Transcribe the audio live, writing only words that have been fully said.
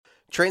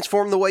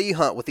Transform the way you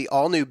hunt with the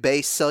all-new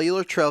base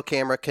cellular trail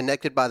camera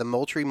connected by the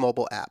Moultrie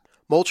mobile app.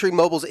 Moultrie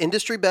Mobile's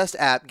industry-best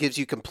app gives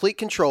you complete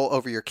control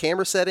over your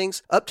camera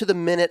settings,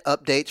 up-to-the-minute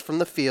updates from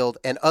the field,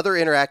 and other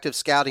interactive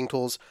scouting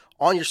tools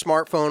on your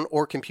smartphone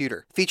or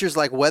computer. Features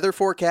like weather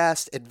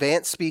forecast,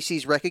 advanced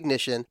species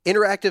recognition,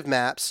 interactive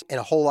maps, and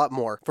a whole lot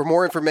more. For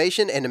more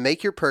information and to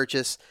make your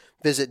purchase,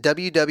 visit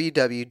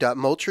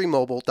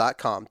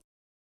www.moultriemobile.com.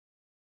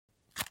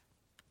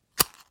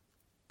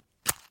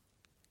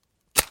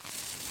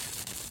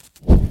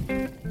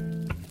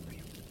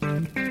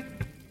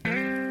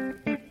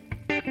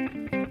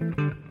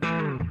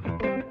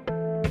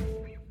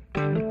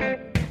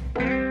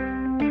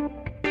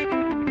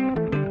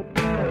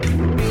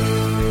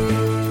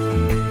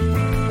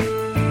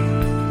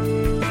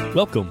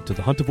 Welcome to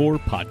the Huntivore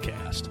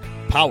Podcast,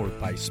 powered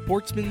by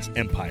Sportsman's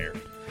Empire,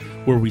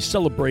 where we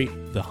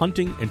celebrate the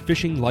hunting and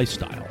fishing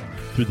lifestyle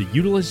through the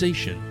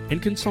utilization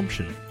and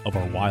consumption of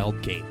our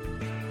wild game.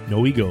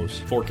 No egos,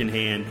 Fork in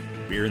hand,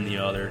 beer in the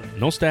other.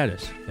 no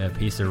status, A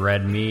piece of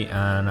red meat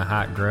on a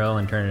hot grill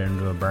and turn it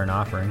into a burnt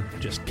offering.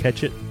 just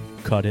catch it,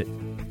 cut it,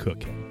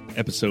 cook it.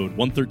 Episode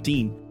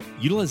 113,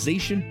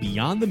 Utilization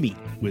Beyond the Meat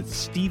with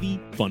Stevie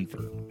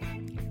Funfer.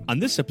 On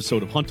this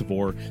episode of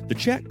Huntivore, the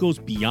chat goes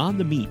beyond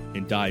the meat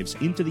and dives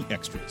into the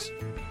extras.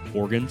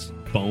 Organs,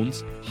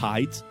 bones,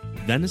 hides,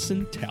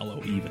 venison,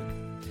 tallow even.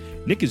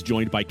 Nick is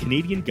joined by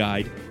Canadian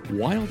guide,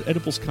 wild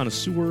edibles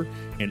connoisseur,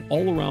 and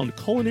all-around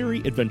culinary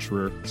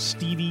adventurer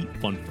Stevie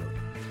Funfer.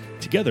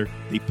 Together,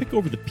 they pick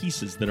over the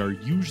pieces that are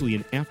usually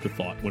an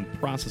afterthought when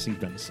processing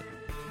venison.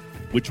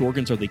 Which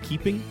organs are they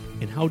keeping,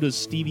 and how does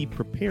Stevie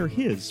prepare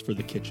his for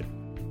the kitchen?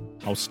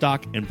 How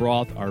stock and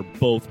broth are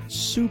both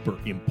super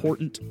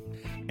important,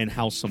 and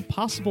how some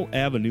possible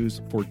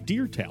avenues for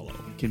deer tallow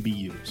can be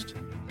used.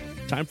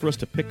 Time for us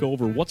to pick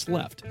over what's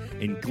left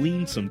and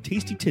glean some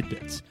tasty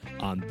tidbits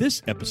on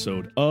this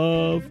episode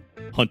of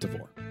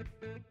Huntivore.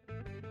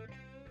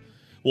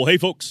 Well, hey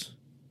folks,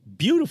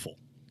 beautiful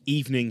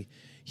evening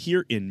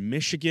here in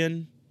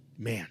Michigan.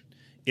 Man,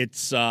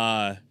 it's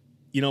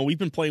we've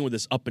been playing with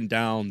this up and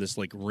down, this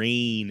like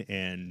rain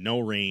and no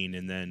rain,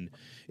 and then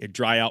it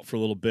dry out for a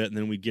little bit, and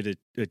then we get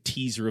a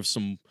teaser of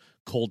some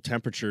cold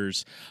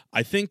temperatures.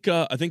 I think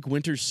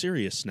winter's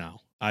serious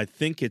now. I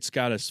think it's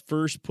got us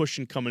first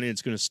pushing coming in.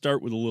 It's going to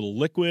start with a little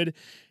liquid,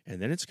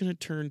 and then it's going to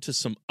turn to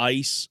some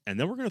ice, and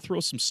then we're going to throw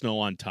some snow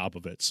on top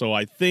of it. So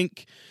I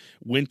think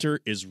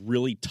winter is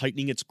really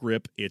tightening its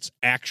grip. It's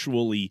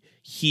actually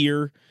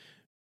here.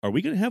 Are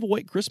we going to have a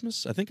white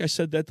Christmas? I think I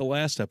said that the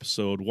last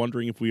episode,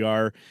 wondering if we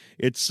are.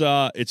 It's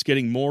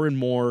getting more and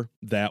more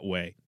that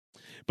way.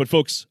 But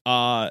folks,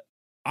 I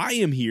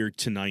am here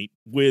tonight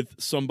with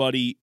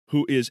somebody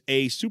who is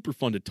super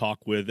fun to talk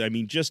with. I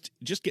mean, just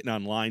getting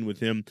online with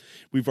him,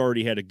 we've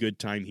already had a good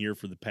time here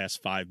for the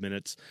past 5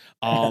 minutes.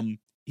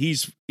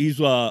 He's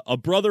a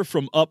brother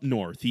from up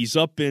north. He's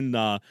up in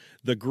the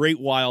Great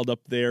Wild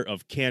up there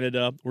of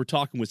Canada. We're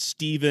talking with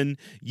Steven.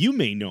 You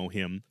may know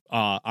him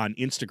on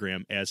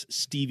Instagram as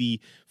Stevie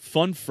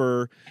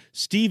Funfer.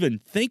 Steven,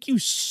 thank you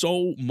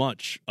so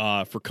much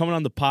for coming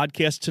on the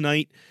podcast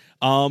tonight.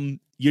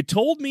 You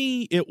told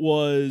me it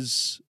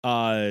was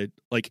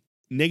like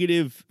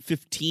negative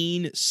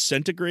 15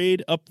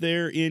 centigrade up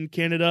there in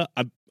Canada.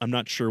 I'm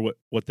not sure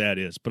what that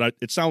is, but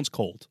it sounds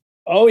cold.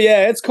 Oh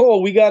yeah, it's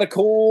cold. We got a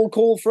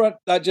cold front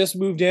that just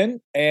moved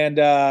in, and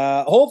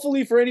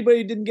hopefully for anybody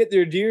who didn't get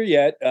their deer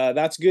yet,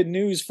 that's good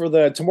news for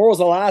tomorrow's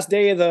the last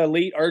day of the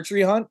late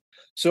archery hunt.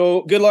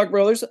 So good luck,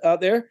 brothers, out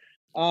there.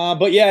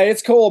 But yeah,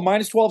 it's cold,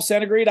 minus 12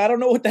 centigrade. I don't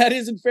know what that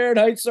is in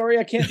Fahrenheit. Sorry,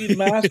 I can't do the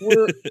math.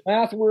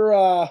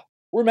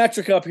 We're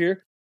metric up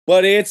here.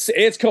 But it's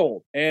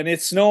cold, and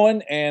it's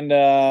snowing, and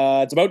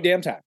it's about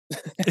damn time.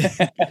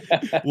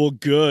 Well,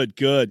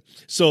 good.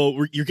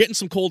 So you're getting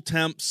some cold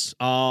temps.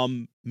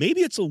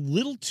 Maybe it's a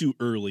little too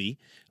early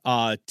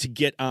to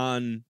get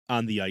on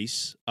the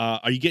ice.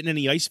 Are you getting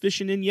any ice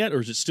fishing in yet, or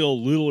is it still a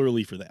little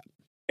early for that?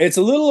 It's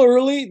a little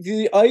early.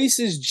 The ice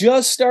is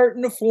just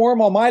starting to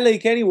form on my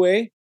lake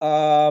anyway.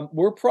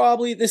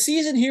 The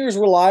season here is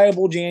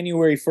reliable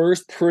January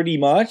 1st, pretty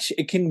much.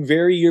 It can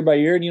vary year by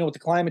year. And with the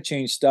climate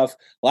change stuff,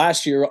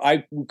 last year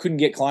I couldn't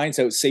get clients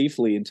out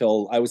safely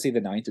until I would say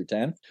the 9th or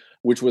 10th,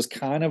 which was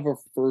kind of a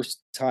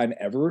first time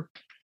ever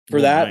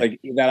for that, right. like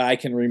that I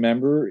can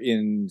remember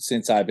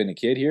since I've been a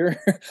kid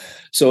here.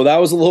 So that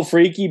was a little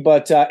freaky,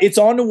 but it's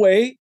on the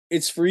way.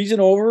 It's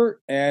freezing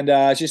over, and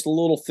it's just a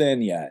little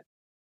thin yet.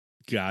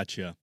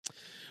 Gotcha.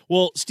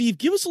 Well, Steve,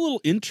 give us a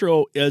little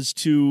intro as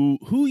to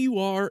who you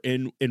are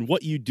and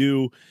what you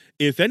do.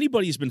 If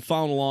anybody's been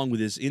following along with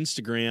his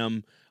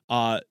Instagram,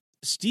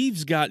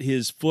 Steve's got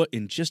his foot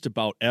in just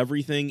about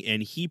everything,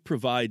 and he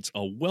provides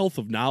a wealth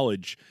of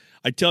knowledge.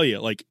 I tell you,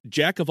 like,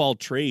 jack of all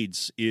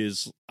trades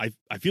is, I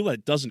feel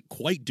that doesn't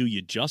quite do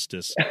you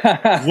justice.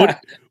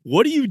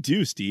 What do you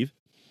do, Steve?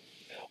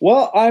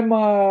 Well,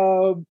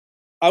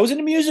 I was in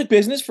the music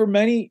business for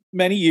many,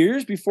 many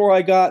years before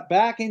I got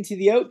back into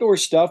the outdoor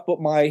stuff.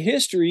 But my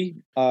history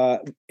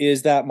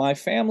is that my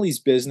family's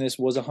business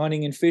was a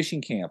hunting and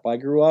fishing camp. I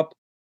grew up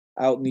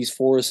out in these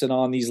forests and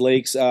on these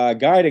lakes,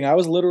 guiding. I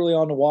was literally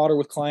on the water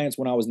with clients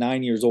when I was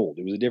 9 years old.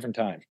 It was a different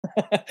time.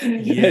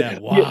 Yeah,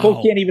 Folks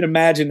wow. can't even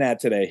imagine that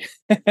today,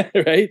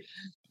 right?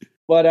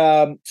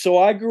 But so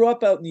I grew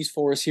up out in these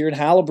forests here in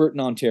Halliburton,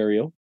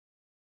 Ontario.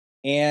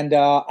 And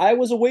I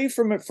was away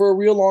from it for a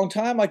real long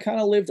time. I kind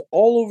of lived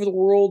all over the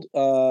world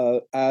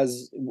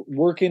as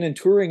working and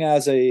touring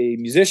as a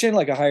musician,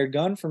 like a hired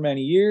gun for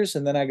many years.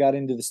 And then I got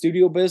into the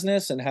studio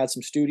business and had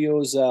some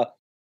studios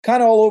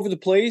kind of all over the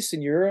place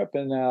in Europe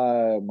and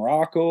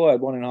Morocco. I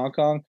had one in Hong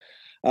Kong,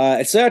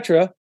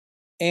 etc.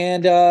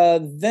 And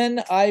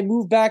then I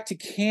moved back to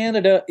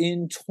Canada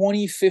in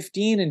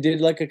 2015 and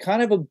did like a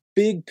kind of a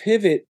big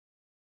pivot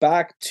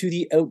back to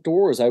the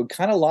outdoors. I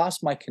kind of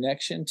lost my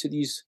connection to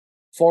these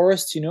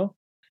forests,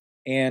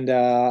 and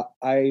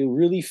I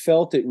really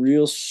felt it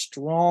real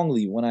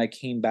strongly when I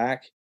came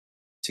back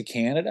to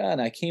Canada. And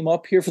I came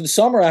up here for the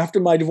summer after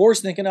my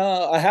divorce thinking,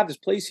 I have this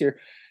place here.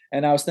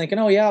 And I was thinking,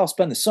 oh yeah, I'll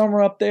spend the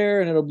summer up there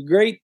and it'll be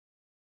great.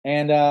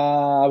 And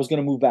I was going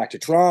to move back to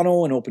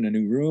Toronto and open a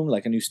new room,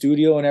 like a new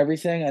studio and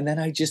everything. And then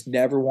I just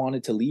never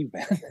wanted to leave,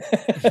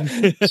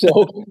 man.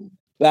 So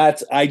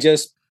I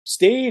just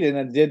stayed and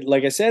I did,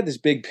 like I said, this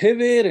big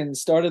pivot and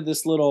started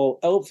this little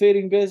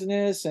outfitting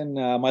business and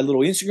my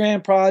little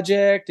Instagram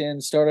project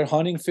and started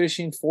hunting,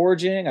 fishing,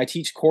 foraging. I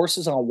teach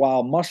courses on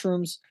wild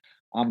mushrooms.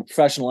 I'm a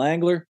professional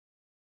angler.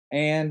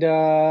 And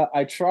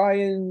I try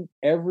and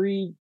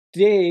every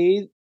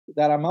day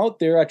that I'm out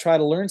there, I try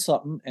to learn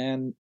something.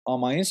 And on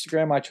my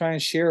Instagram, I try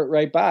and share it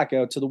right back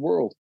out to the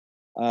world.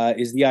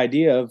 Is the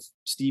idea of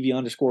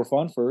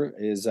Stevie_Funfer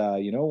is,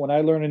 when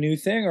I learn a new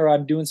thing or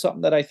I'm doing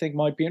something that I think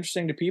might be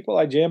interesting to people,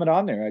 I jam it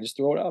on there. I just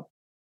throw it up.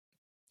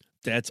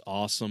 That's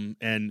awesome.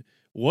 And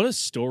what a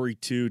story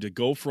too, to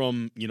go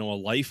from, a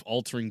life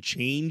altering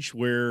change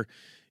where,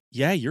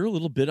 yeah, you're a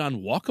little bit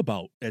on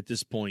walkabout at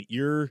this point.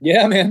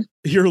 Yeah, man.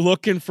 You're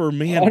looking for,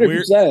 man,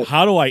 100%.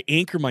 how do I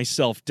anchor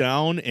myself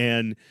down,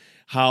 and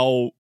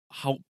how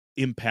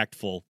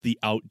impactful the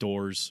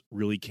outdoors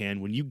really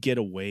can when you get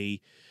away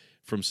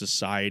from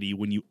society,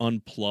 when you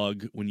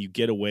unplug, when you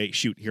get away.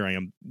 Shoot, here I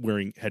am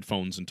wearing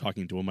headphones and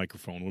talking to a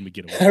microphone. When we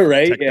get away from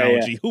right?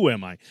 technology, Yeah. Who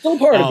am I? Still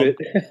part of it.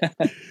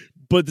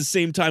 But at the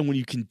same time, when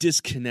you can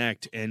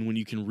disconnect and when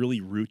you can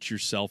really root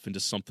yourself into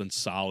something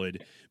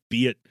solid,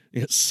 be it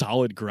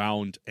solid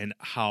ground, and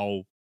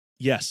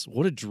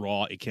what a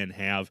draw it can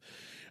have.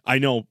 I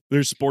know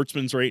there's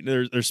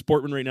there's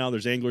sportmen right now,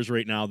 there's anglers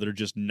right now that are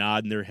just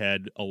nodding their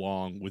head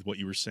along with what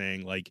you were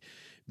saying. Like,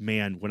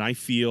 man, when I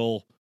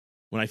feel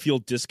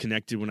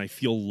disconnected, when I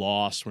feel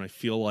lost, when I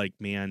feel like,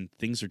 man,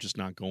 things are just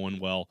not going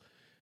well,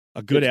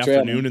 a good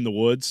afternoon in the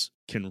woods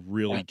can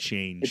really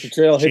change. Hit the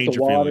trail, change hit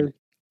the water. Feeling.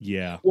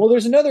 Yeah. Well,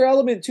 there's another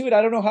element to it.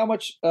 I don't know how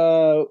much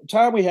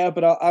time we have,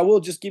 but I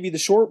will just give you the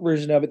short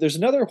version of it. There's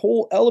another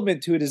whole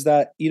element to it is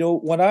that,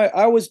 when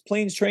I was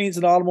planes, trains,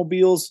 and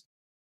automobiles,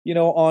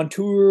 on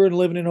tour and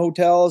living in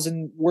hotels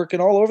and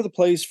working all over the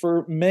place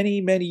for many,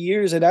 many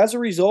years. And as a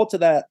result of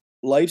that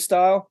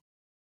lifestyle,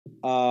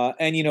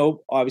 and,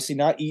 obviously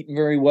not eating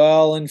very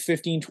well and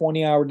 15,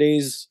 20-hour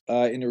days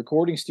in the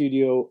recording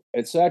studio,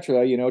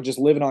 etc., just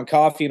living on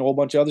coffee and a whole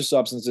bunch of other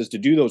substances to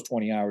do those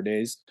 20-hour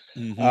days.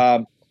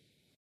 Mm-hmm.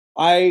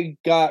 I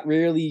got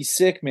really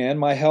sick, man.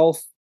 My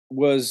health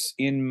was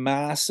in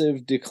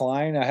massive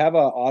decline. I have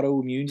an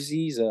autoimmune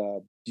disease,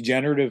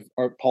 degenerative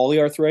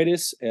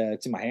polyarthritis.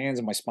 It's in my hands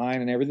and my spine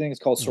and everything. It's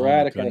called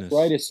psoriatic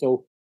arthritis.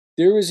 So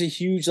there was a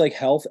huge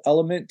health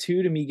element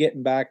to me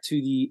getting back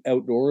to the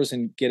outdoors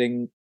and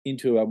getting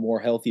into a more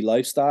healthy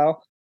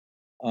lifestyle.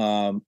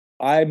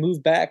 I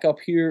moved back up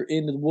here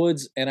into the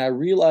woods and I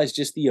realized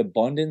just the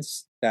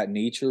abundance that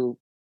nature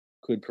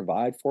could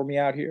provide for me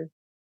out here.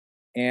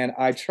 And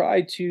I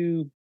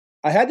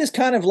had this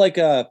kind of like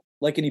an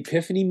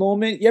epiphany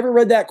moment. You ever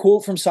read that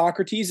quote from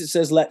Socrates? It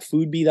says, "Let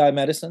food be thy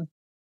medicine."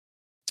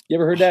 You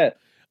ever heard that?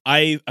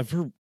 I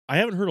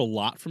haven't heard a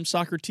lot from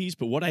Socrates,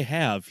 but what I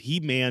have, he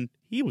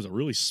was a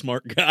really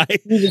smart guy.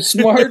 He's a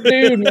smart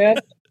dude, man.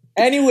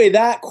 Anyway,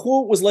 that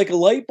quote was like a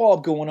light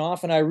bulb going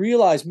off, and I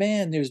realized,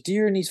 man, there's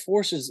deer in these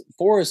forests,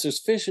 there's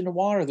fish in the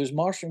water, there's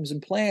mushrooms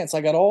and plants. I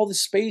got all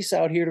this space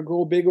out here to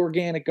grow a big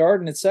organic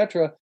garden,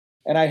 etc.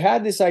 And I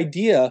had this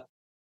idea,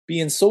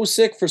 being so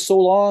sick for so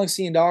long,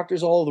 seeing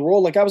doctors all over the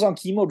world. Like, I was on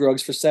chemo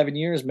drugs for 7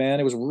 years, man.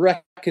 It was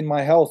wrecking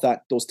my health,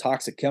 those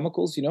toxic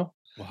chemicals,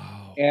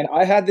 Wow. And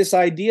I had this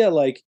idea,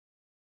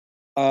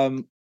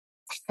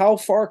 how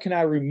far can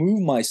I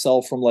remove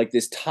myself from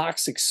this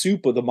toxic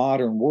soup of the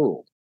modern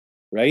world?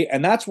 Right.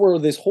 And that's where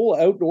this whole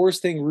outdoors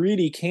thing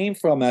really came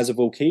from as a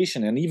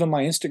vocation. And even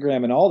my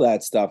Instagram and all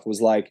that stuff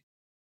was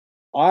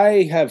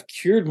I have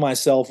cured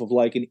myself of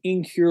an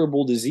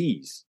incurable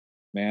disease,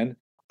 man.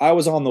 I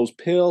was on those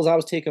pills. I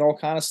was taking all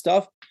kind of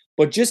stuff,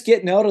 but just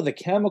getting out of the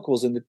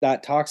chemicals and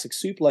that toxic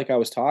soup, like I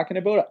was talking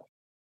about,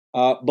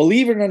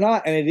 believe it or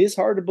not, and it is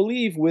hard to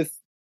believe, with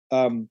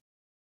getting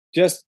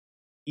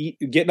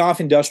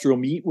off industrial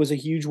meat was a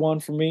huge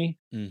one for me.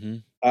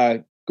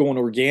 Mm-hmm. Going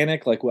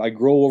organic, I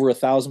grow over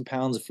 1,000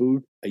 pounds of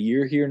food a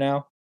year here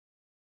now.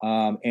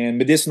 and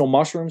medicinal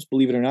mushrooms.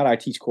 Believe it or not, I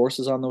teach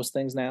courses on those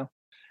things now,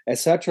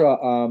 etc.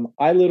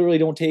 I literally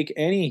don't take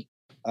any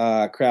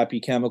crappy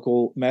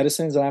chemical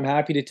medicines, and I'm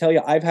happy to tell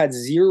you I've had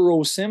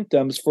zero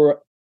symptoms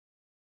for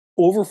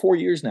over 4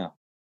 years now.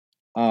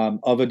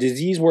 Of a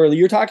disease where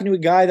you're talking to a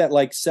guy that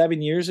like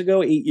 7 years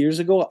ago, 8 years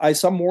ago,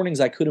 some mornings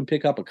I couldn't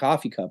pick up a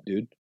coffee cup,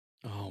 dude.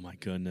 Oh my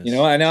goodness. You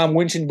know, and now I'm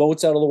winching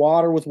boats out of the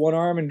water with one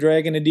arm and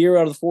dragging a deer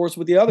out of the forest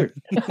with the other.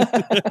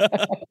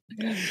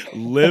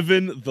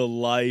 Living the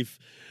life.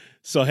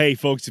 So, hey,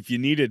 folks, if you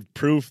needed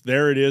proof,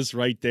 there it is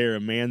right there. A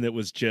man that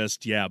was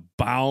just,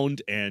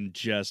 bound and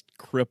just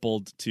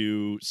crippled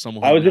to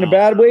someone. I was in a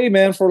bad way,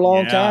 man, for a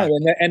long time.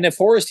 And the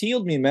forest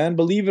healed me, man.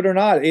 Believe it or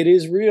not, it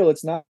is real.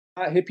 It's not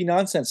hippie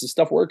nonsense. This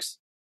stuff works.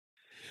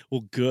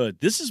 Well, good.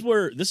 This is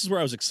where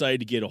I was excited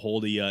to get a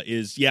hold of you.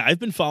 I've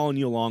been following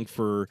you along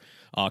for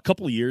a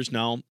couple of years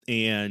now,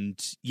 and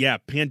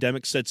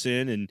pandemic sets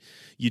in, and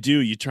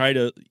you kind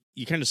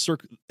of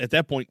circle at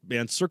that point,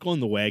 man,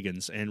 circling the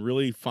wagons and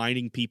really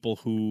finding people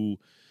who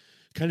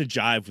kind of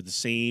jive with the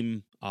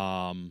same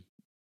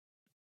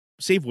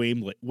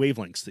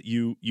wavelengths that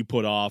you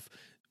put off.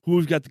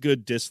 Who've got the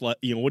good dislike,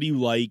 what do you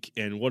like,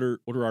 and what are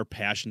our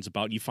passions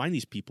about? And you find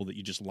these people that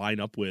you just line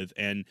up with,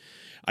 and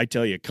I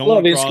tell you,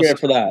 love Instagram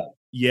for that.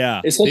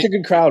 Yeah, it's such a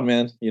good crowd,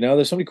 man.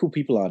 There's so many cool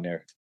people on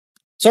there.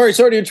 Sorry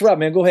to interrupt,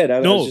 man. Go ahead.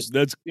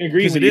 That's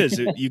because it is.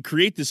 You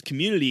create this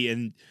community,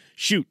 and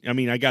shoot, I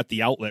mean, I got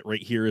the outlet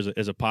right here as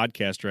a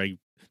podcaster.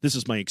 This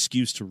is my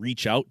excuse to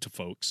reach out to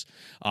folks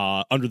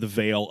under the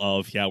veil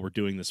of, we're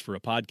doing this for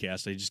a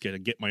podcast. I just got to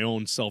get my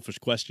own selfish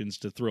questions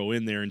to throw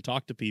in there and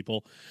talk to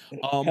people.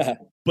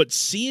 But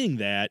seeing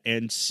that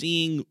and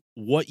seeing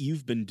what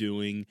you've been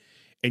doing,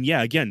 and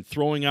again,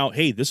 throwing out,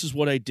 hey, this is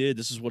what I did,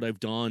 this is what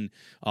I've done,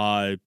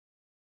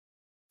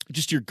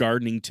 just your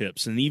gardening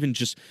tips, and even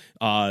just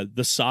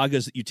the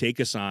sagas that you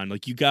take us on.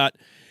 Like you got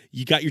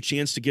your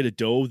chance to get a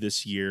doe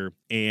this year,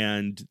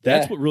 and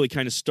that's what really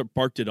kind of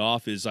sparked it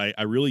off. Is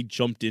I really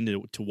jumped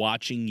into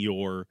watching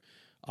your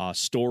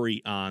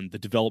story on the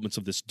developments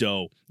of this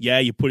doe. Yeah,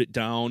 you put it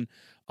down,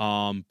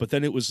 but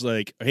then it was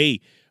like,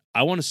 hey,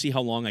 I want to see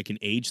how long I can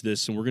age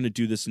this, and we're going to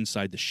do this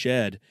inside the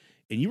shed.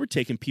 And you were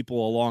taking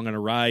people along on a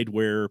ride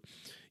where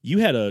you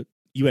had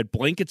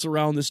blankets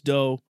around this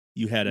doe,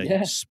 you had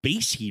a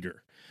space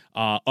heater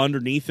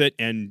underneath it,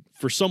 and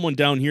for someone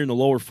down here in the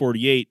lower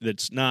 48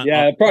 that's not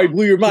it probably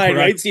blew your mind,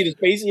 right? See the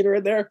space heater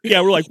in there.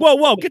 We're like,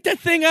 whoa, get that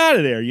thing out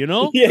of there,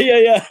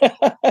 Yeah.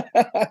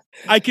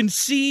 I can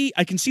see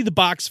the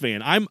box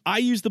fan. I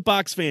use the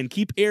box fan,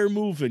 keep air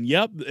moving.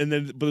 Yep. And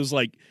then but it was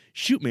like,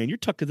 shoot, man, you're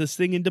tucking this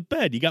thing into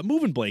bed, you got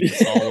moving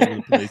blankets all over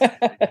the place.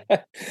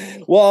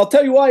 Well, I'll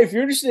tell you why, if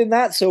you're interested in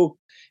that. So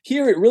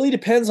here, it really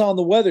depends on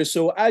the weather.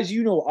 So as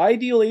you know,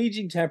 ideal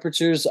aging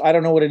temperatures, I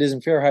don't know what it is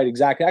in Fahrenheit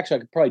exactly. Actually, I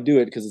could probably do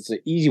it because it's an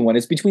easy one.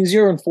 It's between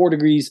 0 and 4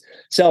 degrees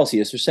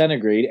Celsius or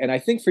centigrade. And I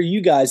think for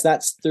you guys,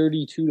 that's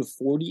 32 to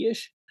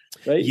 40-ish,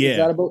 right? Yeah. Is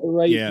that about the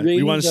right range?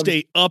 We want to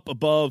stay up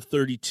above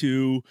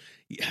 32.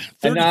 34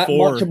 and not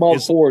much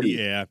above 40.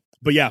 Yeah.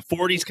 But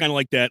 40 is kind of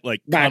like that,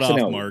 like maxing cutoff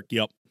out. mark.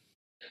 Yep.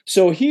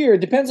 So here,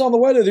 it depends on the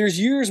weather. There's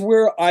years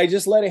where I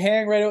just let it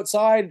hang right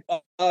outside.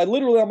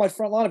 Literally on my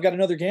front lawn, I've got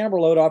another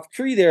gambrel out off a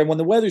tree there. And when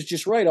the weather's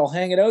just right, I'll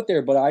hang it out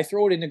there. But I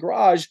throw it in the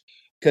garage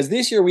because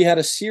this year we had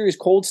a serious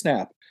cold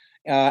snap.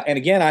 And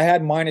again, I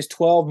had minus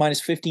 12,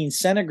 minus 15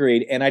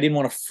 centigrade, and I didn't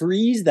want to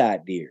freeze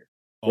that deer.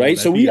 Right.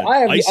 So I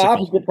have the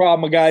opposite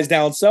problem of guys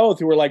down south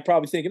who are like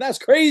probably thinking, that's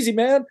crazy,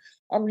 man.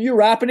 You're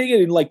wrapping it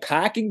in like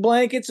packing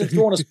blankets and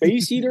throwing a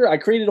space heater. I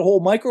created a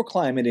whole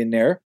microclimate in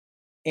there.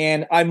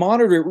 And I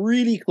monitor it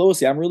really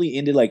closely. I'm really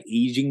into like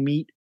aging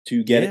meat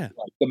to get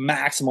like the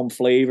maximum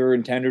flavor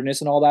and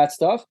tenderness and all that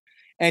stuff.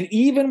 And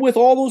even with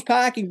all those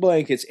packing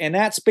blankets and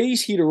that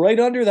space heater right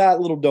under that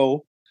little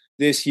doe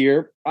this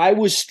year, I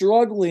was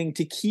struggling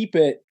to keep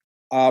it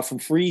from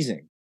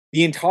freezing.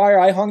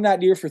 I hung that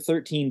deer for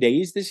 13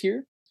 days this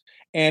year.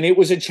 And it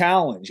was a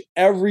challenge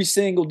every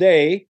single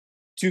day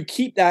to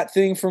keep that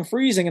thing from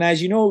freezing. And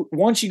as you know,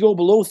 once you go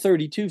below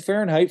 32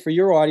 Fahrenheit for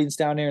your audience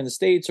down there in the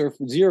States, or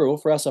 0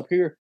 for us up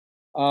here,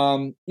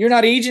 you're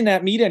not aging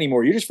that meat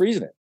anymore. You're just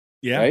freezing it.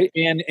 Yeah. Right.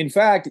 And in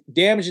fact,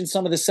 damaging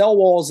some of the cell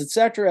walls,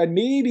 etc., and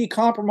maybe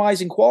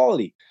compromising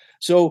quality.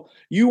 So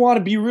you want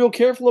to be real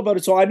careful about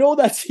it. So I know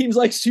that seems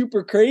like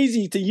super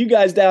crazy to you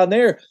guys down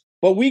there,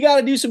 but we got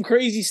to do some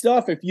crazy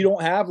stuff if you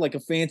don't have like a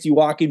fancy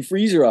walk-in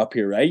freezer up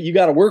here, right? You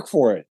got to work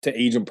for it to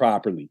age them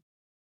properly.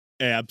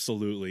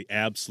 Absolutely.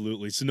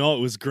 So no, it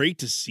was great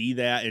to see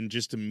that, and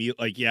just to meet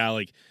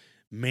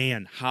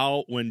man,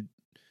 how when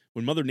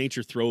Mother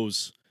Nature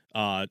throws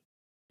a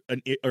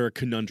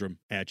conundrum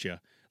at you,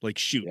 like,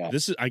 shoot,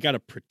 I got to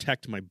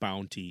protect my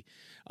bounty.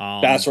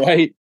 That's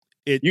right.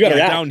 You got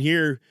down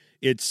here.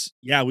 It's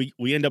we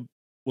end up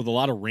with a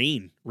lot of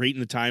rain right in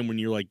the time when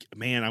you're like,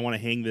 man, I want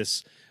to hang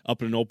this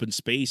up in an open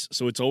space.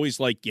 So it's always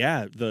like,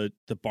 the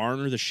barn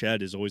or the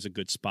shed is always a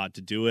good spot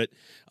to do it.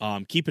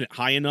 Keeping it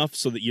high enough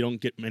so that you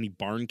don't get many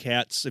barn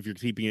cats if you're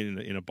keeping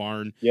it in a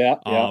barn.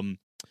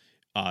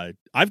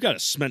 I've got a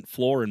cement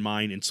floor in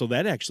mine, and so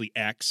that actually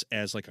acts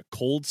as like a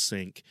cold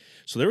sink.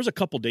 So there was a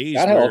couple days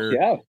That where,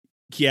 helps,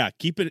 yeah.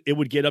 it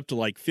would get up to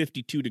like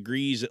 52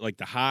 degrees at like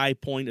the high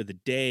point of the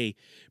day.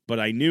 But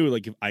I knew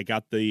like if I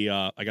got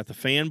the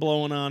fan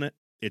blowing on it,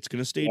 it's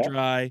gonna stay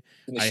dry.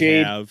 In the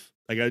shade.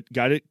 I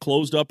got it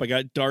closed up. I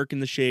got it dark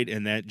in the shade,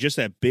 and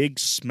that big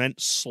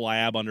cement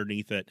slab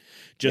underneath it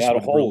just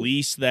would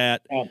release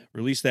that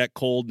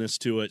coldness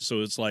to it.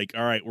 So it's like,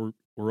 all right,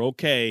 we're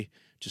okay.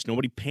 Just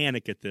nobody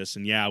panic at this.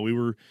 And we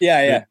were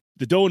the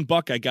doe and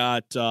buck I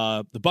got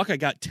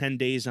 10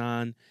 days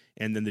on,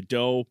 and then the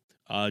doe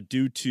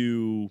due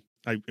to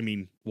I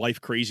mean life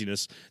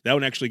craziness, that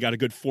one actually got a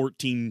good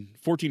 14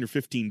 or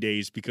 15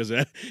 days because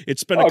it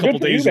spent a couple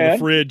days in the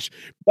fridge.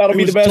 That'll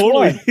be the best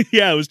one.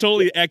 Yeah, it was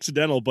totally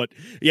accidental, but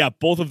yeah,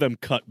 both of them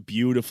cut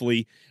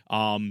beautifully.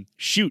 I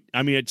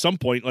mean, at some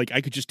point, like I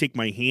could just take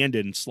my hand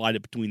in and slide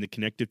it between the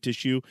connective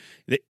tissue.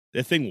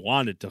 The thing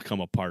wanted to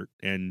come apart,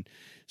 and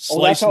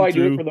that's how I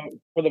do it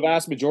for the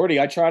vast majority.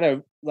 I try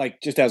to,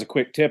 like, just as a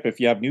quick tip, if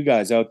you have new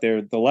guys out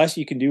there, the less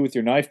you can do with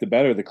your knife, the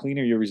better. The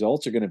cleaner your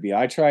results are going to be.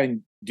 I try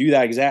and do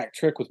that exact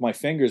trick with my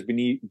fingers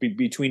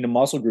between the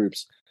muscle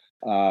groups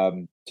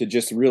to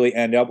just really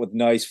end up with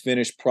nice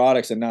finished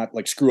products and not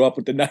like screw up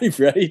with the knife,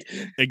 right?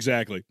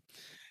 Exactly.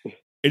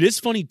 It is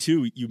funny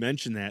too. You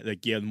mentioned that,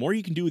 like, the more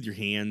you can do with your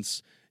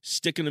hands,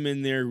 sticking them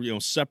in there,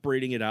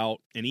 separating it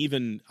out, and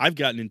even I've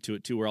gotten into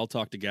it too, where I'll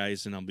talk to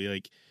guys and I'll be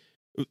like,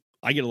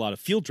 I get a lot of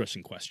field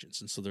dressing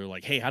questions, and so they're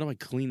like, "Hey, how do I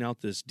clean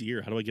out this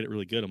deer? How do I get it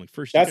really good?" I'm like,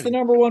 "First, that's the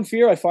number one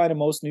fear I find in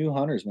most new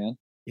hunters, man."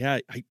 Yeah,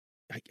 I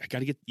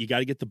gotta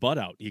get the butt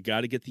out. You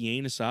got to get the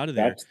anus out of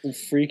there. That's the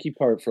freaky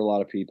part for a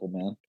lot of people,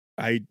 man.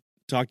 I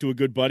talked to a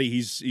good buddy.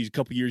 He's a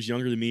couple years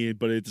younger than me,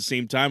 but at the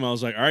same time, I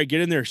was like, "All right,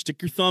 get in there,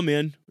 stick your thumb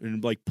in,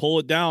 and like pull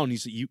it down." He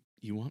said, "You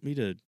want me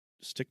to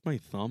stick my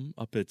thumb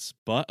up its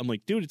butt?" I'm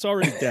like, "Dude, it's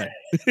already dead.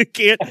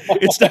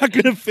 It's not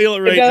going to feel it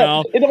right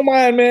now. It don't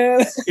mind,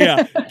 man."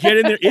 Yeah, get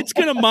in there. It's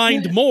going to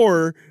mind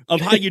more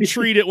of how you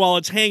treat it while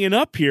it's hanging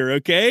up here,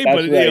 okay? That's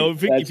but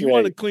right. if you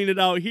want to clean it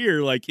out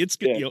here, like it's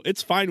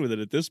it's fine with it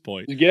at this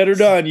point. You get her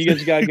done. You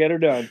just got to get her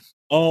done.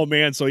 Oh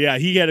man, so yeah,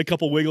 he had a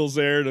couple wiggles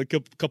there and a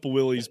couple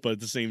willies, but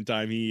at the same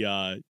time, he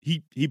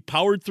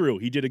powered through.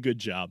 He did a good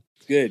job.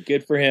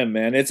 Good for him,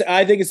 man.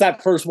 I think it's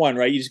that first one,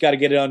 right? You just got to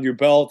get it under your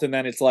belt, and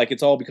then it's like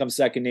it's all becomes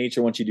second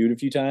nature once you do it a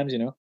few times,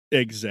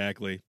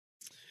 Exactly.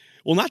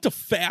 Well, not to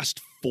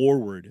fast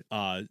forward,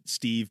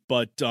 Steve,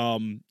 but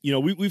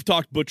we've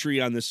talked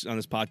butchery on this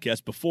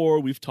podcast before.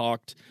 We've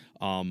talked,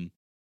 kind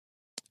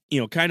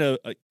of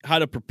how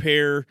to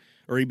prepare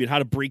or even how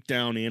to break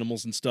down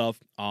animals and stuff.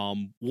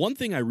 One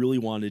thing I really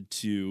wanted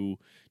to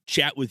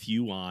chat with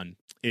you on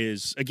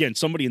is, again,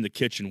 somebody in the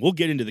kitchen. We'll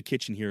get into the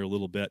kitchen here a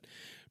little bit,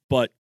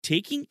 but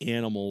taking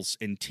animals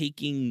and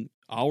taking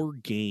our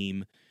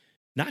game,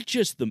 not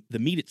just the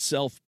meat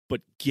itself, but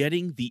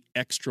getting the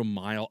extra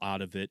mile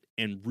out of it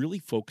and really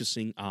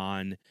focusing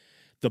on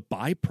the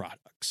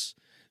byproducts,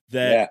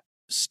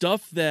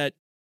 stuff that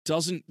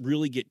doesn't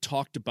really get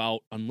talked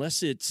about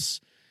unless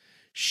it's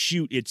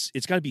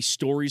got to be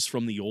stories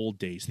from the old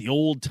days, the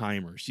old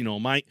timers.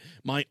 My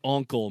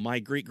uncle, my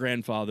great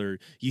grandfather.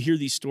 You hear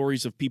these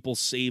stories of people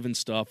saving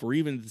stuff, or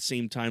even at the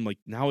same time, like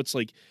now it's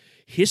like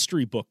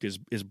history book is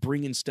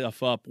bringing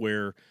stuff up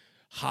where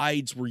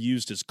hides were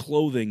used as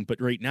clothing,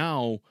 but right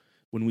now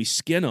when we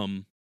skin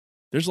them,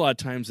 there's a lot of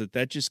times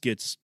that just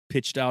gets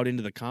pitched out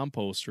into the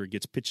compost, or it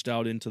gets pitched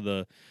out into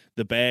the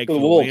bag for the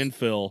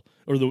landfill,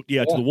 or to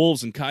the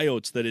wolves and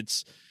coyotes.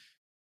 That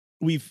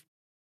we've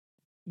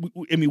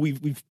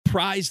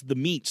prized the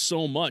meat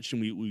so much,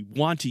 and we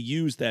want to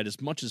use that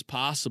as much as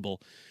possible.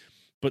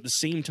 But at the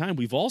same time,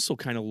 we've also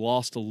kind of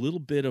lost a little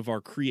bit of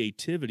our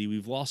creativity.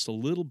 We've lost a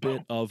little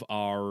bit of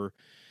our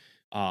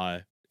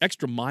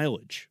extra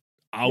mileage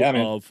out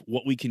of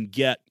what we can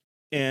get.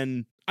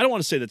 And I don't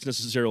want to say that's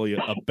necessarily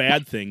a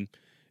bad thing.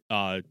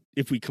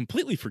 If we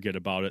completely forget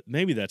about it,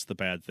 maybe that's the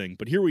bad thing.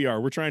 But here we are.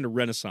 We're trying to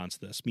renaissance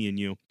this, me and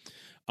you.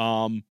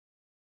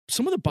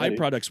 Some of the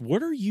byproducts,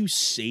 what are you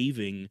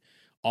saving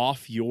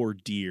off your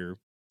deer,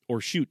 or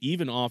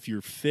even off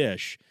your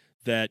fish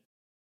that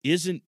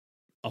isn't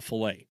a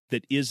fillet,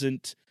 that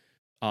isn't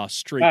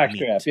straight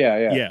meat?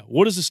 Yeah.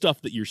 What is the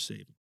stuff that you're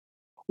saving?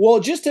 Well,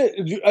 just to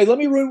let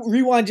me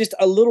rewind just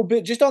a little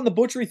bit, just on the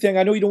butchery thing.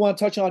 I know you don't want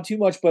to touch on too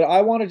much, but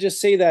I want to just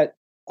say that,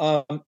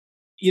 I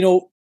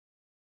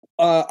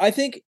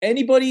think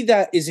anybody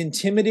that is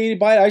intimidated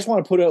by it, I just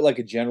want to put out like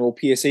a general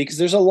PSA, because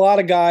there's a lot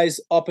of guys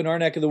up in our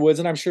neck of the woods,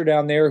 and I'm sure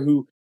down there,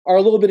 who are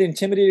a little bit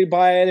intimidated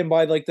by it and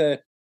by like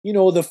the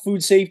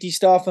food safety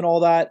stuff and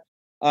all that.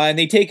 And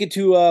they take it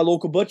to a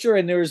local butcher,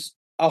 and there's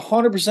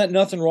 100%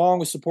 nothing wrong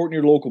with supporting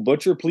your local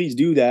butcher. Please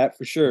do that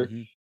for sure.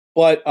 Mm-hmm.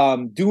 But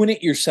doing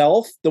it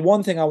yourself, the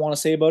one thing I want to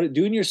say about it,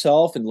 doing it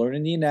yourself and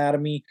learning the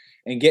anatomy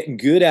and getting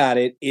good at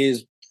it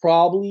is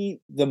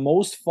probably the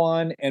most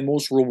fun and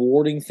most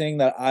rewarding thing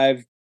that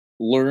I've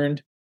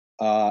learned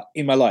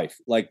in my life.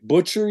 Like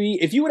butchery,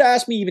 if you would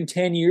ask me even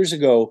 10 years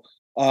ago,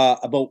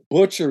 about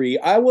butchery,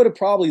 I would have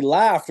probably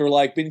laughed or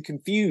like been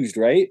confused,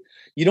 right?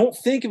 You don't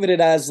think of it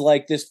as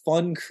like this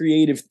fun,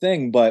 creative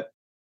thing, but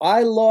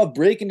I love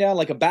breaking down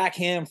like a back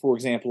ham, for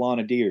example, on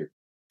a deer.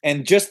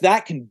 And just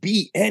that can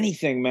be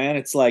anything, man.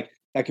 It's like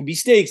that can be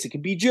steaks, it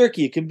can be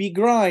jerky, it can be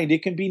grind,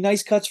 it can be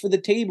nice cuts for the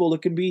table,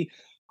 it can be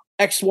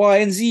X, Y,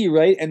 and Z,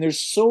 right? And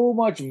there's so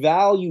much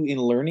value in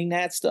learning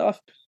that stuff.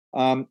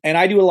 And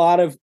I do a lot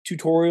of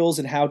tutorials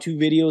and how-to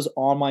videos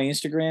on my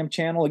Instagram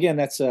channel. Again,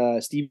 that's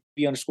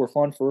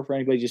Stevie_fun for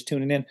anybody just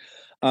tuning in.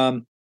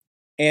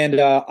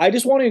 I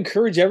just want to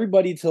encourage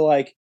everybody to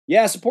like,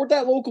 yeah, support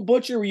that local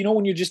butcher. You know,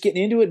 when you're just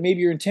getting into it,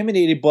 maybe you're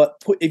intimidated,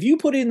 but if you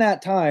put in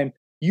that time,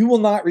 you will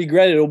not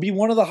regret it. It'll be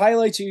one of the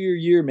highlights of your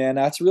year, man.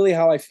 That's really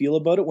how I feel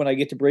about it when I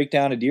get to break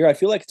down a deer. I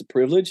feel like it's a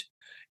privilege,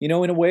 you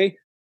know, in a way,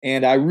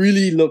 and I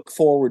really look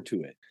forward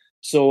to it.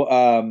 So,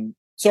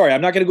 sorry, I'm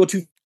not going to go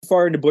too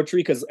far into butchery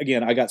because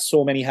again, I got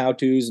so many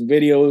how-tos and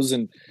videos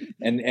and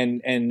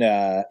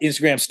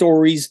Instagram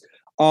stories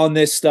on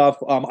this stuff.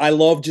 I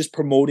love just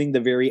promoting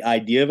the very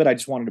idea of it. I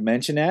just wanted to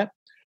mention that.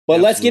 But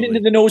Let's get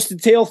into the nose to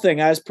tail thing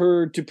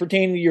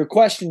pertaining to your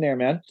question there,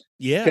 man.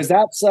 Yeah. Because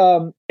that's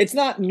it's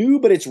not new,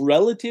 but it's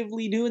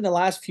relatively new in the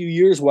last few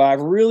years where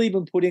I've really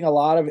been putting a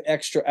lot of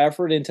extra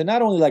effort into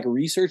not only like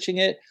researching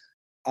it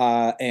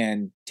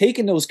and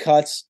taking those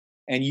cuts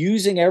and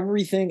using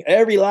everything,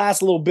 every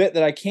last little bit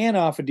that I can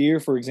off a deer,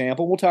 for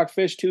example. We'll talk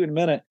fish too in a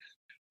minute.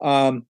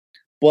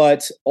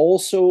 But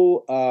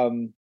also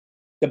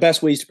the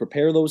best ways to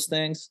prepare those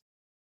things,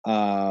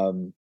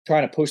 trying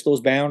to push those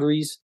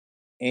boundaries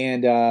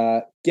and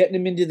getting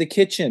them into the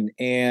kitchen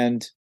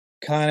and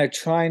kind of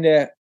trying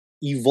to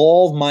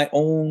evolve my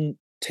own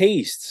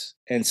tastes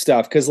and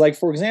stuff. Because like,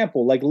 for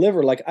example, like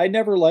liver, like I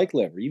never liked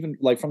liver. Even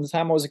like from the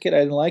time I was a kid, I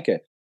didn't like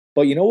it.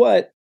 But you know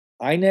what?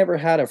 I never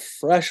had a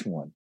fresh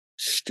one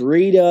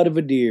straight out of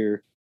a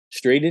deer,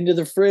 straight into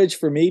the fridge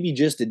for maybe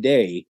just a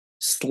day,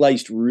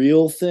 sliced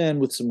real thin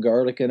with some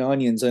garlic and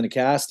onions and a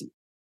casty.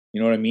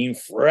 You know what I mean?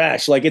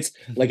 Fresh. Like it's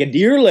like a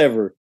deer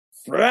liver.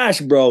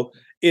 Fresh, bro.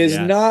 Is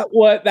not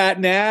what that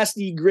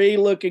nasty gray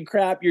looking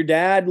crap your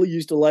dad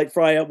used to like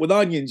fry up with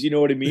onions. You know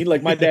what I mean?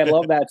 Like my dad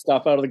loved that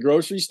stuff out of the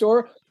grocery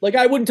store. Like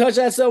I wouldn't touch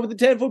that stuff with a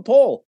 10-foot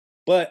pole.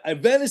 But a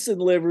venison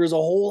liver is a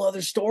whole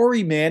other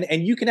story, man.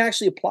 And you can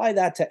actually apply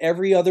that to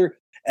every other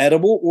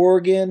edible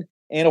organ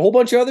and a whole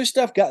bunch of other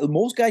stuff.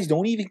 Most guys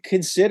don't even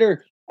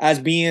consider as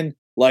being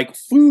like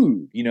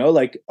food, you know,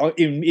 like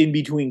in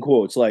between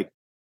quotes, like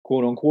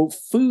quote unquote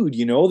food,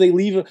 you know, they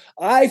leave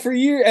for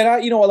years. And I,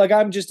 you know, like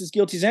I'm just as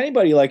guilty as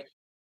anybody. Like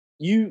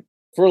you,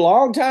 for a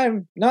long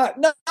time,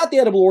 not the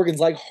edible organs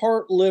like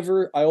heart,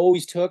 liver, I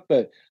always took,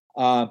 but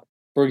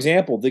for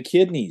example, the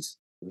kidneys,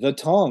 the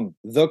tongue,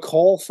 the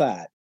caul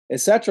fat,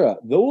 etc.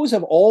 Those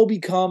have all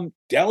become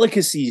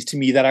delicacies to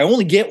me that I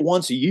only get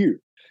once a year,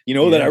 you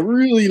know, that I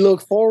really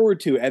look forward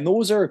to. And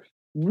those are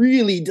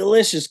really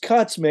delicious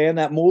cuts, man,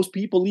 that most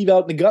people leave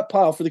out in the gut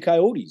pile for the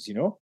coyotes, you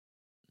know?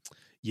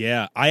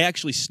 Yeah, I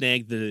actually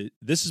snagged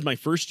this is my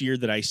first year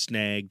that I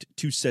snagged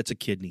 2 sets of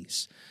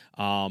kidneys.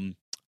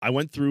 I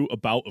went through a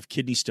bout of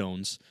kidney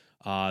stones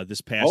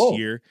this past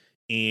year,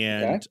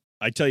 and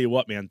I tell you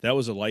what, man, that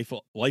was a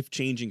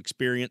life-changing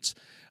experience.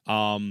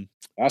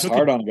 That's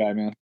hard on a guy,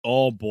 man.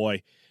 Oh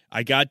boy,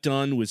 I got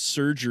done with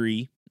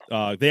surgery.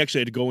 They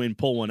actually had to go in and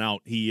pull one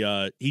out.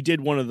 He did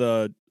one of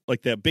the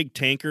like that big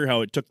tanker,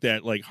 how it took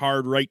that like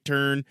hard right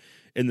turn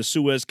in the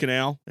Suez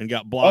Canal and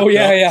got blocked. Oh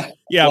yeah, up.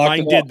 Yeah.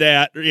 Mine did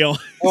that. You know.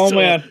 Oh so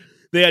man,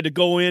 they had to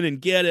go in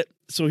and get it.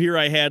 So here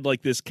I had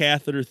like this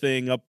catheter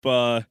thing up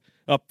the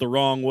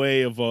wrong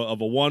way of a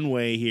one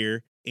way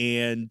here,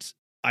 and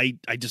I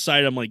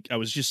decided I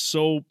was just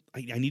so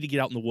I need to get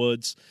out in the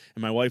woods,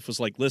 and my wife was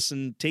like,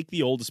 "Listen, take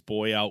the oldest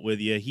boy out with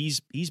you.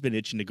 He's been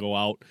itching to go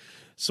out."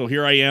 So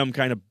here I am,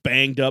 kind of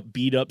banged up,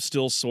 beat up,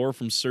 still sore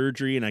from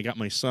surgery, and I got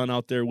my son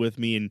out there with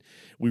me, and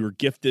we were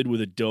gifted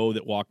with a doe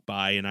that walked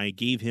by, and I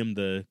gave him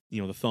the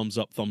thumbs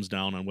up, thumbs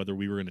down on whether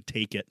we were going to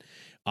take it.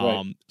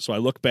 Right. So I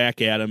look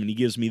back at him, and he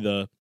gives me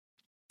the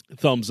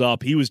thumbs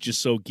up. He was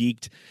just so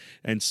geeked,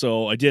 and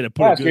so I did.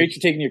 That's great.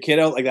 You're taking your kid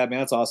out like that, man.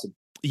 That's awesome.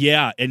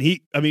 Yeah, and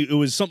it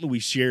was something we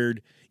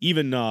shared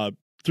even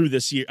through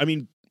this year. I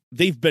mean,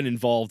 they've been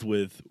involved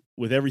with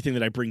everything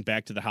that I bring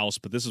back to the house,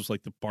 but this was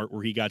like the part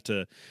where he got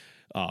to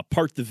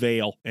part the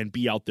veil and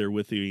be out there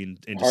with you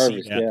and to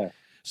see that. Yeah.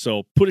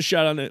 So put a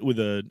shot on it with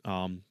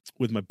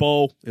my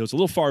bow. It was a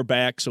little far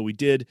back, so we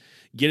did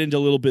get into a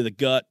little bit of the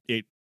gut.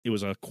 It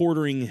was a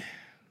quartering.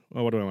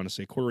 Oh, what do I want to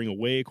say? Quartering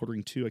away,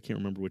 quartering two. I can't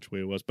remember which way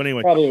it was, but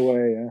anyway, probably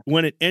away. Yeah.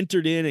 When it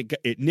entered in,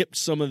 it nipped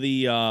some of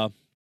the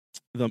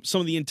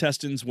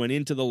intestines, went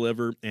into the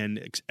liver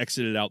and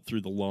exited out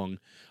through the lung.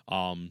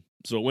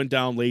 So it went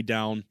down, laid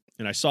down,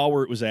 and I saw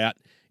where it was at.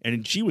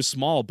 And she was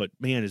small, but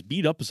man, as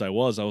beat up as I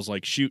was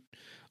like, shoot,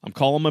 I'm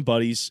calling my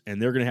buddies,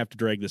 and they're gonna have to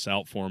drag this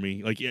out for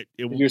me. Like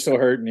you're so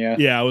hurting, yeah.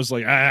 Yeah, I was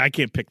like, I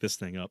can't pick this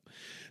thing up.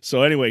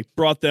 So anyway,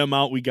 brought them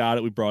out. We got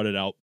it. We brought it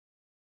out.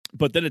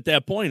 But then at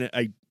that point,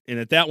 I And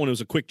at that one, it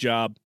was a quick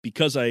job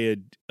because I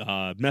had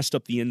messed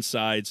up the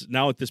insides.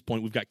 Now at this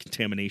point, we've got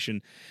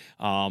contamination.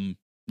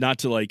 Not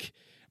to like,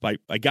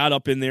 I got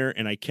up in there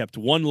and I kept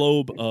one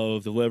lobe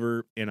of the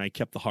liver and I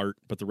kept the heart,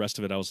 but the rest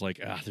of it, I was like,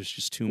 there's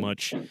just too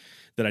much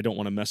that I don't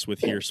want to mess with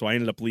here. So I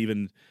ended up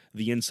leaving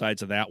the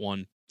insides of that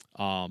one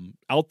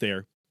out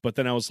there. But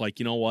then I was like,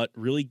 you know what?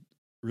 Really,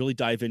 really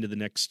dive into the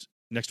next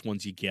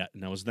ones you get.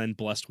 And I was then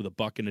blessed with a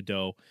buck and a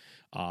doe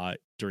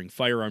during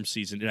firearm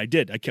season. And I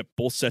did. I kept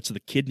both sets of the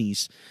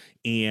kidneys.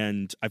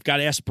 And I've got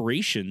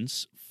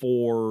aspirations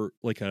for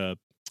like a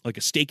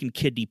steak and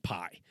kidney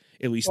pie.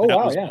 At least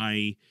was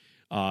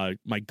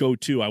my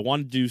go-to. I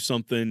wanted to do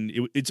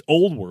something. It's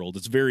old world.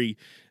 It's very,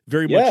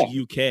 very much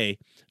UK.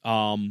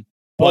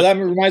 Well, that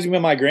reminds me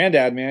of my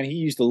granddad, man. He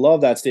used to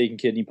love that steak and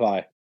kidney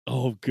pie.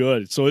 Oh,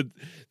 good. So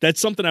that's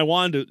something I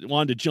wanted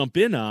to jump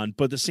in on.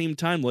 But at the same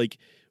time, like,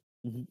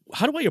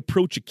 how do I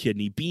approach a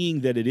kidney?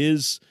 Being that it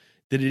is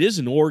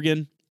an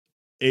organ,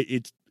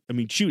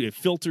 it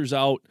filters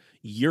out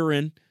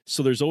urine.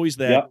 So there's always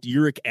that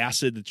uric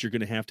acid that you're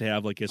going to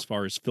have like as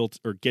far as filter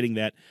or getting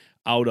that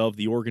out of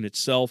the organ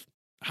itself.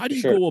 How do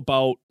you go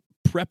about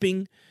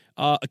prepping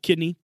a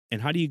kidney,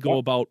 and how do you go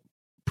about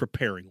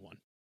preparing one?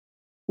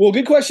 Well,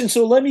 good question.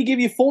 So let me give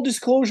you full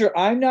disclosure.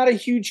 I'm not a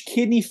huge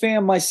kidney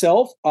fan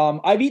myself.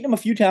 I've eaten them a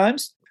few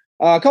times,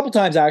 a couple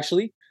times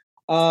actually.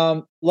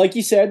 Like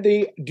you said,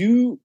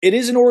 it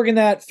is an organ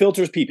that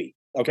filters pee-pee.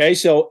 Okay,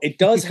 so it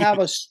does have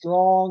a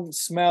strong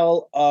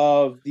smell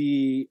of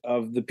the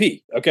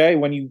pee. Okay,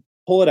 when you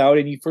pull it out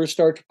and you first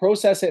start to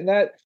process it, and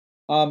that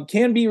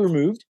can be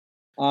removed.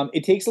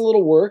 It takes a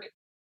little work,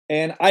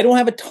 and I don't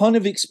have a ton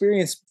of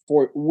experience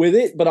with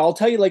it, but I'll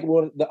tell you like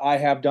what I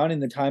have done in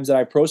the times that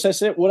I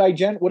process it. What I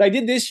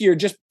did this year,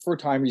 just for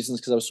time reasons,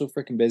 because I was so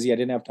freaking busy, I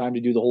didn't have time to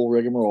do the whole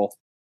rigmarole.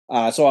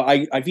 So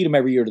I feed them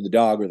every year to the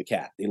dog or the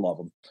cat. They love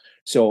them.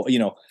 So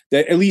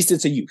at least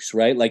it's a use,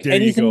 right? Like there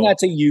anything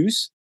that's a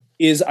use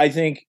is, I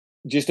think,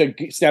 just a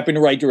step in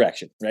the right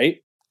direction,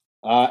 right?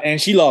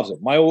 And she loves it.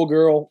 My old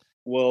girl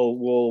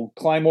will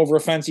climb over a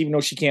fence even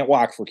though she can't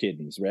walk for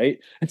kidneys, right?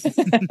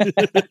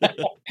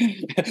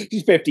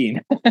 She's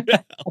 15.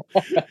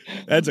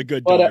 That's a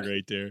good dog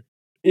right there.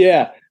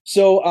 Yeah.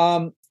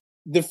 So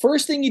the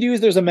first thing you do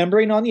is there's a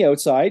membrane on the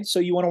outside. So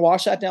you want to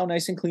wash that down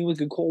nice and clean with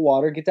good cold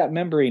water, get that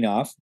membrane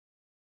off.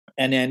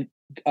 And then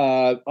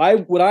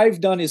what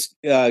I've done is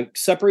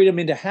separate them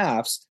into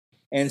halves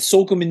and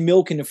soak them in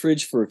milk in the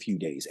fridge for a few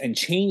days and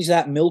change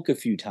that milk a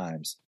few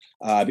times.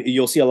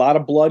 You'll see a lot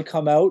of blood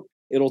come out.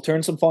 It'll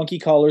turn some funky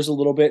colors a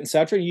little bit,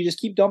 etc. You just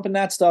keep dumping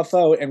that stuff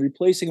out and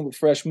replacing it with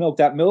fresh milk.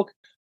 That milk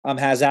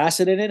has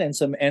acid in it and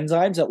some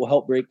enzymes that will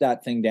help break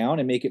that thing down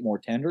and make it more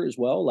tender as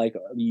well. Like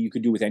you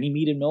could do with any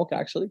meat and milk,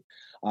 actually.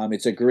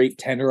 It's a great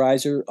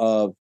tenderizer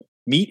of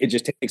meat. It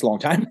just takes a long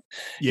time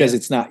because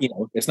it's not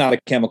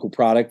a chemical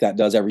product that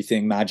does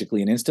everything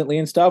magically and instantly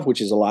and stuff, which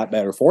is a lot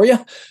better for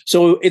you.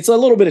 So it's a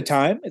little bit of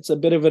time. It's a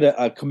bit of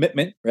a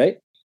commitment, right?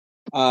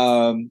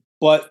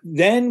 But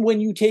then when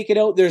you take it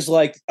out, there's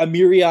like a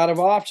myriad of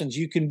options.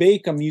 You can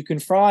bake them, you can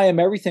fry them,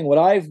 everything. What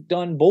I've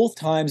done both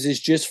times is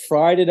just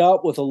fried it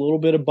up with a little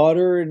bit of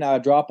butter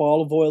and drop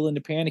olive oil in the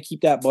pan to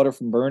keep that butter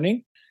from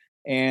burning,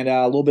 and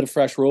a little bit of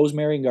fresh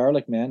rosemary and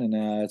garlic, man.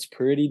 And it's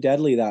pretty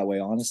deadly that way.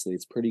 Honestly,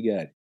 it's pretty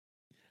good.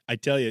 I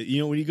tell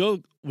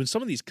you, when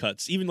some of these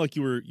cuts, even like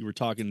you were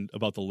talking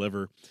about the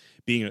liver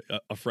being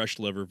a fresh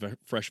liver,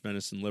 fresh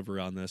venison liver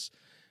on this,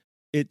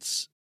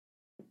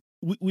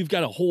 we've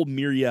got a whole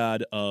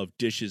myriad of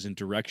dishes and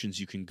directions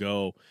you can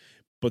go,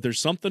 but there's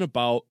something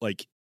about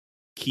like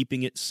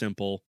keeping it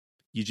simple.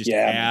 You just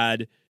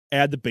add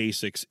the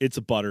basics. It's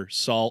a butter,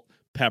 salt,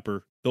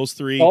 pepper, those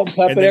three. Salt and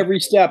pepper at every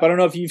step. I don't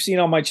know if you've seen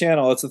on my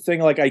channel. It's a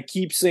thing like I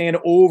keep saying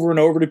over and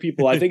over to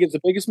people. I think it's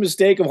the biggest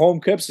mistake of home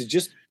cooks is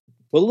just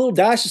put a little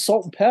dash of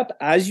salt and pep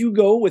as you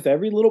go with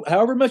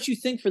however much you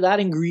think for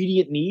that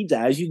ingredient needs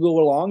as you go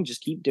along.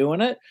 Just keep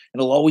doing it,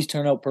 and it'll always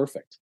turn out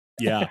perfect.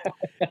 Yeah.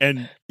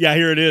 And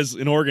here it is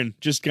in Oregon,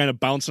 just kind of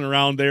bouncing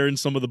around there in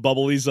some of the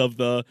bubblies of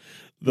the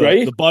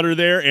butter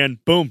there, and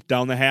boom,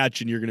 down the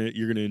hatch, and you're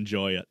gonna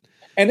enjoy it.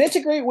 And it's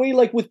a great way,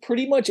 like with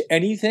pretty much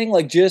anything,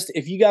 like just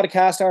if you got a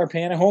cast iron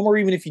pan at home, or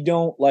even if you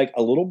don't, like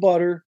a little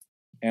butter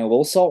and a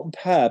little salt and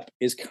pep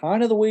is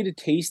kind of the way to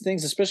taste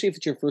things, especially if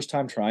it's your first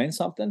time trying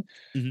something.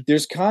 Mm-hmm.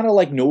 There's kind of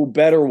like no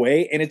better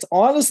way. And it's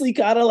honestly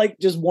kind of like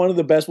just one of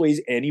the best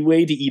ways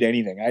anyway to eat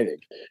anything, I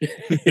think.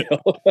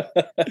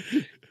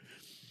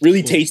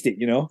 Really taste it,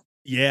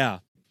 Yeah.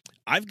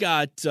 I've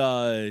got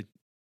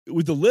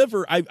with the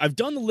liver, I've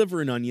done the liver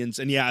and onions,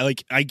 and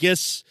I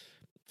guess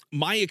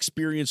my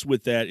experience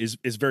with that is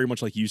very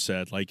much like you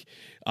said. Like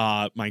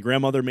my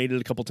grandmother made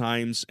it a couple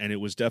times, and it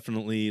was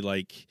definitely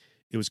like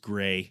it was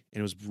gray and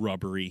it was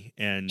rubbery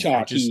and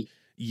chalky.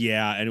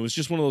 And it was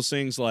just one of those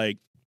things like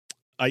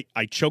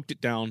I choked it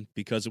down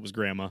because it was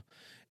grandma.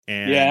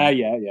 And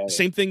yeah.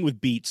 Same thing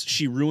with beets.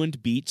 She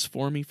ruined beets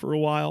for me for a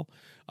while.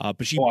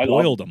 But she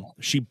boiled them.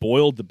 She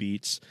boiled the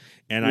beets,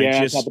 and I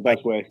just not the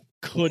best way.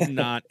 could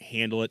not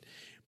handle it.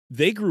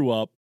 They grew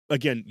up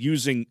again,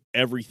 using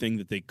everything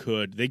that they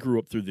could. They grew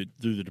up through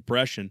the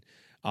Depression.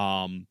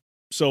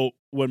 So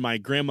when my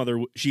grandmother,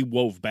 she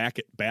wove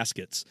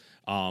baskets,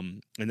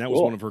 and that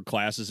was one of her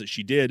classes that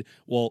she did.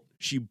 Well,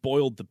 she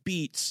boiled the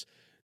beets,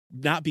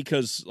 not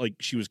because like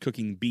she was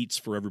cooking beets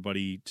for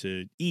everybody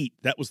to eat.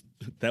 That was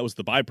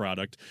the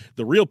byproduct.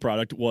 The real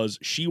product was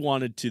she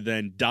wanted to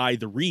then dye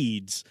the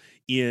reeds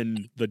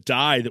in the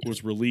dye that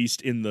was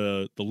released in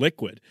the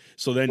liquid.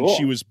 So then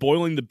she was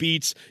boiling the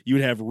beets. You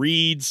would have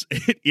reeds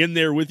in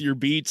there with your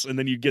beets, and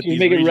then you'd get you these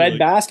make it red like,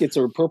 baskets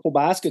or purple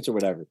baskets or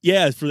whatever.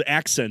 Yeah, for the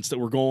accents that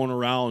were going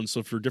around.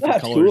 So for different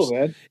That's colors, cool,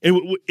 man.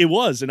 It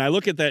was. And I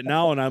look at that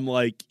now, and I'm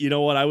like, you know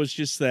what? I was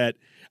a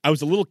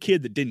little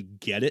kid that didn't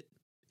get it.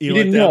 You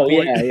didn't know.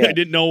 Yeah. I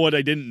didn't know what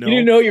I didn't know. You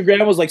didn't know your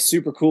grandma was like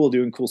super cool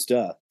doing cool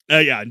stuff.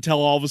 Yeah, until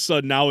all of a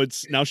sudden now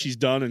she's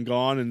done and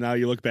gone, and now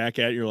you look back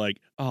at it, you're like,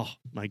 oh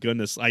my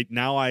goodness, I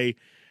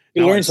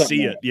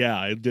see it.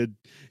 Yeah, it did.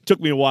 It took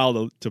me a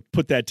while to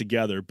put that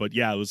together, but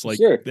yeah, it was like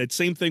that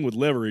same thing with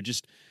liver. It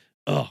just,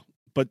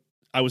 but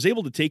I was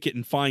able to take it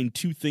and find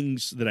two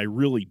things that I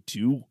really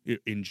do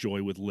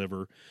enjoy with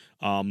liver.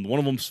 One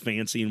of them's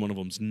fancy and one of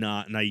them's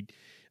not, and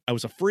I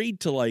was afraid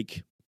to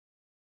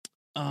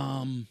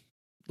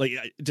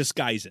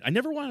disguise it. I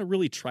never want to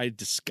really try to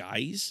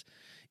disguise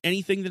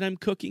anything that I'm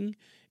cooking.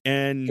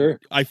 And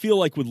I feel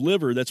like with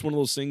liver, that's one of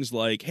those things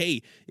like,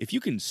 hey, if you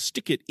can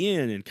stick it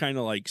in and kind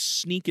of like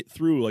sneak it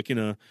through like in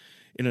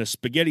a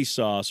spaghetti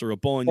sauce or a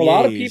bolognese. A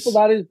lot of people,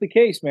 that is the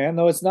case, man.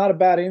 Though it's not a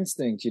bad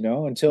instinct,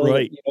 until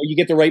you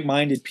get the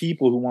right-minded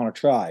people who want to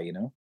try,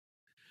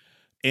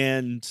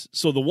 And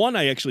so the one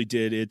I actually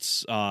did,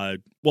 it's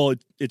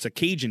it's a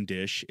Cajun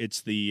dish.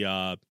 It's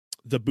the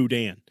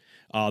boudin.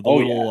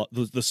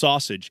 The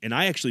sausage, and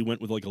I actually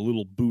went with like a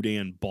little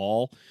boudin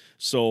ball.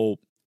 So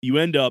you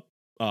end up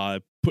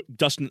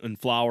dusting in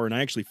flour, and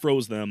I actually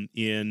froze them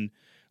in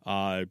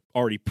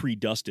already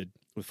pre-dusted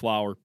with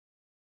flour.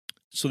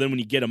 So then when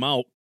you get them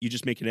out, you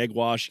just make an egg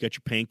wash. You got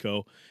your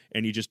panko,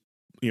 and you just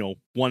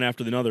one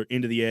after another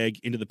into the egg,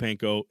 into the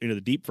panko, into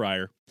the deep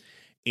fryer.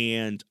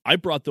 And I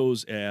brought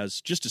those as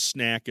just a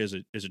snack, as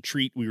a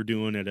treat we were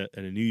doing at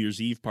a New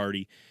Year's Eve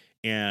party.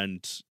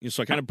 And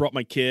so I kind of brought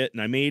my kit,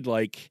 and I made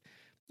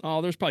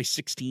there's probably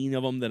 16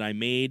 of them that I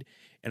made,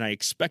 and I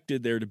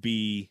expected there to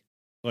be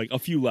like a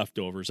few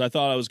leftovers. I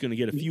thought I was going to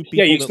get a few people.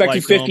 Yeah, you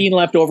expected 15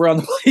 left over on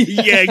the plate.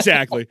 Yeah,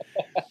 exactly.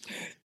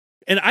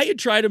 And I had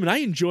tried them, and I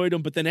enjoyed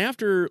them, but then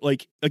after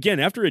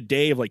a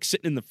day of like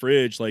sitting in the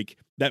fridge, like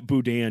that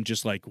boudin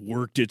just like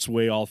worked its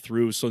way all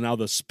through. So now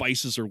the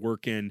spices are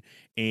working,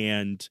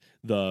 and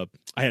I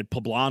had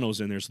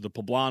poblanos in there, so the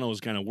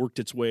poblanos kind of worked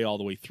its way all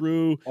the way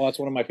through. Oh, that's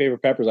one of my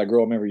favorite peppers. I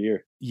grow them every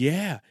year.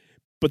 Yeah,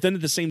 but then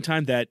at the same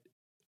time the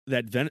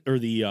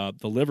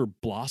liver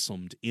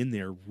blossomed in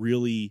there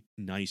really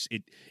nice.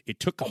 It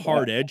took the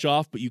hard edge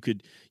off, but you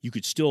could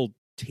still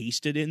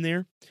taste it in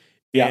there.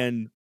 Yeah.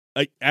 And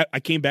I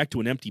came back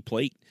to an empty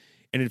plate,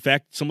 and in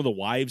fact, some of the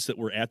wives that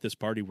were at this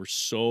party were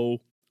so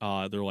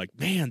they're like,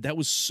 man, that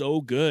was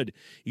so good.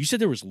 You said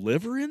there was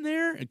liver in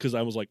there? Because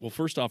I was like, well,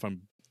 first off,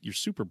 you're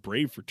super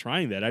brave for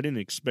trying that. I didn't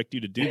expect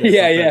you to do that.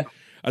 Yeah.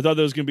 I thought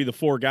there was going to be the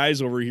four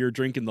guys over here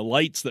drinking the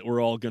lights that were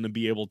all going to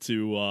be able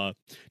to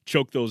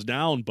choke those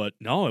down. But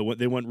no,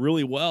 they went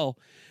really well.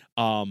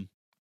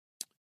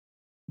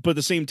 But at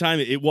the same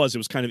time, it was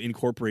kind of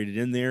incorporated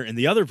in there. And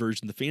the other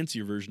version, the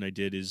fancier version I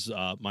did is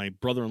my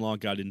brother-in-law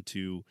got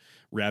into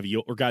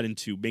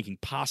making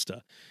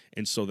pasta.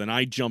 And so then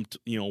I jumped,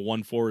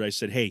 one forward. I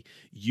said, hey,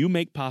 you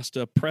make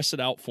pasta, press it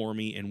out for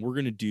me, and we're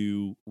going to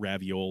do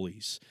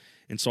raviolis.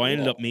 And so I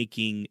ended up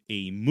making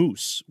a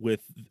mousse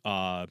with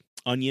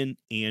onion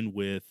and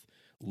with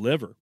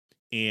liver,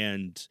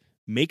 and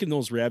making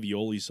those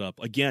raviolis up.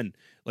 Again,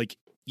 like,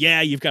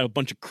 yeah, you've got a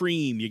bunch of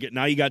cream.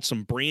 You got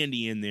some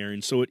brandy in there,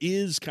 and so it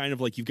is kind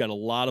of like you've got a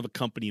lot of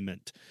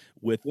accompaniment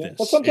with this.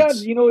 But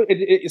sometimes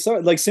it's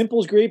like simple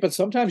is great, but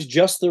sometimes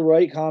just the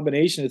right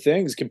combination of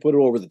things can put it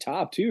over the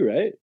top too,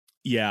 right?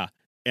 Yeah,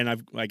 and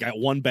I got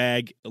one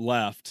bag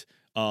left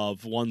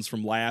of ones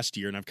from last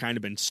year, and I've kind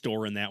of been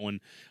storing that one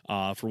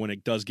for when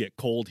it does get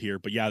cold here.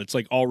 But yeah, it's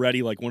like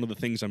already like one of the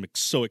things I'm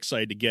so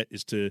excited to get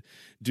is to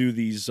do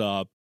these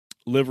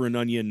liver and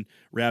onion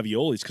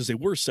raviolis, because they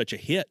were such a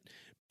hit.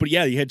 But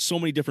yeah, you had so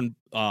many different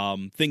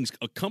things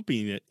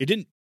accompanying it. It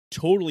didn't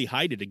totally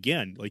hide it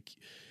again. Like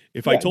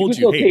if I told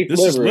you, hey,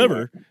 this is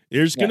liver,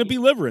 there's going to be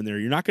liver in there.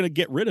 You're not going to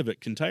get rid of it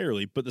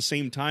entirely. But at the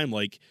same time,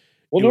 like,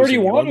 well, nor do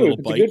you want to. If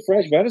it's a good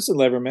fresh venison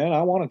liver, man,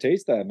 I want to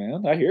taste that,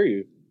 man. I hear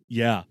you.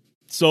 Yeah.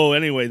 So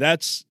anyway,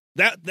 that's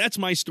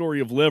my story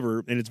of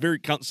liver, and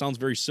sounds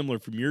very similar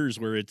from yours,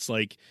 where it's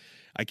like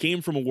I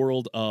came from a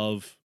world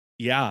of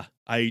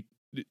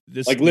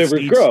this like liver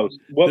needs, gross.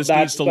 Well, this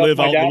needs to live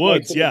out in the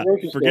woods. Yeah,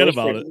 forget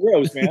about it.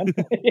 Gross, man.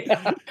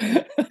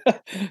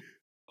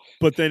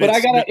 But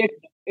I gotta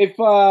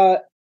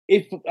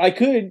if I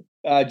could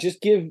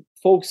just give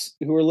folks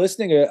who are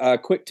listening a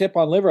quick tip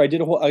on liver. I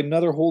did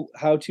another whole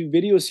how-to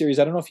video series.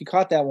 I don't know if you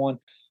caught that one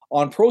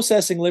on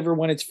processing liver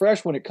when it's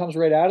fresh, when it comes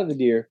right out of the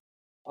deer.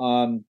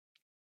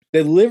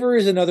 The liver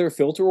is another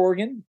filter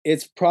organ.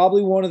 It's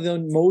probably one of the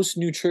most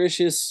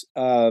nutritious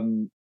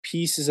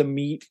pieces of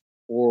meat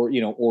or,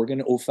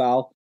 organ,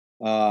 offal,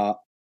 in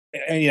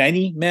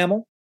any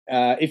mammal.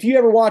 If you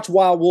ever watch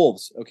wild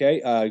wolves,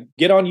 okay,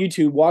 get on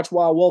YouTube, watch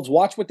wild wolves,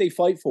 watch what they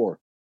fight for.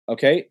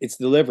 Okay, it's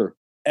the liver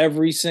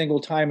every single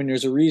time, and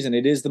there's a reason.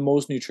 It is the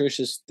most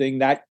nutritious thing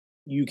that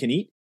you can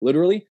eat.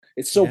 Literally,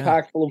 it's so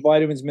packed full of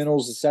vitamins,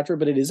 minerals, etc.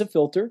 But it is a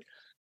filter,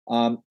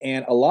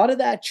 and a lot of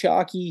that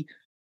chalky,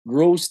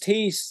 gross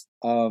taste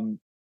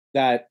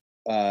that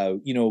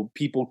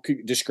people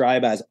could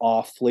describe as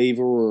off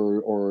flavor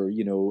or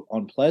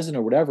unpleasant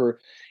or whatever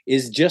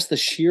is just the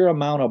sheer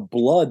amount of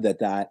blood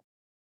that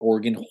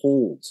organ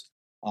holds.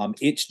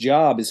 Its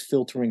job is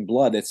filtering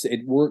blood.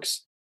 It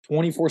works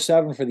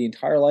 24/7 for the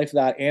entire life of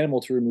that animal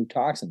to remove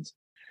toxins,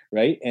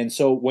 right? And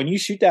so when you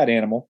shoot that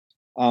animal,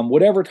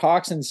 whatever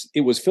toxins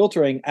it was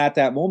filtering at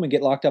that moment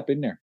get locked up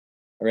in there,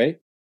 all right?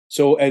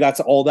 So that's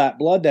all that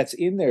blood that's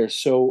in there.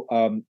 So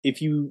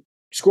if you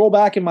scroll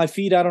back in my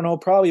feed, I don't know,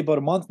 probably about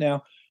a month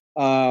now,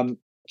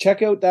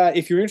 check out that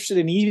if you're interested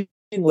in eating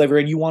liver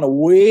and you want a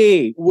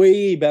way,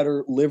 way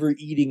better liver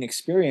eating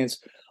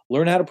experience,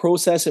 learn how to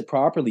process it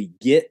properly.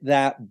 Get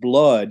that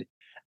blood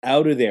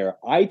out of there.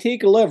 I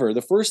take a liver.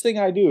 The first thing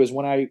I do is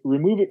when I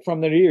remove it from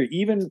the deer,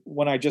 even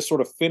when I just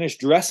sort of finish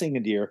dressing a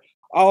deer,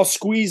 I'll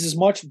squeeze as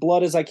much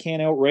blood as I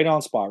can out right on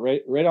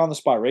the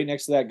spot, right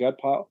next to that gut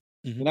pile.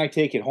 Mm-hmm. Then I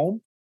take it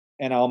home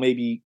and I'll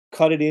maybe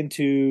cut it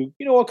into,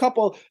 a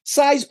couple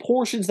size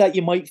portions that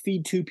you might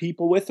feed 2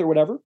 people with or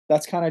whatever.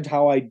 That's kind of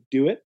how I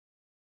do it.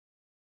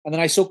 And then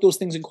I soak those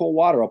things in cold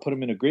water. I'll put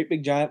them in a great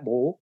big giant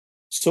bowl,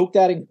 soak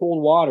that in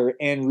cold water,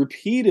 and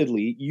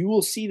repeatedly you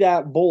will see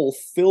that bowl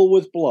fill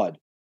with blood.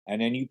 And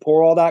then you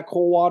pour all that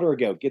cold water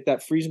out, get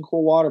that freezing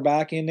cold water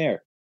back in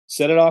there,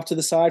 set it off to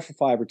the side for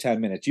 5 or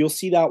 10 minutes. You'll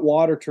see that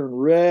water turn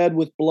red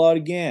with blood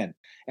again.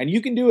 And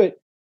you can do it.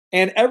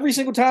 And every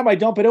single time I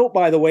dump it out,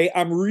 by the way,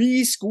 I'm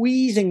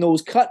re-squeezing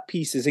those cut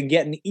pieces and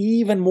getting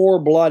even more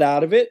blood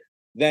out of it.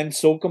 Then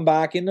soak them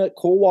back in the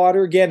cold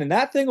water again. And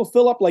that thing will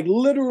fill up like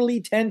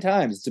literally 10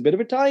 times. It's a bit of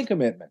a time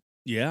commitment.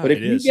 Yeah, but if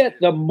you get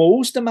the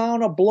most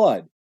amount of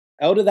blood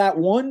out of that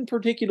one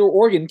particular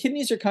organ,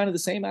 kidneys are kind of the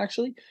same,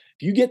 actually.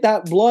 If you get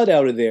that blood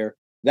out of there,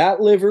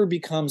 that liver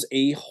becomes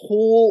a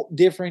whole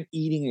different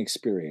eating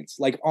experience,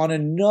 like on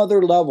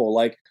another level.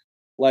 Like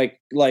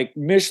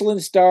Michelin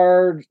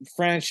starred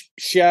French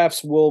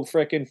chefs will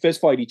frickin'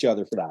 fist fight each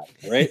other for that,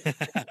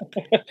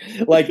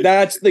 right? Like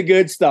that's the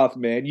good stuff,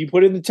 man. You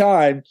put in the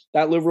time,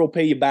 that liver will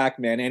pay you back,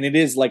 man. And it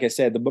is, like I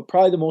said,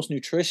 probably the most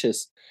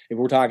nutritious, if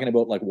we're talking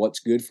about like what's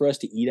good for us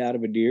to eat out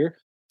of a deer,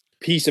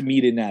 piece of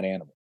meat in that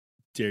animal.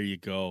 There you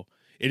go.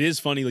 It is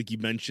funny, like you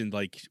mentioned,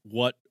 like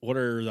what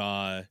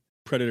are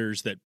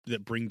predators that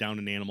bring down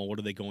an animal? What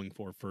are they going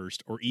for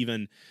first? Or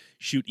even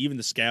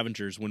the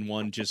scavengers when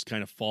one just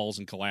kind of falls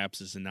and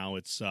collapses, and now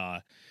it's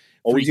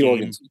always the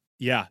organs.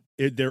 Yeah,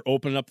 they're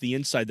opening up the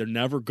inside. They're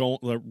never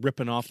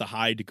ripping off the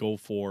hide to go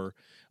for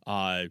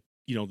the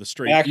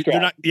straight.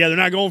 They're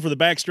not going for the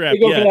back strap. They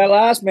go for that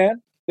last,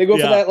 man. They go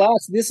for that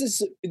last. This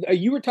is,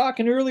 you were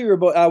talking earlier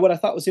about what I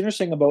thought was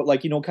interesting about,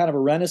 like, kind of a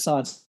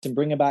renaissance and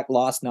bringing back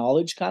lost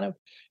knowledge, kind of.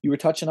 You were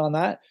touching on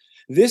that.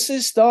 This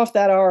is stuff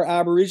that our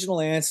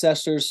Aboriginal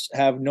ancestors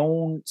have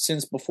known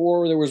since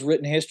before there was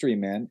written history,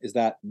 man, is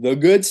that the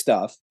good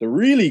stuff, the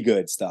really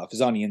good stuff, is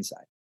on the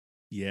inside.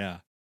 Yeah.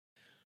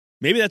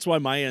 Maybe that's why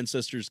my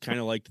ancestors kind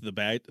of liked the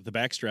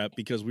backstrap,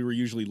 because we were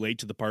usually late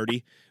to the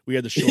party. We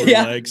had the shorter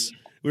legs.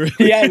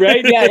 Yeah,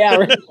 right. Yeah,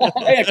 right.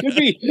 Yeah, could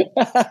be.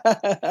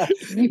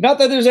 Not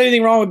that there's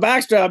anything wrong with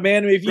backstrap,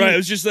 man. It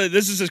was just that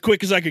this is as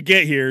quick as I could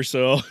get here.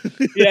 So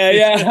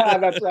yeah,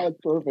 that's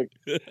perfect.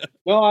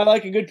 No, I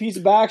like a good piece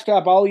of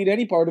backstrap. I'll eat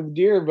any part of a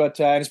deer, but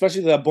and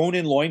especially the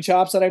bone-in loin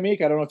chops that I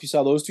make. I don't know if you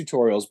saw those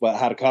tutorials, but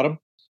how to cut them.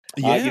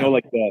 Yeah,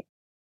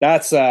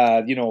 that's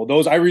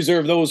those, I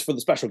reserve those for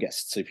the special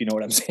guests, if you know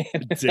what I'm saying.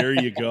 There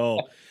you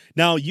go.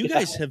 Now, you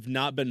guys have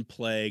not been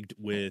plagued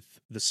with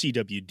the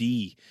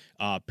CWD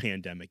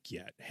pandemic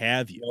yet,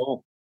 have you?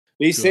 No.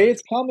 They say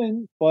it's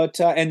coming,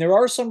 but and there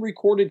are some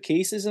recorded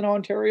cases in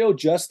Ontario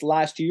just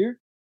last year.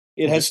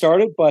 It has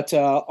started, but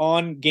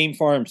on game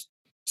farms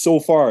so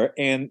far.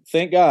 And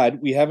thank God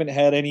we haven't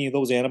had any of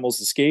those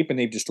animals escape, and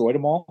they've destroyed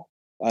them all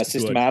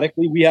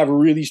systematically. Good. We have a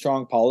really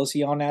strong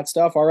policy on that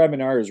stuff. Our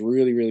M&R is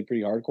really, really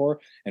pretty hardcore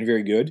and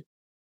very good.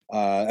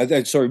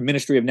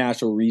 Ministry of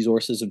Natural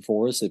Resources and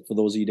Forests. For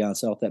those of you down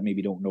south that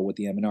maybe don't know what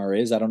the M&R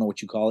is, I don't know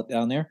what you call it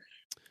down there.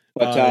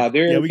 But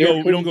we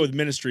don't go with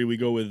ministry. We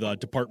go with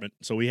department.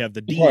 So we have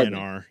the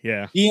DNR.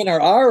 Yeah,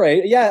 DNR. All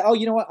right. Yeah. Oh,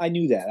 you know what? I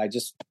knew that. I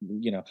just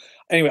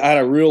Anyway, I had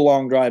a real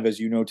long drive, as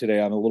you know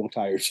today. I'm a little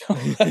tired, so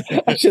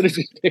I should have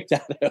just picked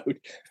that out.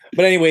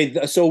 But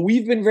anyway, so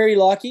we've been very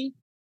lucky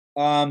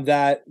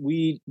that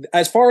we,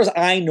 as far as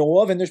I know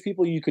of, and there's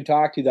people you could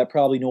talk to that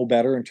probably know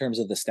better in terms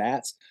of the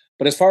stats.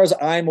 But as far as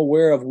I'm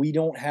aware of, we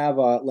don't have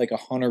a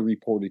hunter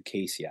reported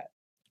case yet.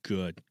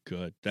 Good.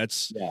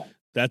 That's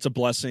a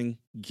blessing.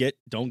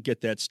 Don't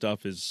get that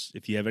stuff. Is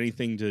if you have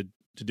anything to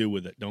to do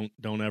with it.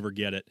 Don't ever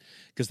get it,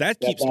 because that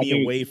Yeah, keeps me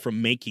probably- away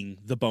from making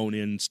the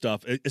bone-in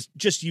stuff. It's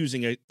just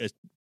using I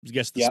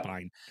guess the Yeah.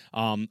 spine.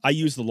 I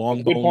use the long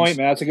That's a good bones. point,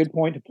 man. That's a good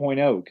point to point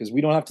out because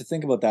we don't have to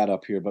think about that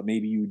up here, but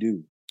maybe you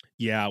do.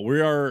 Yeah,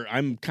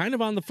 I'm kind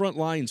of on the front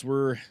lines.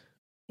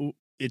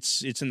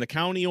 It's in the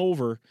county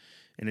over,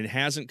 and it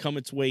hasn't come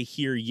its way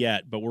here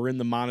yet, but we're in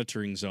the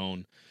monitoring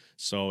zone.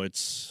 So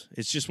it's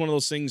just one of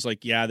those things.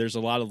 Like, yeah, there's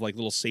a lot of like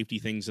little safety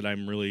things that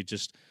I'm really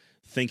just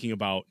thinking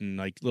about, and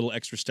like little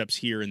extra steps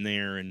here and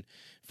there, and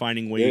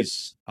finding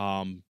ways.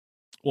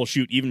 Well,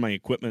 shoot, even my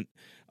equipment.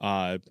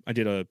 I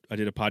did a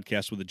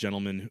podcast with a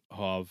gentleman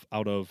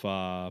out of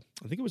I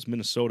think it was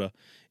Minnesota,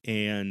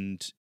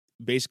 and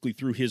basically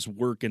through his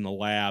work in the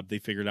lab, they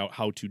figured out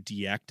how to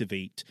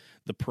deactivate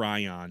the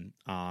prion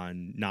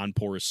on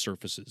non-porous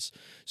surfaces.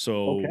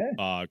 So,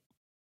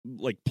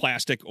 like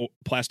plastic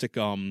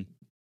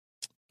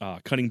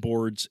cutting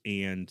boards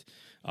and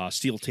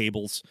steel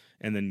tables,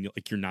 and then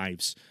like your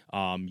knives.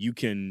 You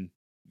can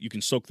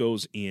soak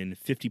those in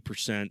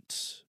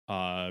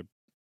 50%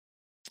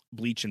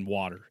 bleach and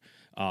water,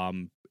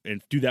 and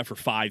do that for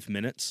 5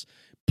 minutes.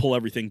 Pull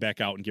everything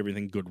back out and give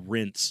everything a good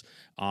rinse.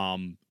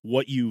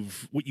 What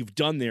you've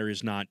done there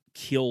is not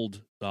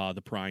killed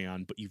the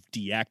prion, but you've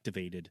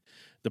deactivated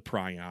the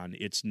prion.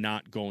 It's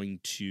not going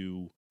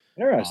to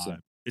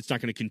Interesting. it's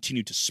not going to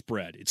continue to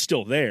spread. It's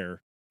still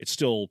there. It's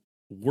still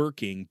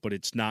working, but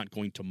it's not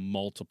going to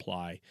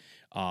multiply.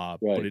 Right.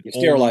 But it You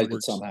only sterilized it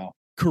works- somehow.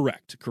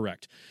 Correct.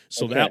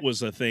 So Okay. that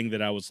was a thing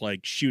that I was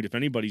like, shoot, if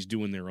anybody's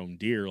doing their own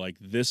deer, like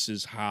this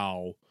is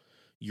how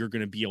you're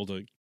going to be able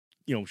to,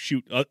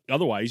 shoot.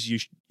 Otherwise,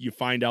 you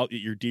find out that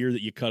your deer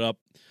that you cut up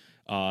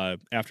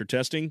after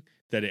testing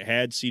that it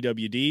had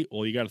CWD.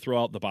 Well, you got to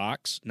throw out the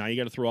box. Now you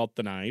got to throw out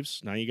the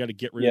knives. Now you got to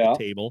get rid of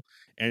the table,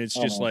 and it's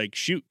just like,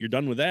 shoot, you're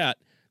done with that.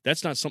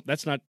 That's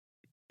not.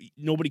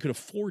 Nobody could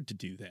afford to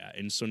do that,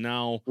 and so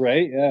now,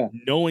 Right? Yeah.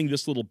 knowing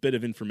this little bit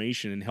of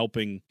information and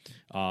helping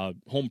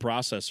home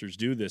processors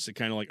do this, it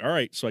kind of like, all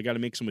right, so I got to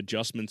make some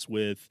adjustments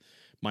with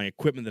my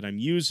equipment that I'm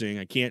using.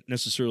 I can't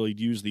necessarily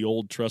use the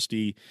old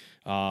trusty,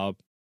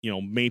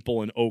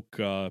 maple and oak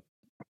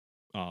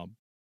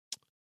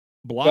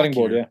block Cutting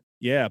board. here.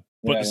 Yeah. Yeah,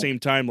 but Yeah, at the yeah. same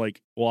time,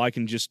 like, well, I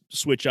can just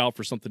switch out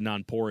for something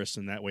non-porous,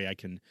 and that way I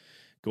can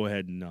go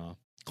ahead and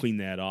clean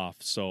that off.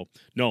 So,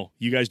 no,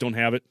 you guys don't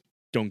have it.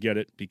 Don't get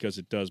it, because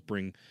it does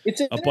bring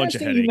It's a bunch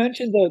of interesting headache. you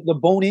mentioned the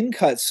bone-in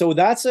cuts. So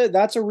that's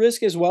a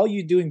risk as well.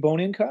 You doing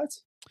bone-in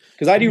cuts?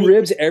 Because I do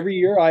ribs every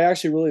year. I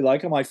actually really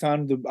like them. I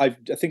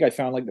think I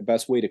found like the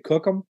best way to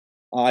cook them.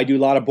 I do a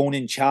lot of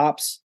bone-in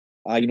chops.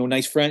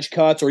 Nice French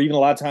cuts, or even a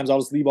lot of times I'll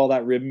just leave all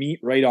that rib meat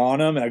right on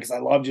them, because I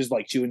love just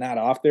like chewing that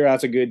off there.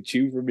 That's a good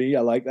chew for me. I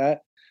like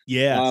that.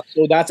 Yeah.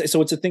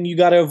 So it's a thing you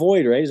got to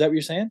avoid, right? Is that what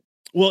you're saying?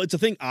 Well, it's a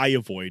thing I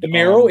avoid. The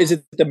marrow? Is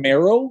it the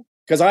marrow?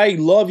 Because I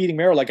love eating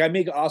marrow. Like I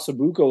make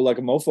ossobuco like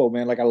a mofo,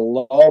 man. Like I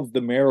love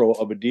the marrow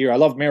of a deer. I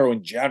love marrow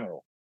in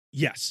general.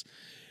 Yes.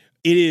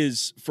 It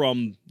is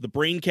from the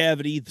brain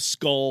cavity, the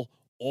skull,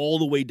 all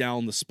the way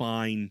down the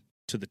spine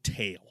to the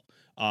tail.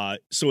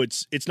 So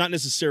it's not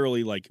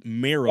necessarily like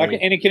marrow. And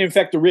it can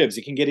infect the ribs.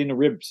 It can get into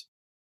ribs.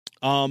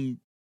 I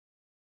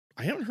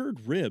haven't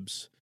heard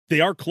ribs.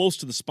 They are close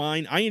to the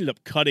spine. I ended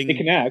up cutting. They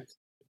connect.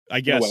 I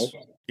guess.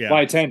 Yeah.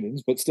 By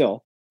tendons, but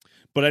still.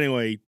 But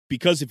anyway,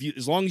 because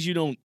as long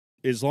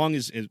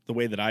as the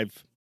way that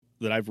I've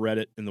read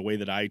it and the way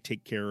that I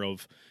take care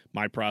of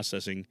my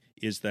processing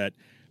is that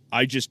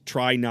I just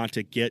try not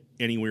to get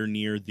anywhere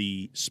near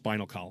the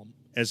spinal column.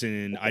 As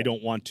in, I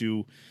don't want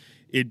to.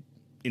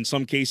 In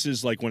some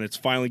cases, like when it's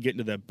finally getting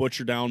to that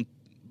butcher down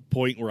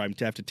point where I'm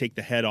to have to take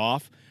the head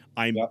off,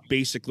 I'm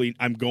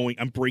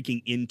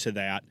breaking into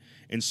that,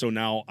 and so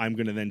now I'm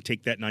going to then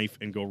take that knife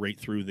and go right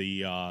through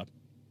the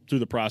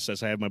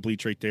process. I have my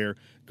bleach right there.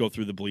 Go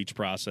through the bleach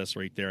process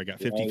right there. I got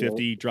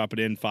 50-50. Drop it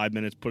in 5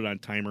 minutes. Put it on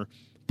timer.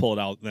 Pull it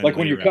out. Then like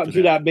when you're cutting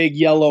through that big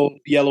yellow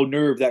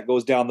nerve that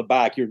goes down the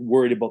back, you're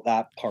worried about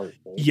that part.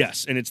 Right?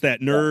 Yes, and it's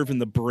that nerve in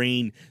the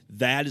brain.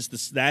 That's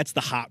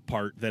the hot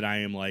part that I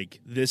am like,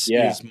 this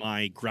is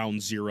my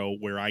ground zero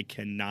where I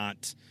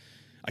can't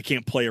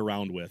play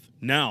around with.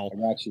 Now,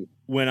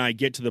 when I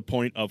get to the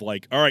point of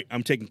like, all right,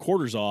 I'm taking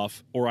quarters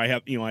off, or I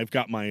have, I've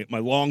got my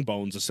long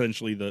bones,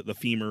 essentially the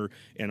femur,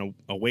 and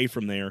away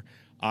from there,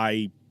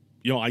 I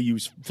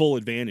use full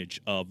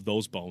advantage of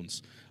those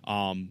bones.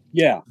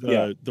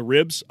 The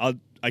ribs, I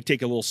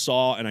take a little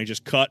saw and I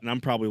just cut, and I'm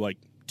probably like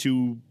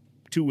two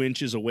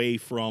inches away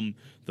from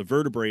the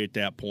vertebrae at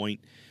that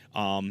point.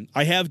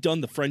 I have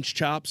done the French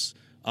chops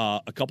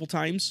a couple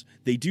times.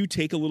 They do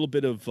take a little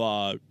bit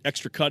of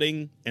extra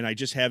cutting, and I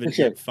just haven't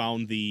yet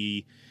found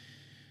the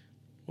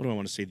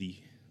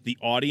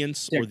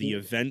audience or the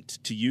event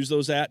to use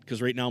those at,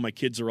 because right now my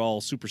kids are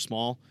all super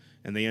small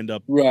and they end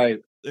up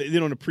they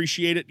don't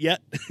appreciate it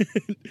yet.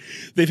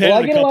 They've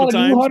had it a couple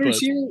times. New hunters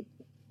here.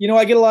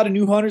 I get a lot of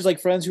new hunters, like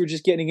friends who are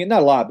just getting it.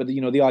 Not a lot, but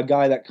the odd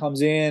guy that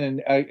comes in,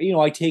 and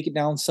I take it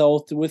down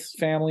south with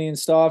family and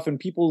stuff. And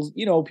people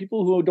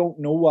who don't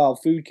know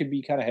wild food can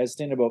be kind of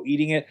hesitant about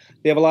eating it.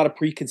 They have a lot of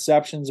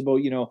preconceptions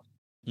about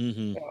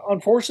Mm-hmm.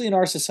 Unfortunately, in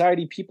our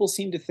society, people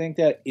seem to think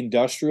that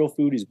industrial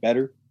food is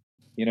better.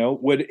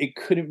 What it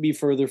couldn't be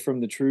further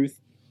from the truth.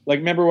 Like,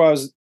 remember when I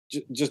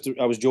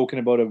was joking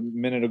about a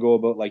minute ago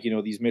about, like,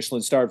 these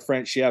Michelin-starred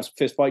French chefs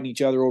fist fighting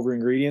each other over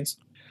ingredients.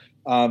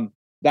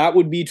 That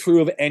would be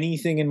true of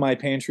anything in my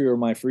pantry or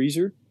my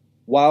freezer.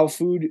 Wild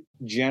food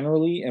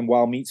generally, and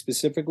wild meat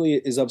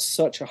specifically, is of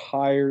such a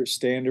higher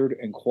standard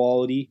and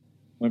quality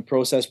when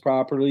processed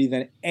properly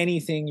than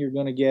anything you're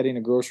going to get in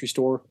a grocery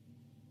store.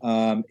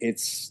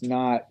 It's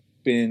not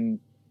been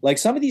like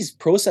some of these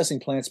processing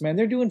plants, man,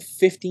 they're doing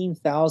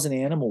 15,000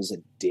 animals a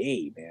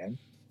day, man.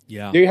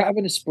 Yeah. They're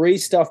having to spray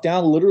stuff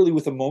down literally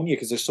with ammonia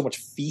because there's so much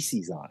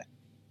feces on it.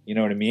 You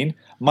know what I mean?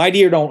 My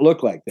deer don't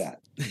look like that.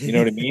 You know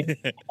what I mean?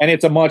 And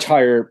it's a much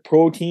higher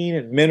protein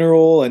and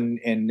mineral and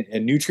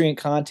nutrient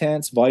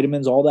contents,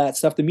 vitamins, all that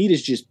stuff. The meat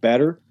is just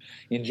better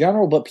in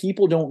general, but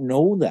people don't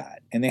know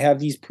that. And they have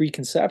these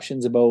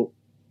preconceptions about,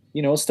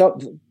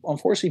 stuff.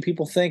 Unfortunately,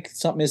 people think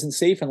something isn't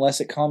safe unless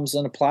it comes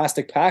in a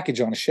plastic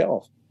package on a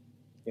shelf.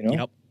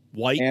 Yep.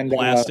 White and,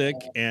 plastic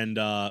and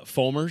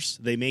foamers.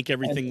 They make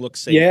everything look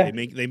safe. Yeah.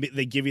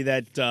 They give you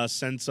that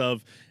sense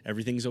of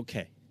everything's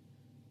okay.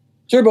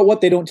 Sure, but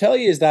what they don't tell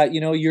you is that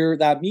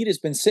that meat has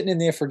been sitting in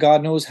there for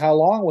God knows how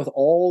long, with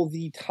all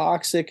the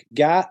toxic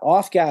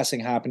off-gassing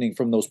happening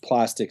from those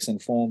plastics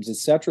and foams,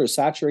 etc.,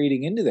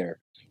 saturating into there.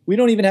 We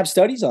don't even have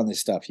studies on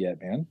this stuff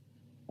yet, man.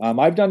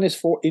 I've done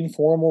this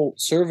informal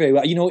survey.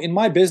 In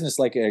my business,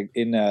 like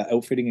in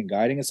outfitting and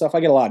guiding and stuff, I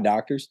get a lot of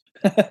doctors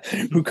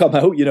who come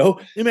out.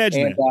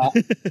 Imagine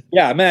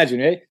yeah, imagine,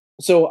 right?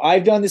 So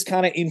I've done this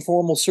kind of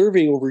informal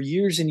survey over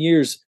years and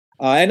years.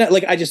 I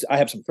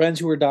have some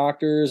friends who are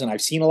doctors, and I've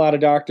seen a lot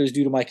of doctors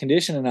due to my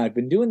condition, and I've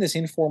been doing this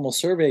informal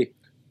survey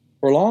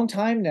for a long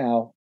time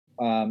now.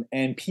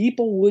 And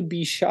people would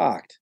be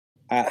shocked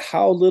at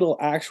how little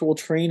actual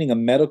training a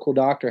medical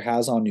doctor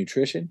has on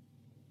nutrition.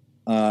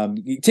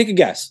 Take a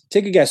guess.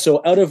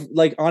 So out of,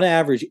 like, on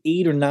average,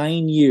 8 or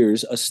 9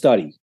 years, a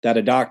study that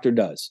a doctor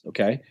does,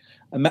 okay?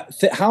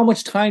 How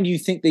much time do you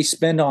think they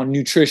spend on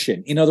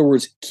nutrition? In other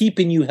words,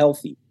 keeping you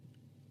healthy.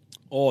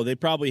 Oh, they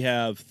probably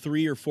have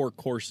 3 or 4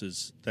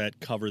 courses that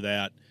cover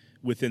that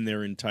within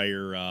their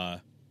entire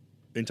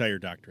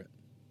doctorate.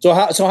 So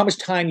how much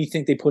time do you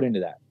think they put into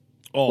that?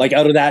 Oh, like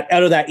out of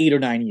that 8 or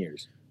 9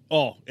 years?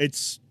 Oh,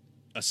 it's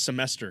a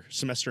semester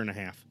and a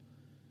half.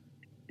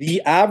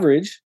 The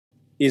average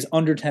is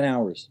under 10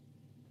 hours.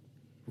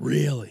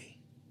 Really?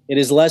 It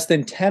is less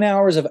than 10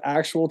 hours of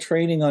actual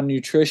training on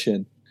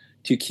nutrition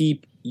to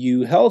keep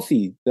you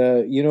healthy.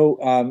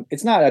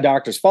 It's not a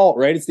doctor's fault,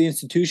 right? It's the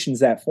institutions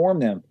that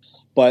form them.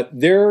 But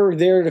they're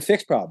there to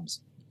fix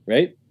problems,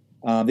 right?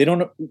 They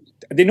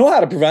know how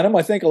to prevent them,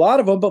 I think, a lot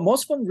of them, but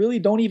most of them really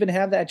don't even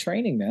have that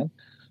training,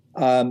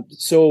 man.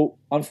 So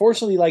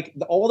unfortunately, like,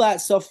 all that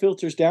stuff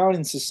filters down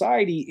in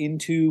society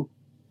into,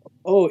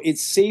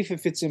 it's safe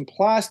if it's in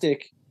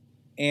plastic,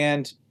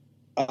 and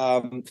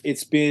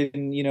it's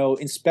been,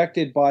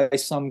 inspected by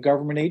some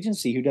government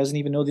agency who doesn't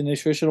even know the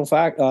nutritional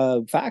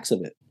facts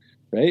of it.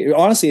 Right?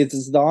 Honestly,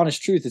 it's the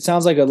honest truth. It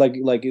sounds like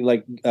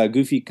a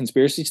goofy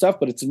conspiracy stuff,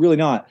 but it's really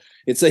not.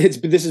 This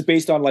is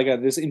based on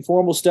this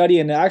informal study,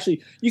 and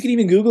actually, you can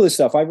even Google this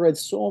stuff. I've read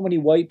so many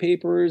white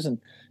papers and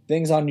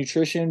things on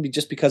nutrition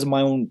just because of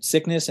my own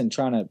sickness and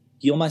trying to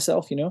heal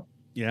myself.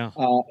 Yeah.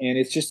 And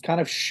it's just kind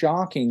of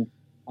shocking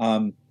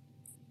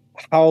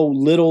how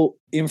little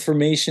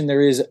information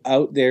there is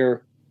out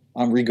there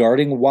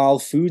regarding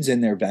wild foods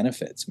and their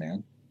benefits,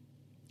 man.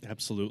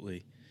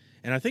 Absolutely.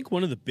 And I think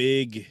one of the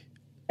big...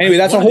 Anyway,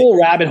 that's a whole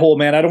rabbit hole,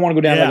 man. I don't want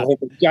to go down a whole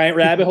giant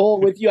rabbit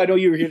hole with you. I know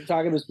you were here to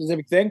talk about a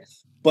specific thing,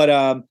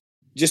 but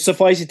just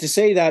suffice it to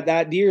say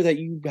that deer that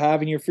you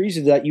have in your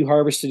freezer that you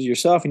harvested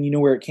yourself, and you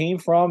know where it came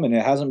from, and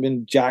it hasn't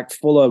been jacked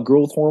full of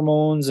growth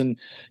hormones and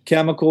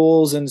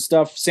chemicals and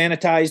stuff,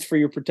 sanitized for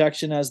your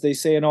protection, as they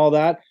say, and all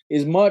that,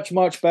 is much,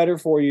 much better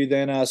for you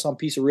than some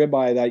piece of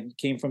ribeye that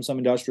came from some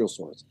industrial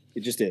source.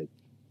 It just is.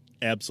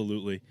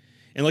 Absolutely.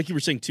 And like you were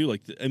saying too,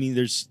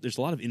 there's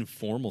a lot of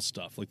informal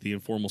stuff, like the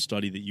informal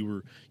study that you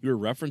were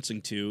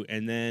referencing to,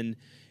 and then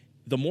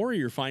the more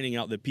you're finding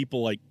out that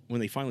people, like, when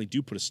they finally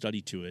do put a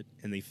study to it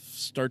and they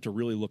start to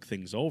really look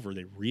things over,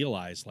 they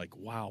realize, like,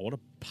 wow, what a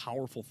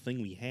powerful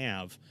thing we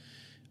have,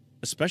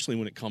 especially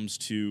when it comes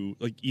to,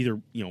 like,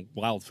 either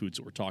wild foods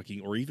that we're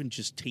talking, or even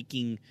just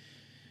taking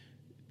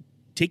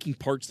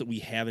parts that we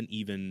haven't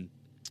even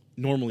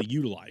normally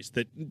utilized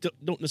that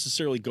don't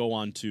necessarily go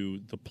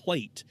onto the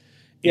plate.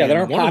 Yeah, and that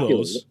aren't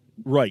popular.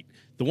 Right.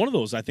 The one of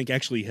those I think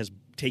actually has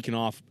taken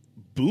off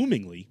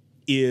boomingly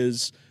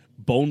is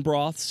bone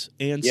broths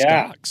and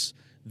stocks.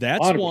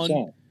 That's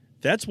 100%.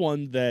 That's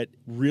one that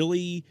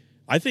really,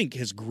 I think,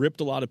 has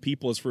gripped a lot of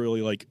people as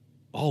really like,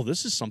 oh,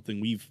 this is something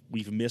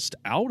we've missed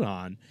out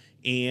on.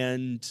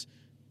 And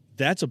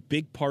that's a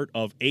big part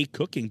of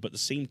cooking, but at the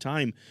same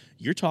time,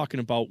 you're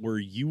talking about where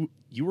you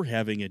were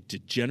having a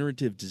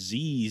degenerative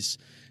disease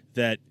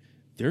that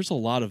there's a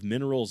lot of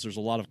minerals, there's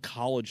a lot of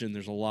collagen,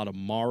 there's a lot of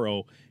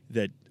marrow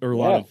or a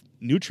lot of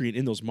nutrient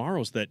in those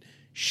marrows that,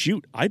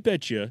 shoot, I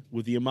bet you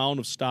with the amount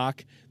of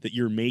stock that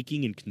you're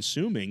making and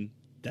consuming,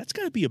 that's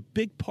got to be a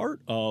big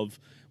part of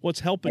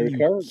what's helping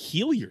you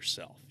heal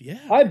yourself. Yeah.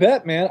 I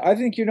bet, man. I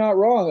think you're not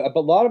wrong. But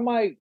a lot of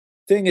my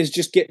thing is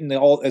just getting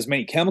as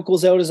many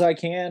chemicals out as I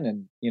can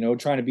and,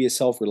 trying to be as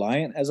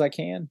self-reliant as I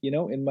can,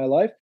 in my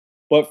life.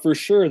 But for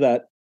sure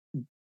that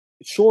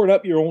shoring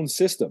up your own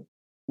system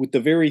with the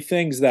very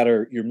things that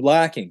you're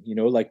lacking,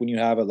 like when you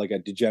have a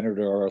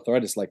degenerative or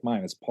arthritis like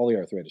mine, it's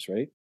polyarthritis,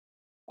 right?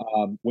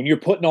 When you're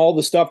putting all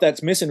the stuff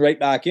that's missing right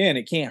back in,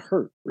 it can't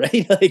hurt,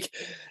 right? Like,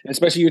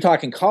 especially you're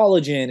talking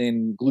collagen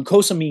and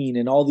glucosamine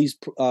and all these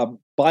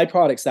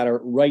byproducts that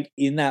are right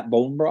in that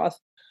bone broth.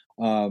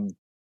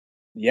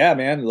 Yeah,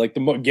 man, like the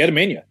more get them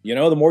in you,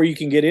 the more you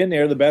can get in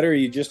there, the better.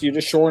 You're just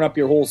shoring up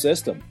your whole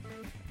system.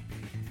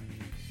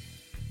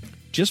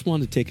 Just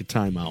want to take a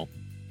time out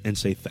and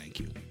say thank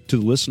you to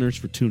the listeners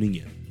for tuning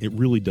in. It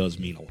really does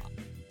mean a lot.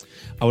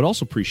 I would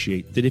also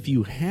appreciate that if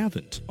you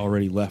haven't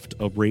already left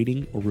a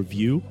rating or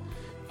review,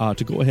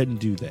 to go ahead and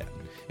do that.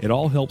 It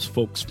all helps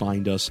folks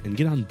find us and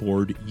get on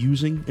board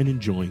using and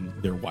enjoying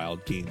their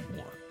wild game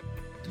more.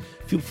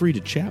 Feel free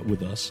to chat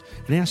with us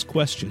and ask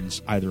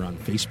questions either on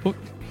Facebook,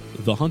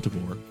 The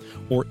Huntivore,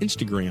 or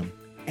Instagram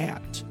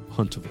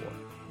 @Huntivore.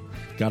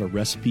 Got a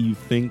recipe you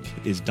think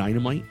is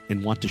dynamite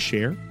and want to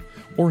share?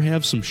 Or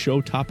have some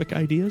show topic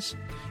ideas?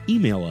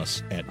 Email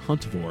us at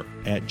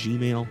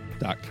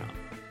huntivore@gmail.com.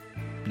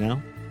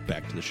 Now,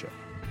 back to the show.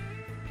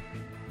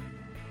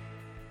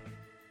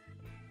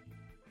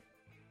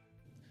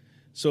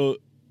 So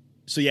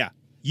yeah,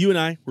 you and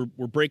I,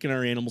 we're breaking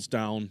our animals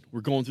down.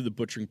 We're going through the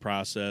butchering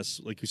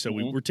process. Like you said,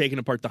 we're taking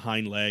apart the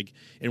hind leg,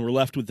 and we're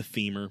left with the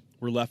femur.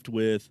 We're left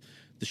with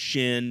the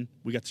shin.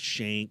 We got the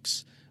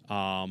shanks.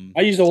 I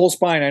use the whole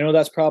spine. I know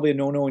that's probably a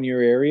no-no in your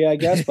area, I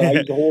guess, but I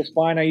use the whole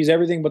spine. I use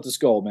everything but the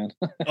skull, man.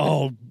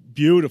 Oh,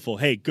 beautiful.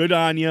 Hey, good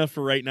on you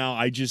for right now.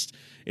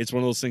 It's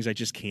one of those things I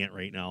just can't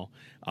right now.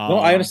 No,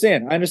 I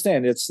understand.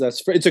 It's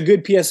a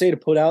good PSA to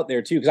put out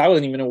there too, because I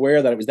wasn't even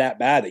aware that it was that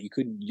bad that you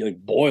couldn't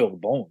boil the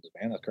bones,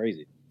 man. That's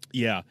crazy.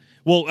 Yeah.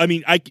 Well, I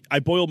mean, I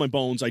boil my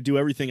bones. I do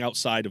everything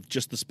outside of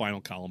just the spinal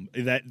column.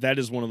 That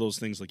is one of those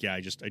things. Like, yeah,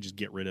 I just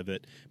get rid of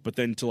it. But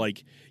then I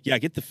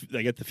get the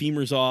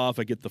femurs off.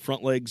 I get the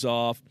front legs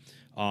off.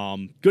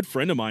 Good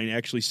friend of mine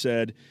actually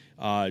said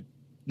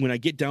when I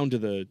get down to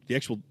the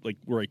actual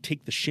where I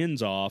take the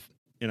shins off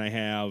and I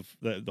have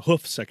the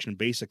hoof section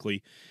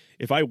basically.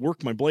 If I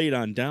work my blade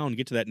on down and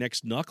get to that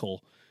next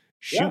knuckle,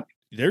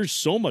 there's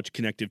so much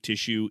connective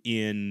tissue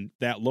in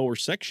that lower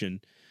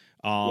section.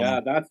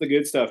 That's the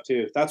good stuff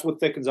too. That's what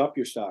thickens up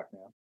your stock,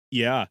 man.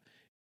 Yeah.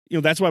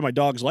 That's why my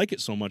dogs like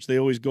it so much. They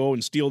always go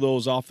and steal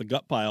those off the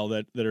gut pile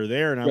that are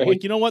there. And I'm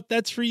like, you know what?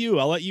 That's for you.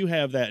 I'll let you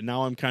have that. And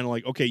now I'm kind of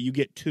like, okay, you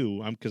get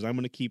two. Because I'm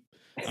going to keep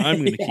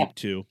keep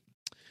two.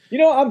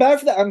 I'm bad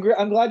for that.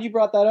 I'm glad you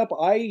brought that up.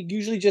 I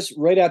usually just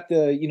right at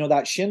the,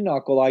 that shin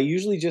knuckle, I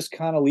usually just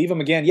kind of leave them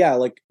again. Yeah.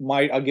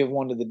 I'll give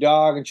one to the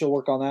dog and she'll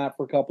work on that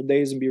for a couple of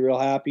days and be real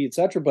happy,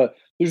 etc. But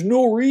there's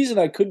no reason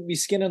I couldn't be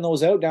skinning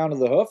those out down to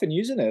the hoof and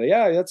using it.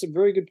 Yeah. That's a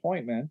very good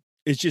point, man.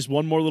 It's just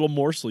one more little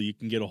morsel you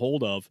can get a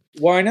hold of.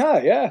 Why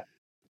not? Yeah.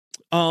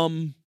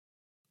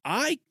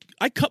 I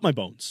cut my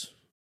bones.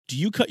 Do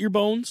you cut your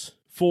bones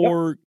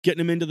for getting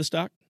them into the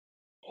stock?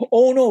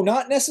 Oh no,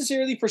 not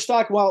necessarily for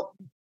stock. Well,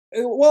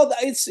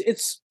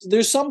 it's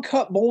there's some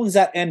cut bones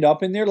that end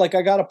up in there. Like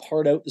I got to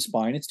part out the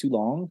spine. It's too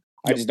long.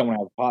 I just don't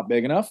have a pot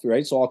big enough,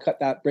 right? So I'll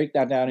break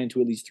that down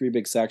into at least 3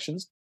 big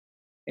sections.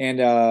 And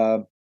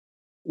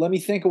let me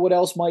think of what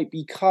else might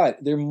be cut.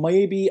 There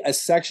may be a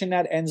section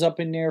that ends up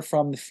in there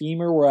from the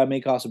femur where I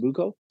make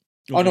ossobuco.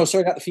 Okay. Oh no,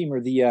 sorry, not the femur,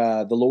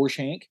 the lower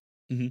shank,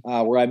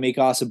 where I make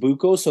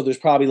ossobuco. So there's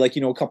probably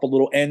a couple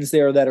little ends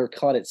there that are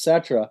cut,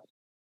 etc.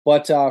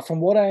 But from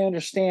what I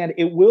understand,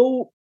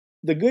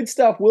 the good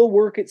stuff will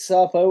work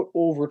itself out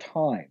over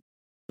time.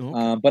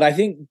 Okay. But I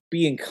think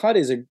being cut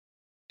is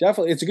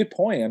it's a good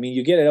point. I mean,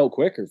 you get it out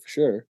quicker for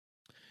sure.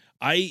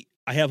 I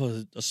have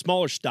a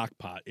smaller stock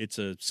pot. It's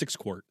a 6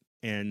 quart.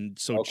 And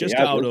so just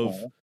out of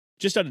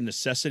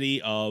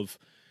necessity of,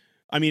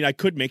 I mean, I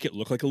could make it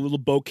look like a little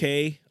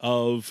bouquet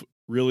of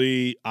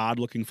really odd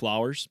looking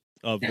flowers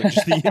of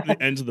just the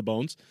ends of the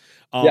bones.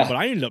 But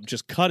I ended up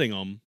just cutting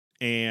them.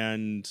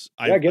 And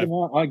I've heard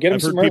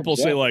people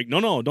say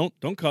no,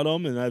 don't cut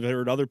them. And I've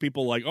heard other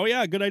people like, oh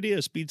yeah, good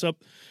idea. Speeds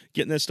up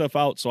getting that stuff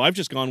out. So I've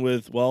just gone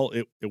with,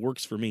 it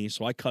works for me.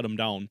 So I cut them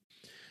down.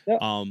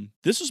 Yeah.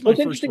 This was my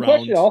first round.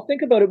 Question. I'll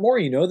think about it more.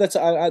 That's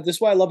this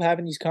is why I love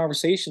having these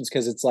conversations,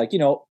 because it's like,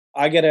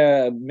 I get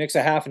a mix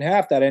of half and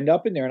half that end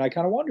up in there, and I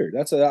kind of wondered.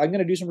 I'm going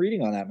to do some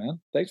reading on that,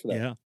 man. Thanks for that.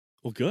 Yeah.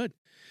 Well, good.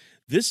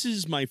 This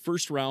is my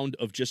first round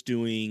of just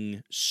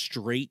doing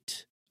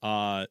straight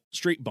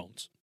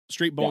bones.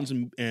 Straight bones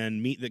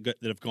and meat that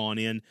have gone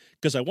in,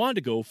 because I wanted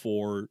to go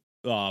for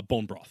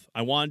bone broth.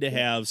 I wanted to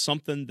have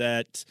something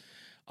that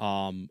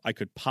I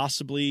could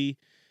possibly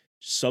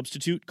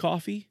substitute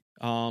coffee.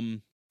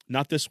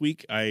 not this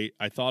week. I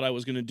thought I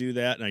was going to do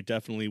that, and I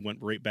definitely went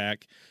right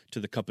back to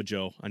the cup of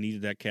Joe. I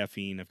needed that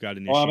caffeine. I've got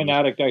an issue. I'm an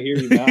addict. I hear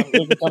you, man. I'm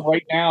looking at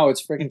right now.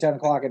 It's freaking 10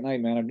 o'clock at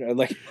night, man. I'm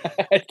like,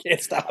 I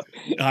can't stop.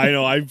 I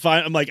know.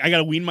 I'm like, I got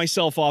to wean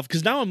myself off,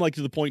 because now I'm like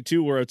to the point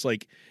too where it's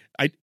like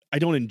I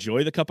don't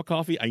enjoy the cup of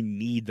coffee. I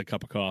need the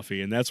cup of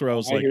coffee, and that's where I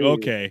was like,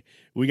 okay,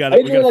 we got to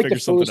figure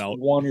something out.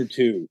 One or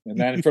two, and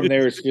then from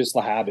there it's just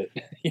the habit.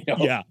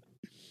 Yeah.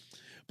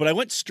 But I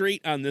went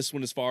straight on this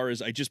one as far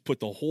as I just put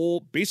the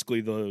whole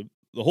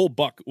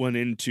buck went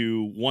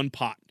into one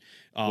pot.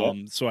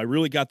 So I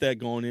really got that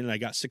going in, and I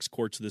got 6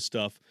 quarts of this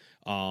stuff.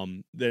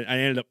 Then I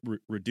ended up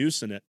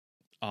reducing it.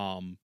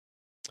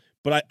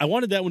 But I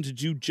wanted that one to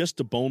do just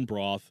the bone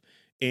broth,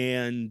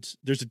 and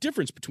there's a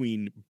difference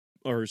between,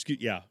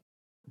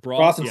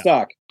 broth and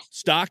stock.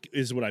 Stock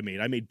is what I made.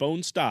 I made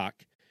bone stock,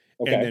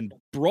 and then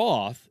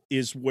broth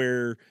is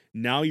where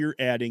now you're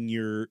adding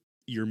your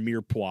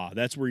mirepoix.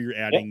 That's where you're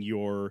adding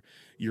your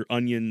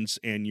onions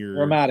and your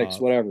aromatics,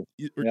 whatever.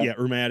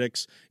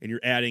 Aromatics, and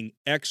you're adding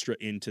extra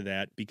into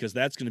that, because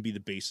that's going to be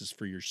the basis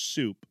for your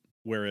soup.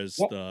 Whereas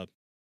the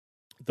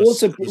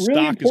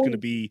stock is going to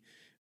be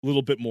a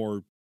little bit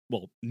more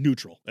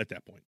neutral at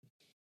that point.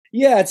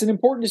 Yeah, it's an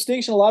important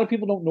distinction. A lot of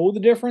people don't know the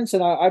difference,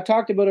 and I've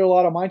talked about it a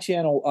lot on my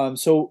channel.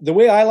 So the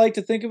way I like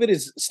to think of it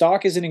is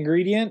stock is an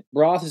ingredient,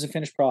 broth is a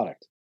finished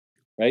product,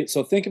 right?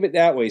 So think of it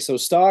that way. So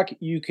stock,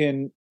 you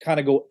can kind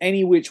of go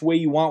any which way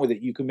you want with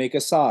it. You can make a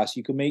sauce,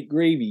 you can make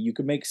gravy, you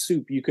can make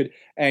soup,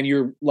 and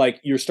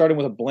you're starting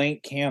with a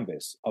blank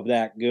canvas of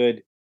that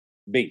good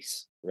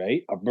base,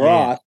 right? A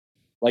broth,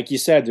 like you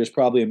said, there's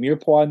probably a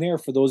mirepoix in there.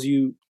 For those of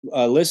you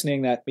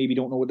listening that maybe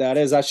don't know what that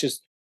is, that's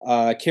just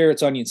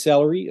carrots, onion,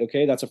 celery.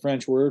 Okay, that's a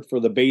French word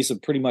for the base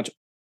of pretty much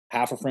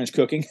half of French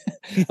cooking.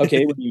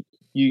 Okay, when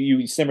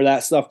you simmer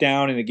that stuff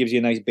down, and it gives you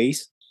a nice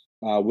base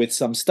with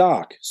some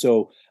stock.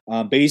 So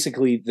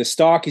basically, the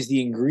stock is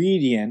the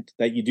ingredient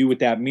that you do with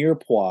that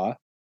mirepoix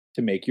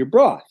to make your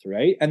broth,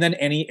 right? And then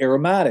any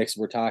aromatics.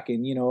 We're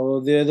talking,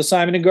 the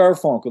Simon and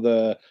Garfunkel,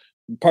 the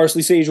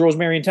parsley, sage,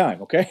 rosemary, and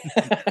thyme. Okay,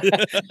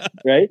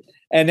 right?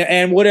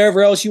 And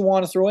whatever else you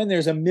want to throw in.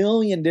 There's a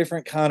million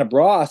different kind of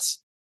broths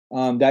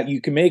that you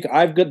can make.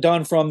 I've got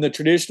done from the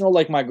traditional,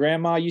 like my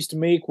grandma used to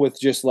make, with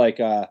just like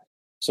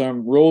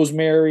some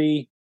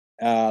rosemary,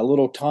 a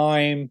little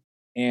thyme,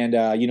 and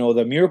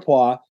the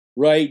mirepoix,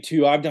 right,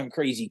 to I've done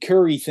crazy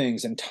curry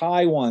things and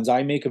Thai ones.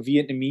 I make a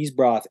Vietnamese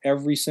broth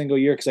every single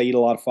year because I eat a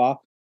lot of pho.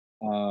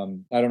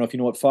 I don't know if you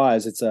know what pho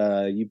is. It's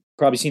you've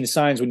probably seen the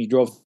signs when you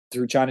drove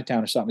through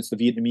Chinatown or something. It's the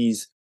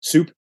Vietnamese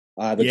soup.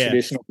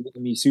 Traditional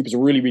Vietnamese soup is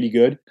really, really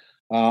good.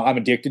 I'm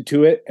addicted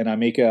to it, and I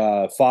make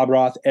a pho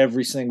broth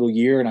every single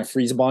year, and I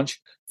freeze a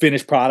bunch,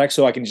 finished product,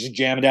 so I can just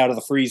jam it out of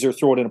the freezer,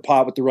 throw it in a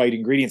pot with the right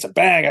ingredients, and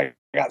bang, I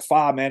got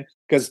pho, man.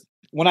 Because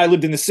when I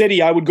lived in the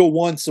city, I would go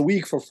once a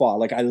week for pho.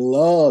 Like, I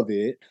love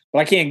it, but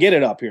I can't get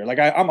it up here. Like,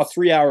 I'm a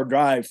 3-hour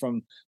drive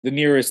from the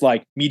nearest,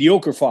 like,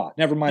 mediocre pho.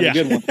 Never mind the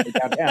good one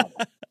downtown.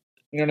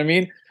 You know what I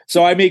mean?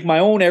 So I make my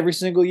own every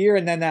single year,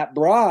 and then that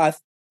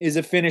broth is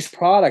a finished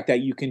product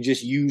that you can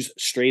just use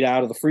straight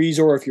out of the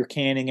freezer, or if you're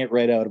canning it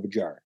right out of a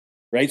jar.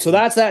 Right. So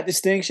that's that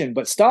distinction.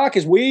 But stock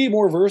is way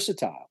more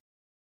versatile.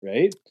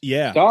 Right.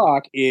 Yeah.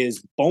 Stock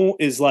is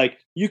like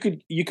you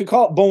could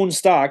call it bone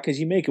stock because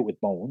you make it with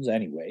bones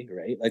anyway.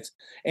 Right.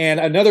 And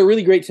another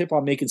really great tip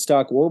on making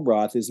stock or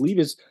broth is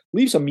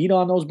leave some meat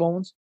on those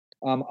bones.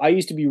 I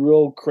used to be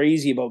real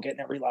crazy about getting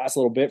every last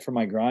little bit from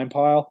my grind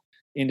pile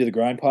into the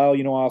grind pile,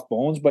 off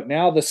bones. But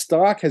now the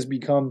stock has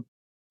become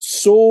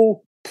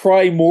so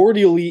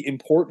primordially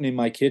important in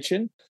my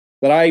kitchen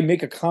that I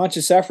make a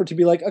conscious effort to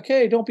be like,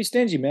 okay, don't be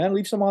stingy, man.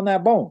 Leave some on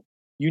that bone.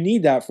 You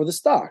need that for the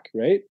stock,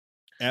 right?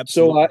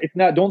 Absolutely.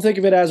 So don't think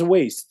of it as a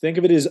waste. Think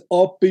of it as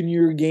up in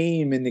your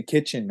game in the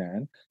kitchen,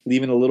 man.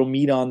 Leaving a little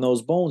meat on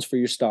those bones for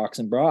your stocks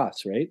and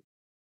broths, right?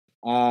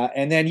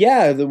 And then,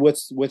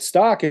 with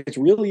stock, it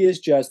really is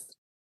just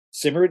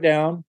simmer it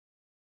down.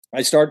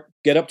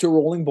 Get up to a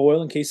rolling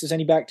boil in case there's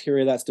any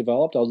bacteria that's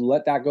developed. I'll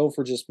let that go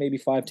for just maybe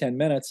 5-10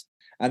 minutes.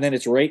 And then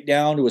it's right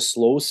down to a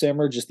slow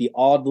simmer, just the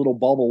odd little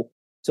bubble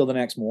till the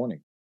next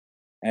morning.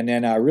 And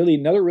then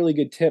another really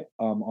good tip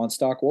on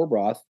stock or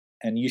broth,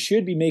 and you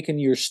should be making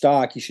your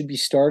stock, you should be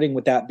starting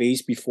with that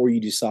base before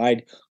you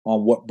decide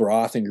on what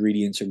broth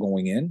ingredients are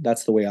going in.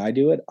 That's the way I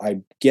do it.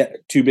 I get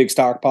 2 big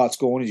stock pots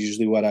going is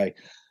usually what I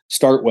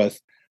start with.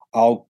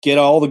 I'll get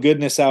all the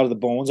goodness out of the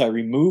bones. I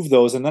remove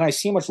those, and then I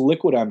see how much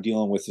liquid I'm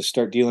dealing with to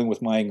start dealing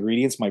with my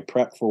ingredients, my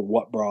prep for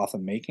what broth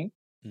I'm making.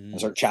 I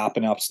start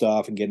chopping up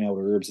stuff and getting out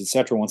herbs,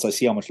 etc. Once I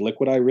see how much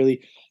liquid I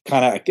really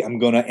I'm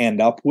going to end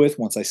up with,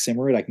 once I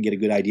simmer it, I can get a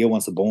good idea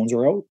once the bones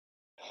are out.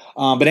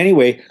 But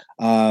anyway,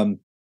 the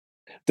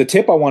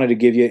tip I wanted to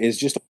give you is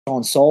just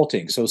on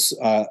salting. So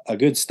a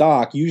good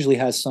stock usually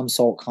has some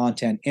salt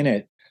content in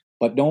it,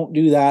 but don't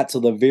do that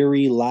till the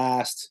very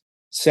last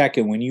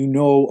second when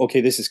okay,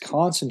 this is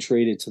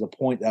concentrated to the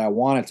point that I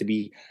want it to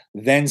be,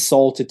 then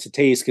salt it to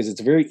taste, because it's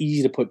very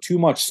easy to put too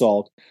much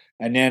salt,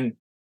 and then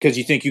because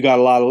you think you got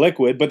a lot of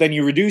liquid, but then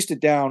you reduced it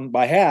down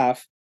by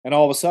half, and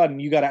all of a sudden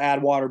you got to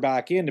add water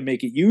back in to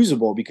make it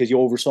usable because you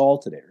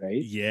oversalted it,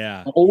 right?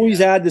 Yeah.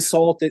 Always add the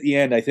salt at the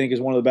end, I think,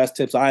 is one of the best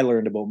tips I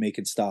learned about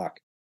making stock.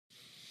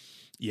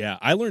 Yeah,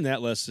 I learned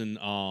that lesson.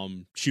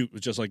 Shoot,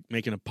 was just like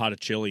making a pot of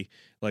chili.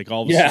 Like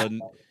all of a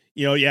sudden,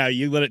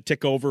 you let it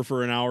tick over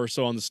for an hour or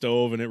so on the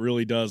stove, and it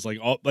really does. Like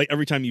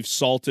every time you've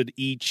salted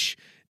each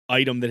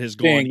item that has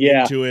gone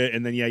into it,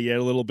 and then you add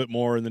a little bit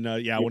more, and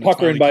then you're when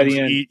puckering it's by the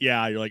end,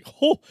 you're like,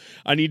 oh,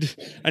 I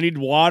need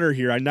water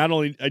here. I not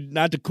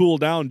to cool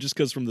down just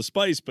because from the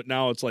spice, but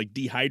now it's like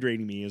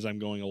dehydrating me as I'm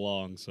going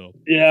along. So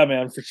yeah,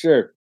 man, for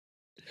sure.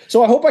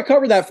 So I hope I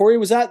covered that for you.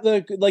 Was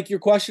that your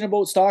question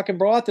about stock and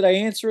broth? Did I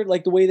answer it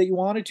like the way that you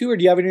wanted to, or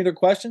do you have any other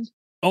questions?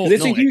 Oh,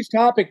 it's a huge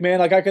topic, man.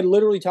 Like I could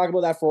literally talk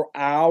about that for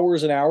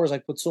hours and hours. I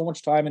put so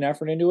much time and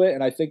effort into it,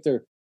 and I think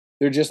they're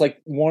just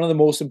like one of the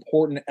most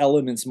important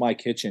elements in my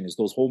kitchen is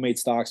those homemade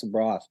stocks and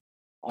broth.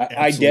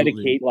 I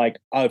dedicate like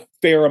a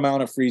fair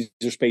amount of freezer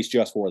space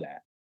just for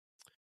that.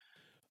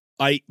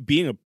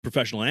 Being a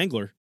professional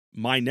angler,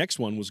 my next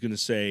one was going to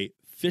say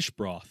fish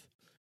broth.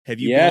 Have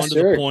you gone to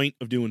the point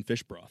of doing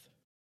fish broth?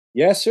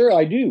 Yes, sir,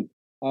 I do.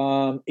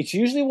 It's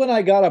usually when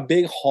I got a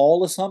big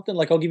haul of something.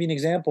 Like I'll give you an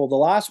example. The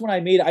last one I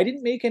made, I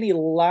didn't make any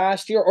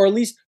last year, or at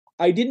least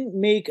I didn't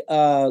make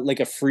like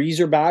a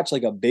freezer batch,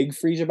 like a big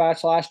freezer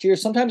batch last year.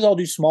 Sometimes I'll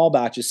do small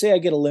batches. Say I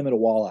get a limit of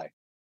walleye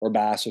or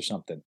bass or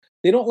something.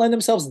 They don't lend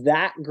themselves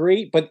that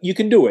great, but you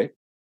can do it.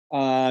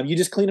 You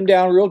just clean them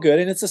down real good,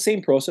 and it's the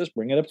same process.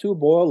 Bring it up to a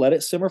boil, let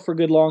it simmer for a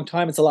good long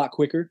time. It's a lot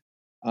quicker.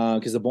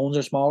 Because the bones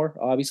are smaller,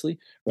 obviously,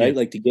 right? Yeah.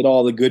 Like to get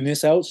all the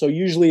goodness out. So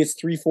usually it's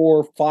 3,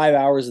 4, 5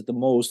 hours at the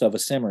most of a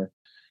simmer.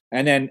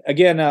 And then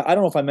again, I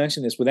don't know if I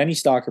mentioned this with any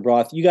stock or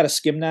broth, you got to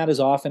skim that as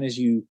often as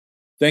you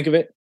think of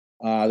it.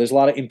 There's a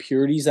lot of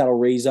impurities that'll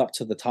raise up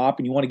to the top,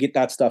 and you want to get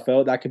that stuff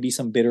out. That could be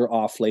some bitter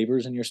off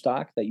flavors in your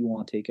stock that you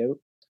want to take out,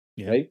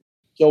 right?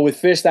 So with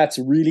fish, that's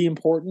really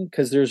important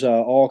because there's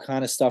all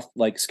kind of stuff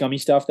like scummy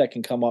stuff that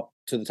can come up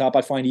to the top.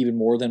 I find even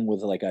more than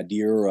with like a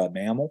deer or a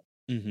mammal.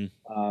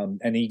 Mm-hmm.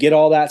 And you get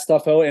all that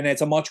stuff out, and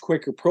it's a much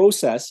quicker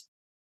process.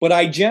 But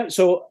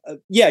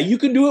you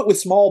can do it with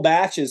small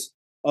batches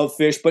of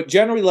fish. But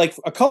generally, like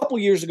a couple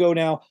years ago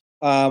now,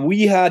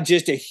 we had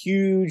just a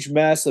huge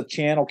mess of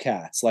channel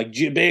cats, like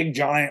big,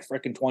 giant,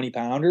 freaking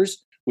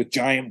 20-pounders with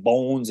giant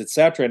bones,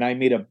 etc. And I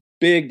made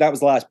that was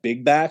the last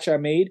big batch I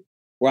made,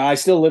 where I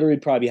still literally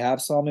probably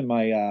have some in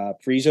my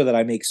freezer that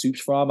I make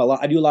soups from.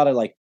 I do a lot of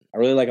I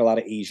really like a lot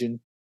of Asian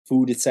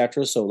food,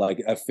 etc. So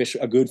like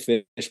a good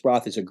fish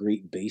broth is a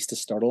great base to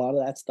start a lot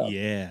of that stuff.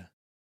 Yeah.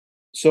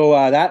 So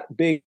that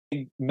big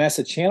mess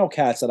of channel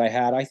cats that I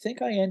had, I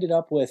think I ended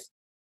up with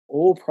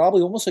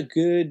probably almost a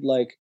good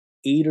like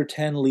 8 or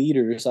 10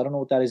 liters. I don't know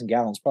what that is in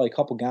gallons. Probably a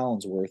couple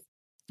gallons worth.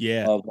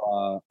 Yeah.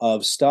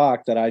 Of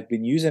stock that I've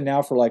been using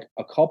now for like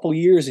a couple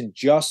years in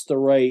just the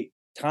right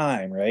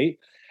time, right?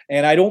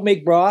 And I don't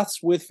make broths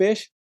with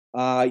fish.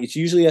 It's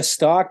usually a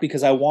stock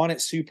because I want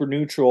it super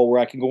neutral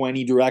where I can go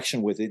any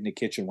direction with it in the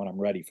kitchen when I'm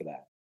ready for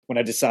that, when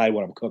I decide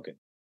what I'm cooking.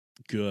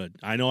 Good.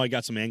 I know I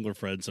got some angler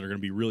friends that are going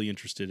to be really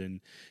interested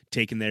in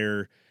taking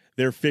their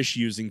fish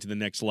using to the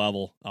next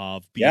level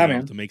of being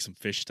able to make some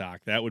fish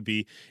stock. That would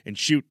be, and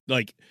shoot,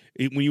 like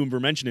when you were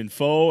mentioning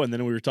pho and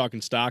then we were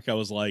talking stock, I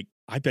was like,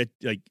 I bet,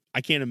 like,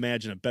 I can't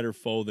imagine a better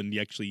pho than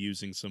actually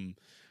using some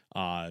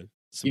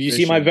did you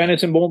see my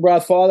venison bone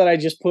broth pho that I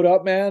just put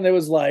up, man? It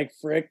was like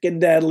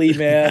freaking deadly,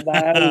 man.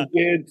 That was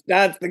good.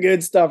 That's the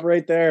good stuff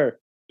right there.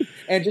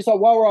 And just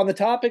while we're on the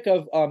topic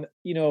of,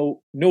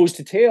 nose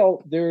to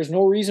tail, there's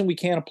no reason we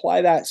can't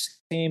apply that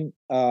same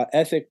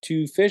ethic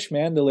to fish,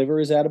 man. The liver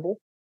is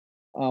edible.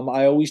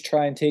 I always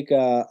try and take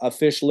a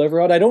fish liver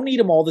out. I don't eat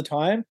them all the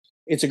time.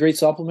 It's a great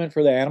supplement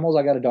for the animals.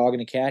 I got a dog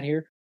and a cat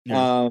here.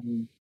 Yeah.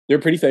 They're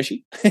pretty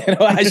fishy,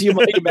 as you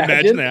might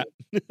imagine. Imagine that.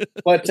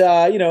 But,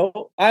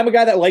 I'm a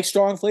guy that likes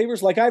strong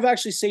flavors. Like I've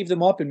actually saved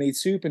them up and made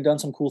soup and done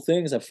some cool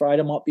things. I've fried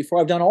them up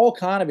before. I've done all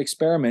kind of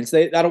experiments.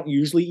 I don't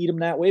usually eat them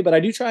that way, but I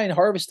do try and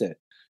harvest it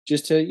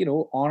just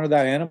to, honor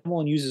that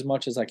animal and use as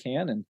much as I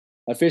can. And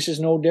a fish is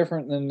no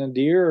different than a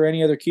deer or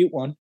any other cute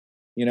one.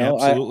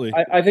 Absolutely.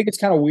 I think it's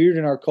kind of weird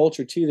in our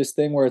culture too, this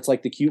thing where it's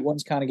like the cute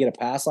ones kind of get a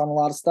pass on a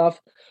lot of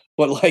stuff,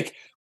 but like,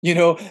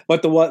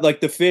 but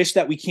the fish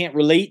that we can't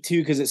relate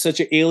to because it's such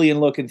an alien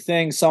looking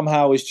thing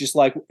somehow is just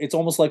like, it's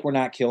almost like we're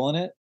not killing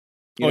it.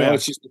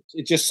 It's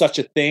just such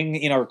a thing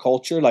in our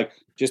culture. Like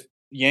just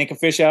yank a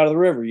fish out of the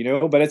river,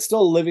 but it's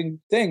still a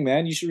living thing,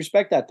 man. You should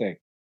respect that thing.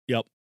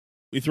 Yep.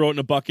 We throw it in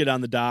a bucket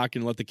on the dock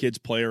and let the kids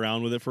play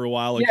around with it for a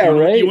while. Like,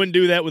 right. You wouldn't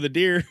do that with a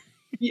deer.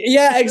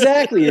 Yeah,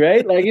 exactly.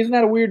 Right. Like, isn't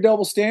that a weird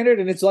double standard?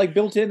 And it's like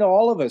built into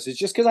all of us. It's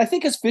just because I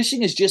think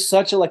fishing is just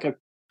such a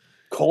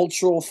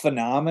cultural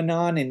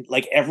phenomenon, and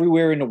like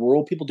everywhere in the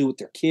world, people do it with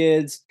their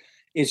kids.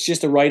 It's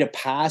just a rite of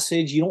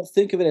passage. You don't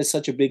think of it as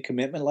such a big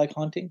commitment like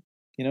hunting,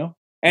 and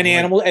right.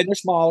 Animals, and they're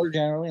smaller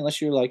generally,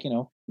 unless you're like,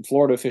 in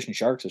Florida fishing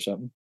sharks or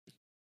something.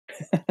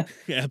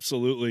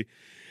 Absolutely.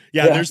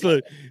 Yeah, there's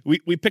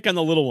we pick on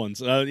the little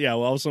ones. All of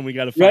a sudden we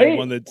got to find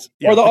one that's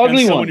or the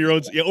ugly one. Or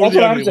the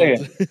ugly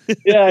ones.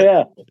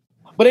 Yeah.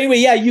 But anyway,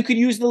 yeah, you could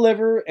use the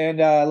liver, and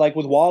like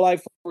with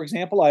walleye, for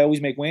example, I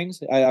always make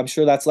wings. I'm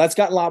sure that's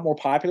gotten a lot more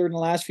popular in the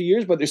last few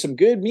years, but there's some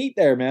good meat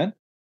there, man.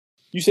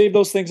 You save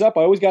those things up.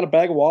 I always got a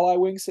bag of walleye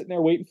wings sitting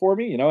there waiting for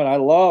me, you know, and I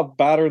love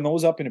battering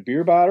those up in a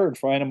beer batter and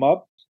frying them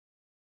up.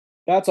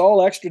 That's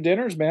all extra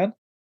dinners, man.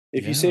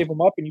 If you save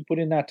them up and you put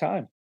in that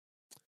time.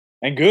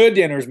 And good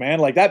dinners, man.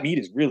 Like that meat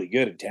is really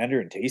good and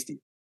tender and tasty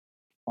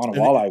on a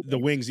walleye. The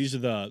wings, these are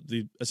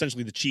the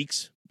essentially the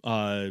cheeks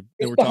that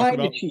It's we're talking behind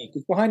the about. cheek.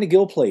 It's behind the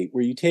gill plate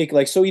where you take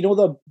like, so you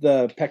know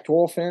the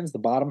pectoral fins, the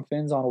bottom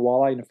fins on a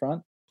walleye in the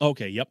front.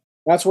 Okay, yep.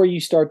 That's where you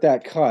start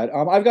that cut.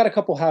 I've got a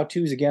couple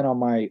how-tos again on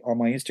my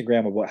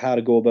Instagram about how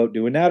to go about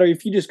doing that, or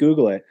if you just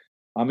Google it.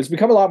 It's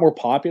become a lot more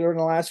popular in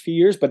the last few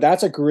years, but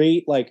that's a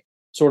great like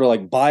sort of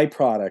like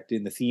byproduct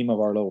in the theme of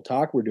our little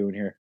talk we're doing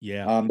here.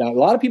 Yeah. That a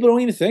lot of people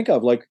don't even think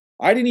of. Like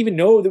I didn't even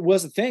know that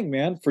was a thing,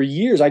 man. For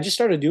years, I just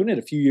started doing it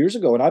a few years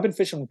ago, and I've been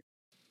fishing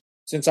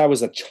since I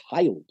was a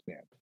child,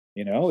 man.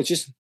 You know, it's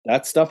just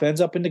that stuff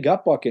ends up in the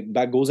gut bucket and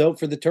that goes out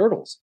for the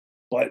turtles.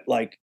 But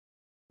like,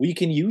 we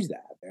can use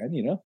that, man.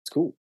 You know, it's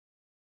cool.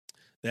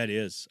 That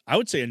is. I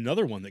would say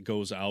another one that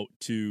goes out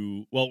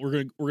to, well,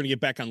 we're gonna get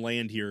back on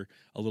land here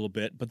a little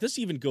bit, but this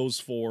even goes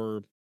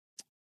for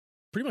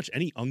pretty much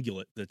any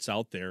ungulate that's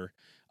out there.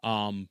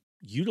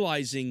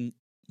 Utilizing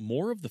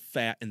more of the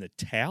fat and the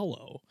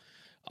tallow.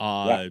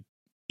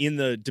 In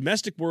the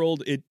domestic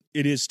world, it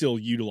is still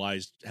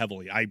utilized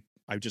heavily.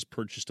 I just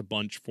purchased a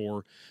bunch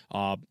for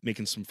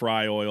making some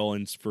fry oil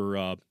and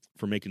for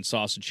making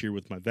sausage here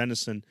with my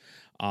venison.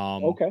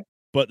 Okay.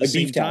 But at the Like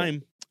same beef tallow.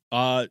 time,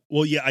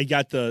 well, yeah, I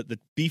got the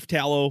beef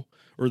tallow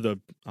or the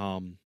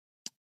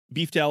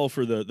beef tallow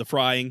for the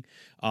frying.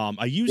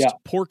 I used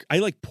pork. I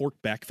like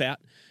pork back fat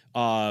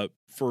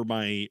for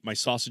my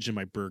sausage and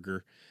my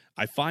burger.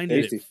 I find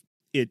Tasty.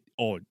 it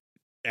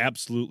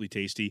absolutely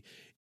tasty,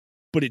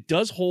 but it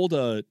does hold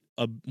a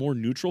more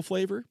neutral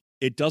flavor.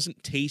 It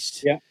doesn't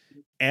taste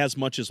as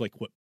much as like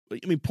what I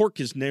mean. Pork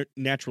is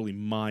naturally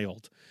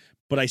mild,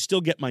 but I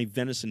still get my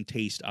venison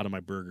taste out of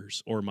my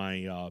burgers or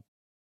my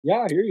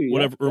I hear you.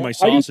 whatever or my I do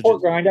sausages.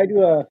 pork grind. I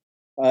do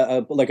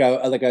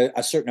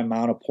a certain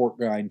amount of pork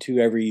grind too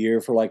every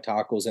year for like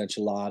tacos,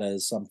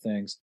 enchiladas, some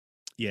things.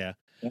 Yeah.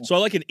 So I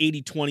like an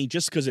 80-20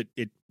 just because it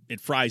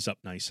fries up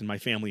nice, and my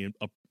family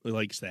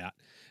likes that.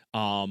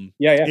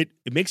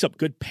 It makes up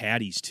good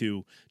patties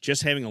too.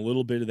 Just having a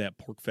little bit of that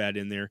pork fat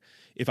in there.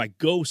 If I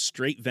go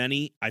straight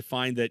veni, I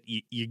find that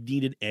you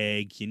need an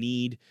egg, you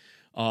need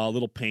a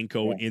little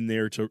panko in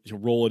there to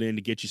roll it in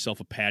to get yourself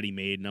a patty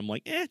made. And I'm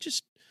like,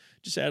 just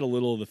add a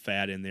little of the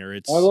fat in there.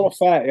 It's a little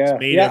fat, it's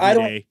made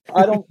every day.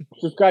 I don't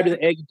subscribe to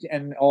the egg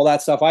and all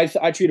that stuff.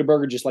 I treat a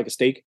burger just like a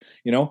steak,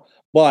 you know.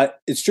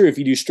 But it's true if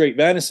you do straight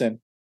venison,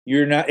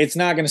 it's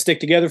not going to stick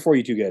together for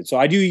you too good. So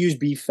I do use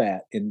beef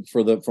fat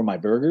for my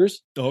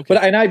burgers. Okay. But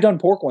I've done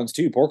pork ones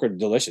too. Pork are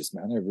delicious,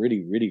 man. They're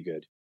really, really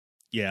good.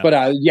 Yeah.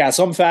 But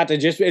some fat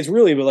that it's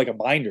really like a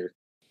binder.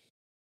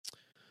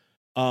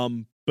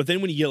 But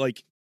then when you get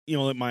like, you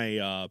know,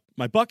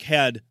 my buck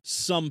had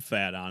some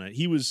fat on it.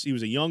 He was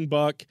a young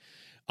buck.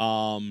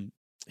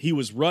 He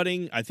was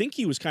rutting. I think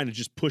he was kind of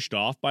just pushed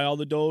off by all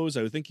the does.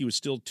 I would think he was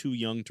still too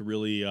young to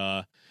really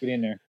get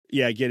in there.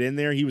 Yeah, get in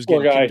there. He was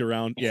Poor getting guy. kicked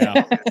around.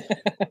 Yeah.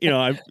 You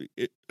know,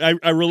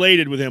 I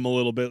related with him a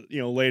little bit, you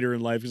know, later in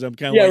life because I'm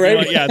kind of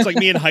right. You know, it's like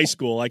me in high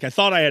school. Like I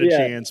thought I had a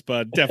chance,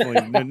 but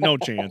definitely no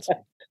chance.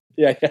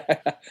 Yeah.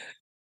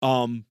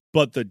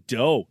 But the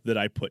doe that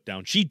I put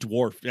down, she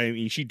dwarfed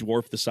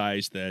the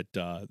size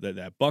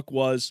that buck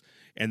was.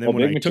 And then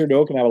when big mature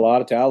doe can have a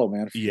lot of tallow,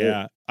 man.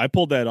 Sure. I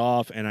pulled that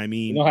off, and I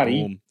mean, you know how to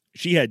boom.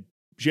 She had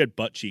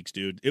butt cheeks,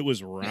 dude. It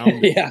was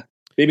rounded. Yeah,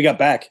 baby got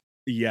back.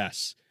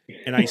 Yes.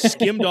 And I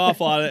skimmed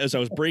off a lot as I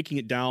was breaking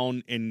it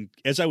down. And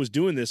as I was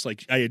doing this,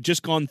 like I had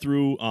just gone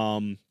through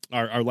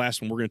our last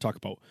one. We're going to talk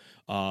about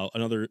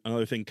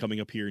another thing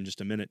coming up here in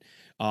just a minute.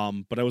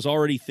 But I was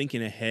already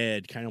thinking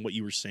ahead, kind of what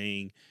you were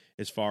saying,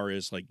 as far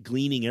as like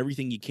gleaning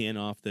everything you can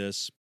off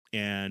this.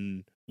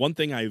 And one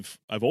thing I've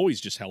always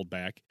just held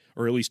back,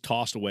 or at least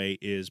tossed away,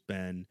 is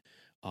been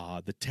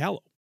the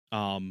tallow.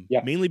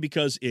 Mainly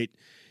because it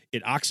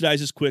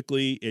oxidizes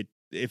quickly.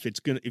 If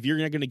you're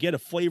not gonna get a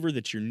flavor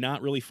that you're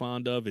not really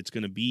fond of, it's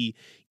gonna be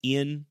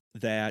in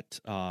that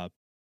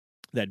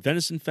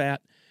venison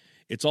fat.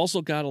 It's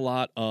also got a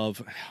lot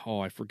of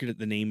I forget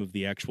the name of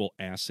the actual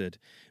acid,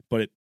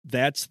 but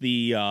it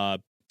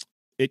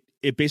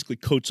basically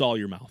coats all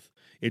your mouth.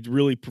 It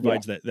really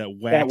provides that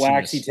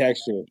waxy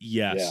texture.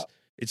 Yes. Yeah.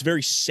 It's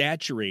very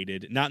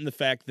saturated, not in the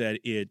fact that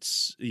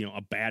it's, you know,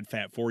 a bad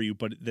fat for you,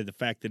 but the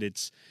fact that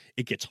it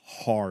gets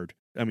hard.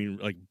 I mean,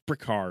 like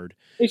brick hard.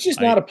 It's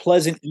just not a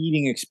pleasant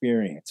eating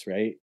experience,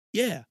 right?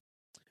 Yeah.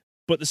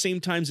 But at the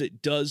same time,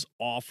 it does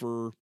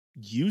offer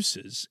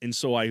uses. And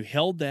so I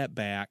held that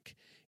back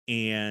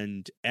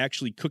and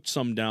actually cooked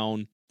some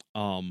down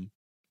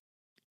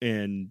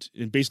and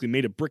basically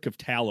made a brick of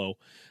tallow.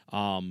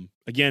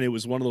 Again, it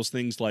was one of those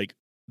things like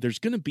there's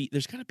got to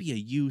be a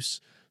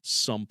use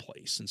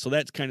someplace. And so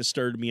that's kind of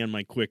started me on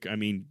my quick,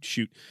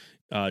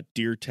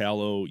 deer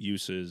tallow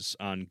uses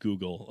on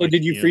Google. So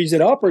did you freeze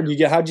it up, or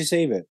how'd you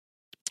save it?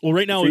 Well,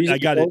 right now Freeze I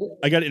it, got you it. fold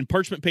it? I got it in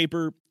parchment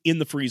paper in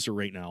the freezer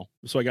right now.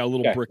 So I got a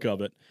little Okay. brick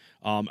of it.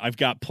 I've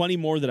got plenty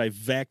more that I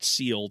vac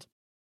sealed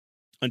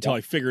until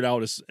I figured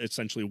out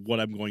essentially what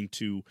I'm going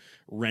to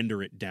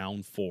render it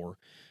down for.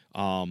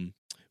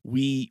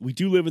 We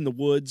do live in the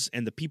woods,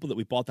 and the people that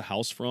we bought the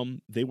house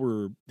from, they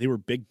were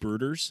big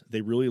birders.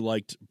 They really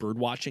liked bird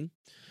watching.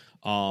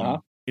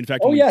 In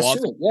fact, when we bought,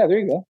 sure. Yeah, there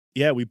you go.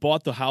 yeah, we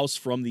bought the house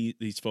from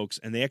these folks,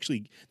 and they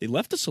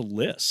left us a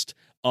list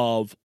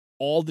of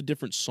all the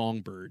different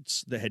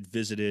songbirds that had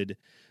visited the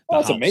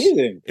That's house.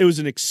 amazing. It was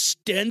an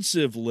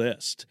extensive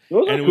list.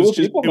 Those are And it cool was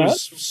just people, it man.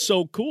 was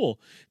so cool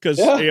because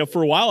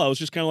for a while I was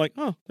just kind of like,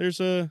 oh, there's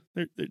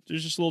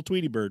just a little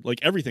Tweety bird. Like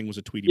everything was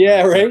a Tweety bird.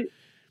 Yeah, right.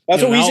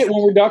 That's You what know, we now- say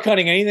when we're duck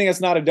hunting. Anything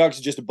that's not a duck is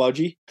just a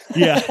budgie.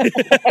 Yeah.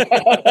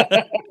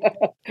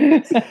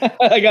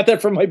 I got that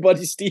from my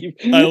buddy Steve.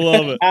 I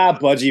love it.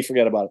 Budgie,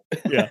 forget about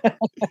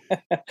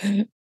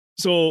it.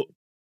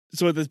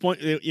 So at this point,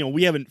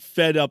 we haven't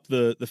fed up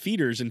the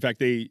feeders. In fact,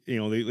 they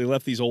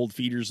left these old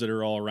feeders that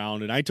are all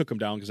around, and I took them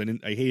down because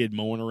I hated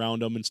mowing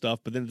around them and stuff.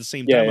 But then at the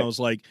same time, I was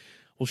like,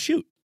 well,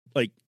 shoot,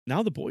 like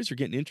now the boys are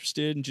getting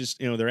interested and just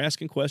they're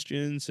asking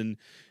questions, and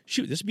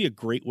shoot, this would be a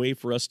great way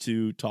for us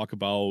to talk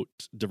about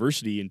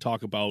diversity and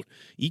talk about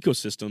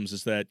ecosystems.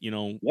 Is that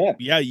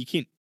you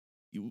can't.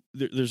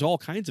 There's all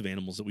kinds of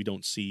animals that we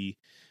don't see.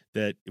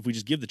 That if we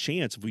just give the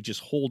chance, if we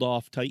just hold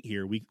off tight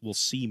here, we'll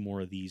see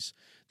more of these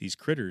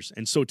critters.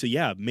 And so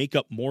to make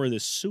up more of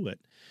this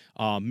suet,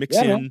 mix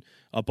in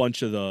a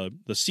bunch of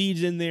the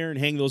seeds in there and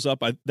hang those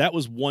up. That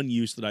was one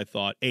use that I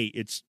thought, hey,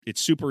 it's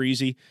super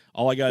easy.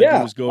 All I got to do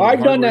is go to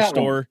the hardware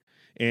store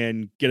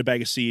and get a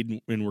bag of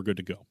seed, and we're good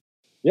to go.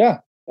 Yeah,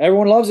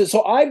 everyone loves it.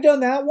 So I've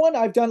done that one.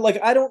 I've done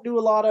I don't do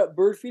a lot of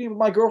bird feeding, but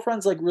my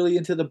girlfriend's really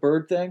into the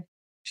bird thing.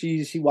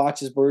 She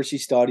watches birds, she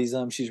studies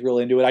them, she's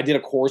really into it. I did a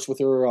course with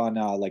her on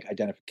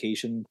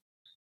identification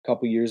a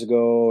couple years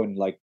ago, and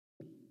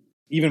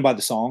even by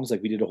the songs.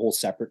 We did a whole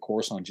separate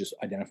course on just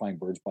identifying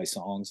birds by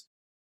songs.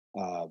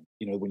 When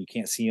you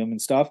can't see them and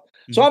stuff.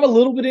 Mm-hmm. So I'm a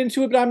little bit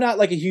into it, but I'm not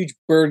a huge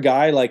bird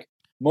guy.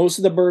 Most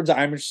of the birds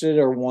I'm interested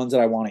in are ones that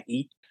I want to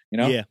eat.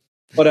 Yeah.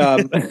 But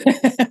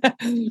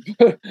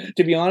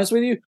to be honest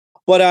with you.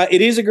 But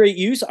it is a great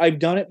use. I've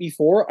done it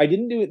before. I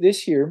didn't do it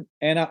this year.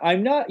 And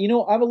I'm not,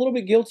 I'm a little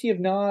bit guilty of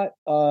not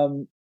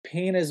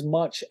paying as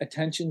much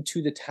attention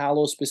to the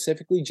tallow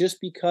specifically,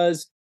 just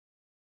because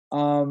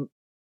I'm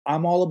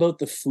all about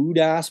the food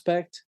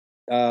aspect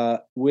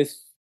with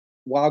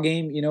wild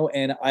game,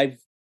 and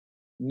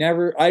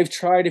I've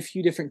tried a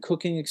few different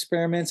cooking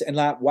experiments, and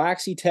that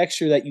waxy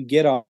texture that you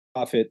get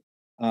off it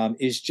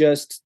is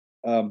just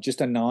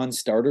a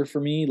non-starter for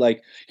me.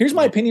 Here's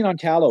my opinion on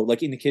tallow,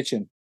 in the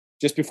kitchen.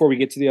 Just before we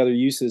get to the other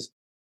uses,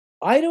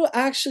 I don't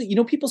actually,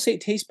 people say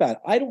it tastes bad.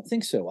 I don't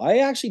think so. I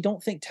actually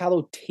don't think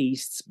tallow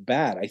tastes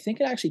bad. I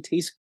think it actually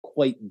tastes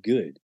quite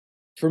good.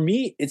 For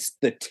me, it's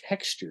the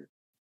texture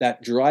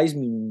that drives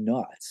me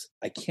nuts.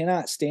 I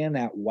cannot stand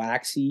that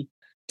waxy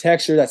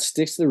texture that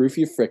sticks to the roof of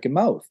your frickin'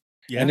 mouth.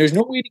 Yeah. And there's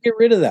no way to get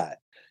rid of that,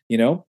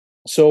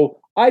 So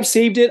I've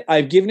saved it.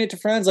 I've given it to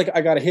friends.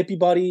 I got a hippie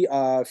buddy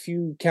a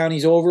few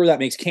counties over that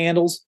makes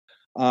candles.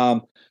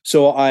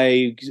 So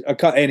and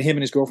him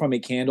and his girlfriend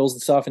make candles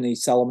and stuff, and they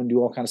sell them and do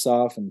all kind of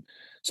stuff. And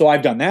so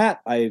I've done that.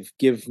 I've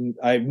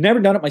never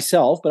done it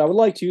myself, but I would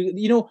like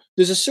to.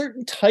 There's a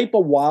certain type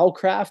of wild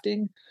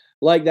crafting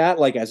like that,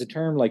 as a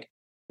term,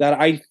 that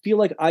I feel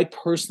like I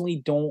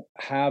personally don't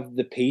have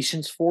the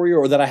patience for you,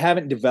 or that I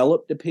haven't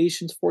developed the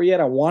patience for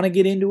yet. I want to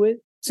get into it.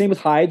 Same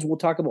with hides. We'll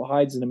talk about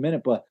hides in a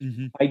minute, but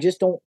I just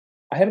don't.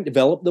 I haven't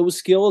developed those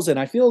skills, and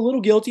I feel a little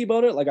guilty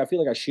about it. I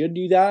feel like I should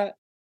do that.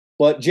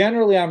 But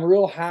generally, I'm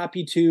real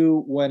happy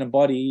to when a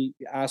buddy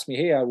asks me,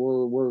 hey,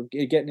 we're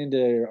getting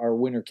into our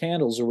winter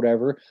candles or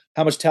whatever,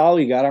 how much tallow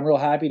you got? I'm real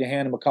happy to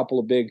hand him a couple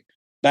of big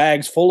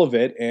bags full of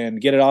it and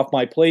get it off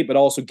my plate, but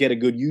also get a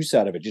good use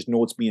out of it. Just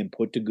know it's being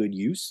put to good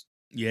use.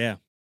 Yeah.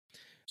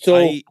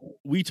 So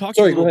we talked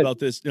a little about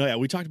this. No, yeah,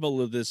 we talked about a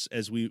little of this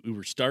as we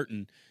were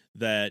starting,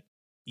 that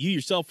you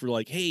yourself were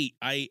like, hey,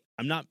 I'm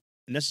not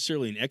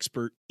necessarily an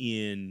expert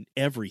in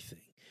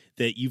everything,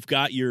 that you've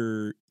got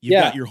your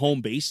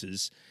home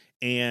bases.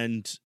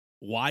 And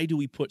why do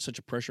we put such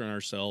a pressure on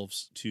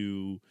ourselves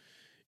to,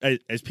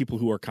 as people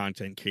who are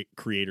content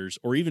creators,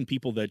 or even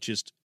people that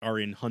just are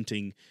in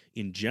hunting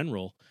in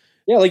general?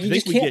 Yeah, you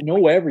just can't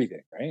know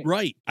everything, right?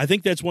 Right. I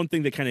think that's one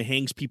thing that kind of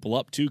hangs people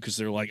up too, because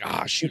they're like,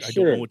 shoot, I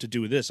don't know what to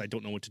do with this. I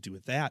don't know what to do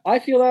with that. I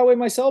feel that way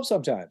myself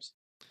sometimes.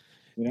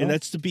 And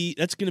that's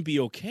going to be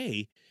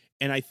okay.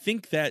 And I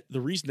think that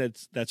the reason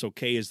that's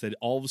okay is that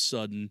all of a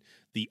sudden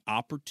the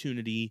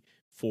opportunity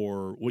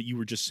for what you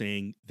were just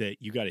saying, that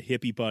you got a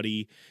hippie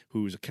buddy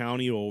who's a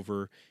county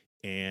over,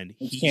 and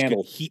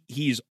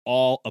he's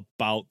all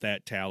about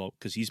that tallow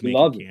because he's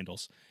making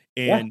candles.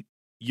 And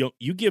you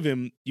give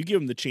him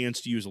the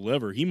chance to use a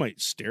liver, he might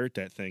stare at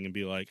that thing and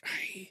be like,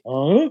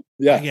 I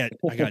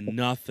got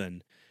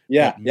nothing.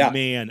 Yeah, but yeah.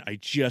 man, I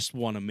just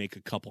want to make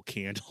a couple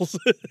candles.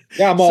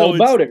 Yeah, I'm all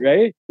about it,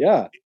 right?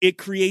 Yeah. It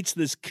creates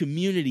this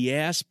community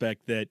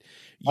aspect that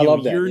I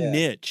love that, your yeah.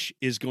 niche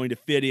is going to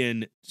fit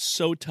in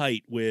so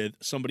tight with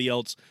somebody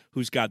else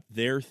who's got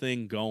their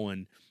thing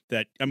going.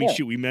 That, I mean, Yeah.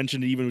 shoot, we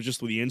mentioned it even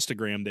just with the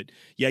Instagram that,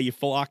 yeah, you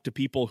flock to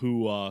people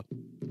who are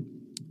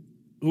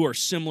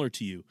similar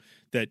to you.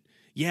 That,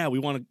 yeah, we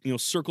want to,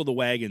 circle the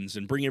wagons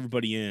and bring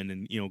everybody in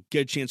and,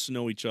 get a chance to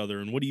know each other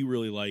and what do you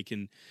really like?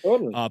 And,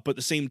 Totally. but at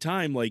the same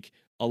time, like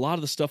a lot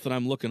of the stuff that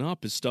I'm looking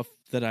up is stuff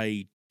that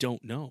I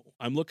don't know.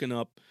 I'm looking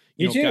up,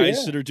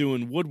 guys that are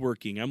doing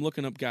woodworking. I'm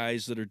looking up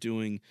guys that are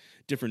doing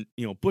different,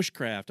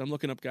 bushcraft. I'm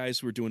looking up guys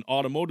who are doing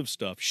automotive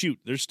stuff. Shoot,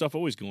 there's stuff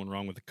always going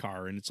wrong with the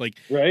car. And it's like,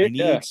 right? I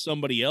need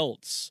somebody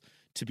else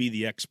to be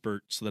the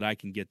expert so that I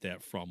can get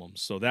that from them.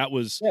 So that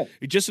was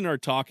just in our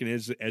talking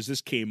as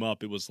this came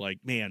up, it was like,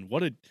 man,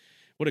 what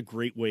a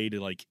great way to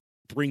like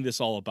bring this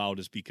all about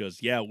is because,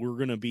 we're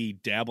going to be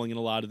dabbling in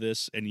a lot of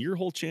this. And your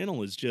whole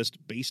channel is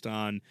just based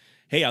on,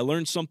 hey, I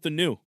learned something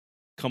new.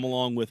 Come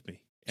along with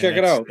me. Check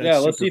it out. Yeah,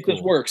 let's see if this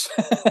works.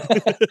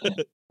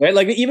 Right?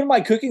 Like even my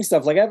cooking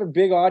stuff, like I have a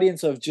big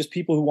audience of just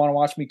people who want to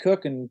watch me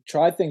cook and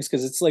try things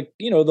because it's like,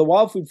 the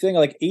wild food thing,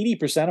 like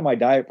 80% of my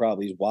diet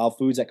probably is wild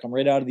foods that come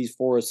right out of these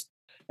forests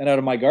and out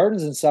of my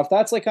gardens and stuff.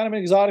 That's like kind of an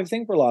exotic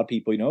thing for a lot of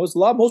people, It's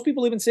most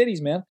people live in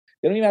cities, man.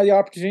 They don't even have the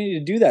opportunity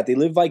to do that. They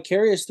live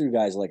vicarious through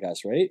guys like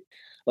us, right?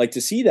 Like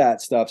to see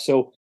that stuff.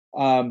 So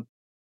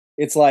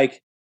it's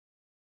like,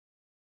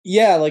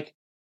 like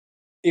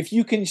if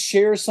you can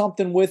share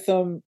something with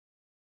them.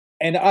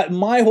 And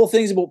my whole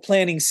thing is about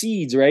planting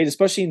seeds, right?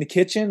 Especially in the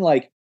kitchen.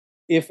 Like,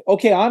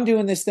 I'm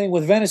doing this thing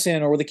with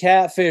venison or with a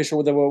catfish or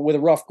with a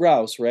rough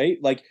grouse, right?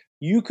 Like,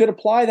 you could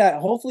apply that.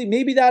 Hopefully,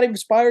 maybe that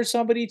inspires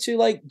somebody to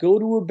like go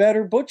to a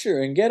better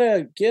butcher and get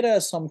a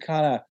some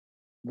kind of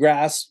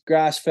grass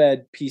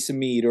fed piece of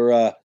meat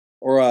or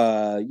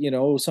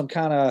some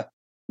kind of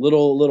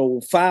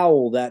little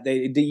fowl that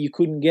you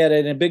couldn't get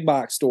in a big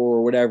box store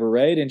or whatever,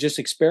 right? And just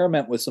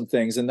experiment with some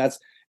things, and that's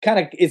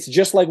it's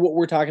just like what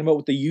we're talking about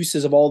with the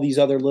uses of all these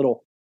other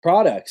little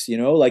products,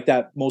 like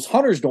that most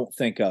hunters don't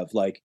think of.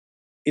 Like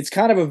it's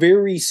kind of a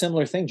very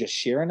similar thing, just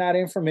sharing that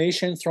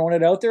information, throwing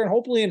it out there and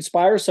hopefully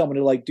inspire someone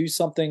to like do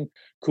something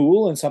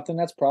cool and something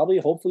that's probably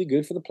hopefully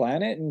good for the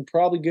planet and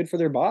probably good for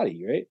their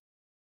body, right?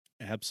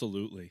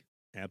 Absolutely.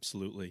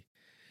 Absolutely.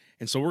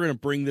 And so we're going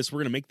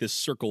to make this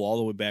circle all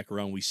the way back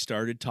around. We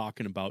started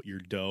talking about your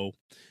dough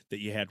that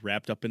you had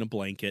wrapped up in a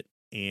blanket.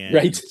 And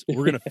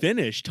we're going to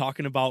finish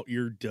talking about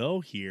your dough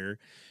here.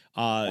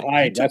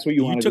 That's what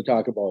you wanted to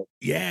talk about.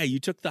 Yeah, you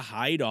took the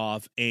hide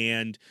off,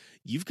 and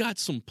you've got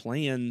some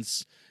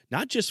plans,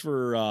 not just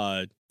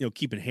for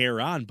keeping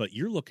hair on, but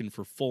you're looking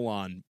for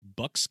full-on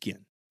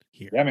buckskin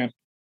here. Yeah, man.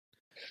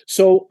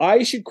 So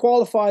I should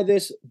qualify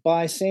this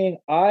by saying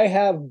I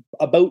have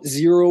about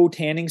zero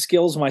tanning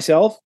skills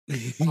myself.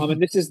 And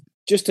this is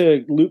just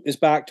to loop this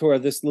back to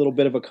this little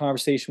bit of a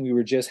conversation we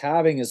were just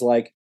having is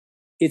like,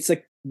 it's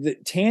like the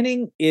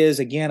tanning is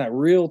again a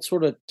real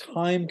sort of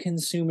time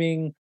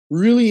consuming,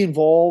 really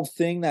involved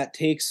thing that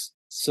takes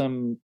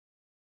some,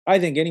 I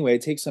think anyway,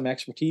 it takes some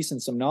expertise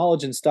and some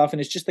knowledge and stuff.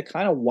 And it's just the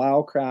kind of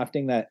wild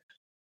crafting that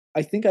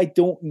I think I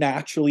don't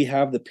naturally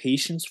have the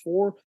patience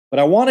for, but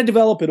I want to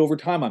develop it over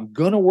time. I'm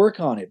going to work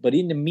on it. But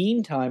in the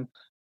meantime,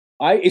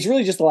 it's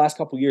really just the last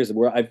couple of years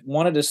where I've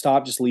wanted to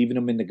stop just leaving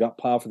them in the gut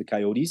pile for the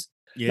coyotes.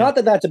 Yeah. Not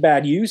that that's a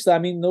bad use. I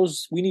mean,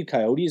 we need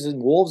coyotes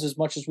and wolves as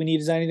much as we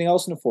need as anything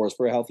else in the forest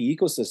for a healthy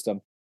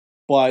ecosystem.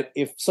 But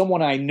if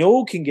someone I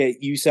know can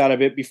get use out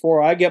of it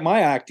before I get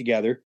my act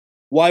together,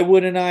 why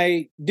wouldn't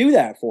I do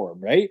that for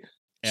them, right?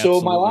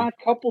 Absolutely. So my last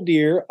couple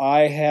deer,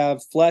 I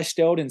have fleshed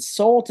out and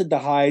salted the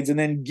hides and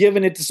then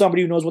given it to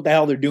somebody who knows what the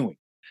hell they're doing,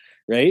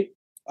 right?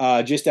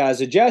 Just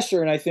as a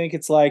gesture. And I think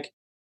it's like,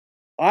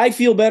 I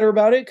feel better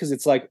about it because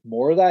it's like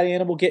more of that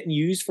animal getting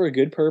used for a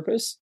good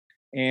purpose.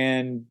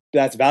 And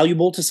that's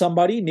valuable to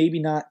somebody, maybe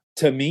not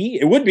to me.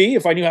 It would be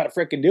if I knew how to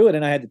frickin' do it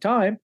and I had the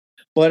time.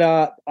 But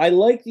I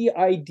like the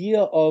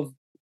idea of,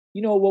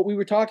 what we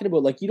were talking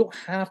about. Like, you don't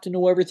have to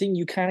know everything.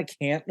 You kind of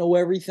can't know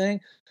everything.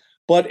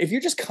 But if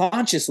you're just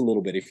conscious a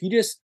little bit, if you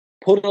just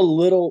put a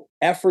little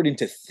effort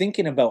into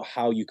thinking about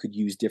how you could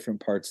use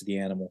different parts of the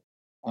animal,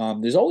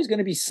 there's always going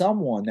to be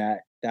someone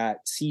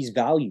that sees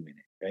value in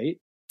it,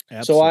 right?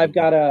 Absolutely. So I've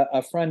got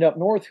a friend up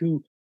north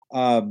who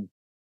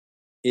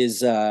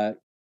is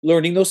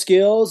learning those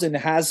skills and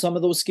has some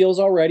of those skills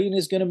already and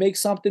is going to make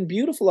something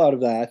beautiful out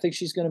of that. I think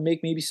she's going to make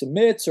maybe some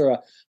mitts or a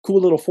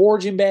cool little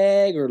foraging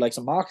bag or like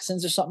some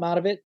moccasins or something out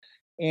of it.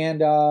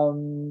 And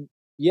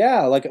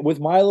like with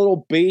my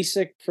little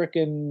basic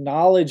freaking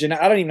knowledge, and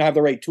I don't even have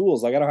the right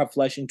tools. Like I don't have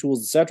fleshing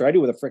tools, etc. I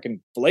do with a freaking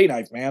fillet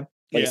knife, man,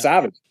 like a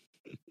savage.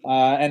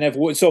 And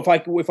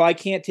if I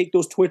can't take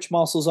those twitch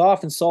muscles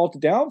off and salt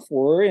it down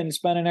for her and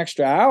spend an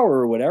extra hour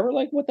or whatever,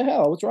 like what the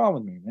hell? What's wrong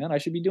with me, man? I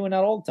should be doing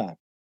that all the time.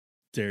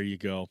 There you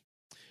go.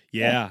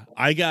 Yeah,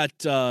 I got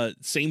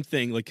same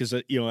thing. Like, because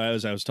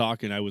as I was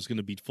talking, I was going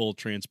to be full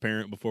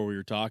transparent before we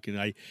were talking.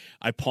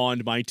 I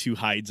pawned my two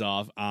hides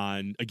off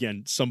on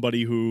again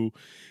somebody who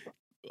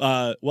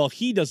Well,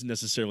 he doesn't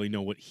necessarily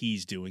know what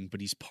he's doing,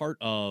 but he's part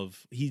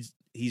of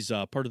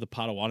part of the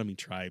Potawatomi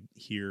tribe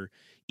here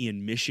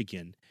in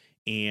Michigan,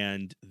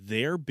 and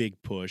their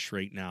big push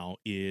right now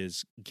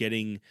is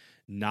getting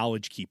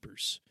knowledge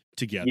keepers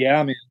together.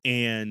 Yeah, man.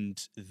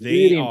 And they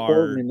Really are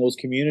important in those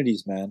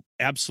communities, man. All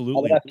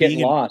absolutely that's getting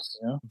lost,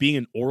 you know? being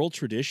an oral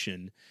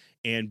tradition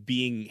and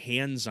being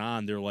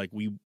hands-on. They're like,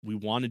 we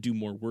want to do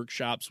more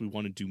workshops. We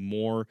want to do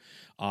more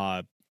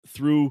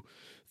through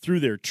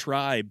their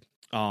tribe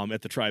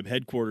at the tribe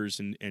headquarters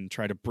and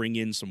try to bring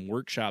in some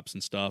workshops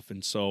and stuff.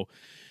 And so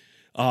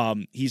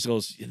he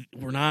goes,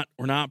 we're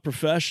not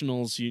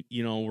professionals.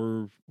 You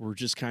know, we're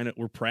just kind of,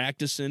 we're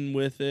practicing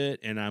with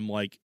it. And I'm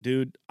like,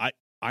 dude,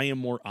 I am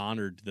more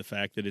honored the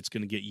fact that it's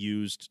going to get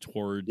used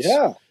towards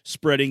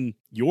spreading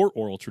your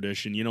oral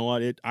tradition. You know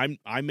what?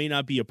 I may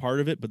not be a part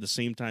of it, but at the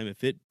same time,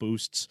 if it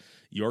boosts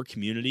your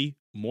community,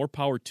 more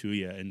power to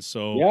you. And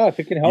so, if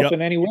it can help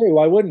in any way,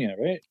 why wouldn't you?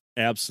 Right?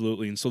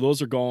 Absolutely. And so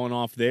those are going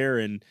off there.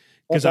 And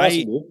because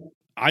awesome,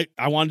 I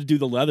wanted to do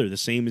the leather the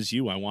same as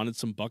you. I wanted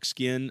some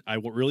buckskin. I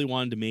really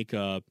wanted to make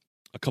a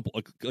couple,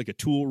 like a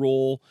tool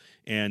roll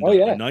and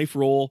a knife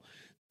roll.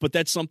 But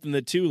that's something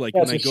that too, like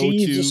when I go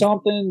to or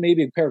something,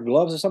 maybe a pair of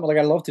gloves or something. Like,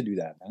 I love to do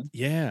that, man.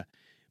 Yeah.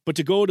 But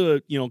to go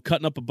to,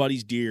 cutting up a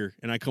buddy's deer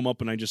and I come up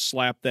and I just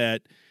slap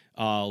that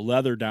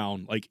leather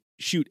down, like,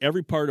 shoot,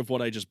 every part of what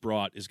I just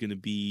brought is going to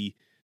be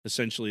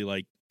essentially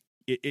like,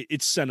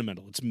 it's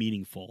sentimental. It's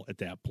meaningful at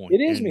that point. It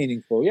is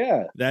meaningful,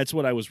 yeah. That's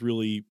what I was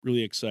really,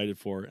 really excited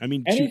for. I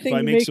mean, anything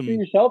you make for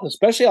yourself,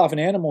 especially off an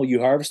animal you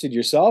harvested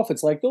yourself,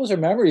 it's like, those are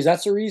memories.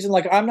 That's the reason.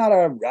 Like, I'm not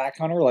a rack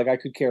hunter. Like, I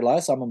could care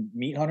less. I'm a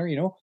meat hunter,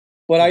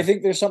 But I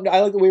think there's something,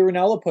 I like the way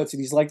Ranella puts it.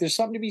 He's like, there's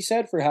something to be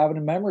said for having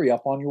a memory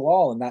up on your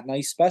wall and that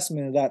nice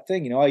specimen of that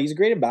thing. He's a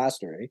great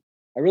ambassador. Eh?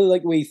 I really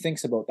like the way he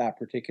thinks about that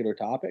particular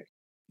topic.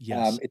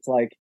 Yes. It's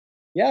like,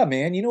 yeah,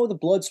 man, the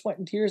blood, sweat,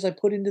 and tears I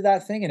put into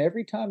that thing. And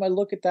every time I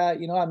look at that,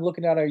 I'm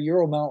looking at a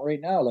Euro mount right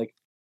now, like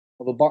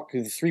of $1,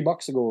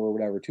 $3 ago or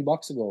whatever,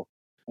 $2 ago.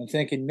 I'm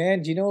thinking,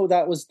 man, there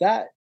was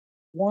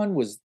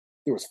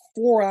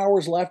 4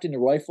 hours left in the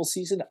rifle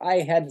season. I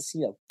hadn't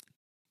seen a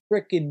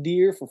frickin'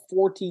 deer for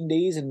 14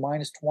 days in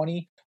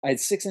 -20. I had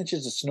 6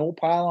 inches of snow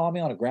pile on me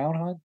on a ground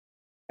hunt.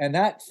 And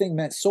that thing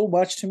meant so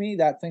much to me,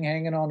 that thing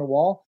hanging on the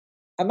wall.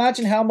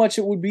 Imagine how much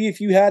it would be if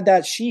you had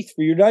that sheath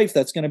for your knife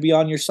that's going to be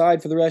on your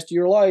side for the rest of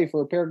your life,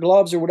 or a pair of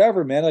gloves or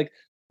whatever, man. Like,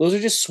 those are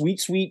just sweet,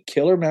 sweet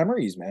killer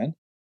memories, man.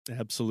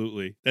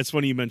 Absolutely. That's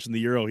funny you mentioned the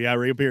Euro. Yeah,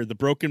 right up here. The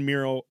broken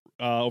mural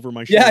over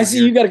my shoulder. Yeah, I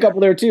see you got a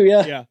couple there too,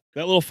 yeah. Yeah,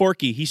 that little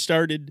Forky, he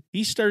started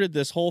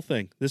this whole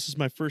thing. This is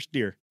my first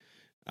deer.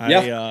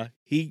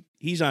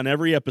 He's on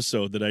every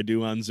episode that I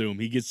do on Zoom.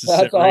 He gets to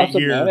sit right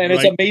here. Man. And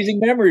it's amazing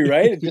memory,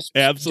 right? It just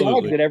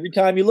absolutely. It every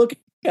time you look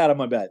at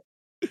him, I bet.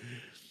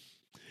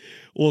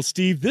 Well,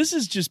 Steve, this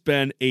has just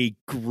been a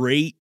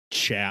great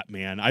chat,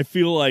 man. I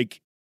feel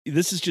like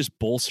this has just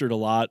bolstered a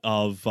lot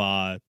of,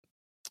 I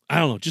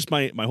don't know, just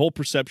my whole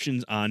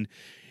perceptions on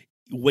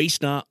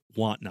waste not,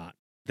 want not.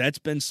 That's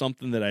been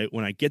something that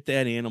when I get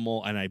that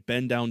animal and I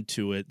bend down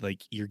to it,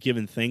 like, you're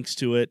giving thanks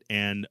to it.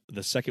 And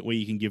the second way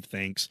you can give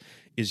thanks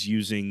is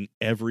using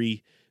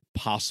every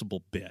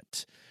possible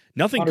bit.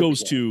 Nothing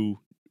 100%.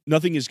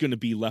 Nothing is going to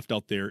be left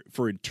out there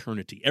for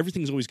eternity.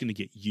 Everything's always going to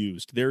get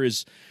used. There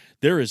is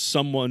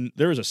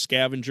a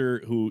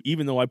scavenger who,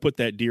 even though I put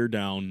that deer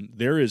down,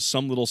 there is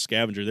some little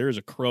scavenger. There is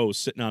a crow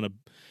sitting on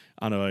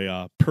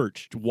a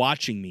perch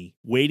watching me,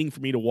 waiting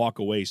for me to walk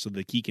away so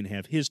that he can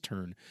have his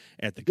turn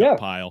at the gut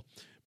pile.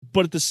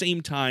 But at the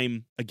same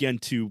time, again,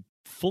 to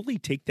fully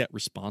take that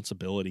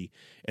responsibility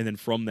and then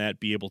from that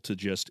be able to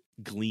just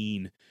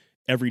glean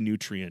every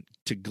nutrient,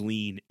 to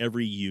glean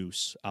every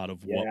use out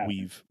of what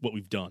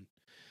we've done.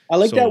 I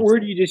like that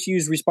word you just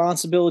used,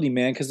 responsibility,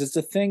 man, because it's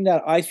a thing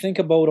that I think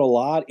about a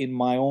lot in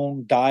my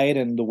own diet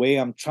and the way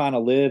I'm trying to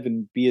live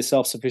and be as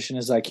self-sufficient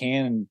as I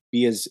can and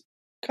be as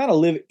kind of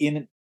live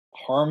in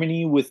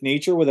harmony with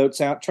nature without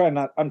I'm trying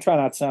not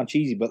to sound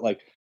cheesy, but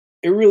like,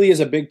 it really is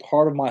a big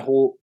part of my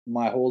whole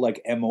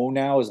like MO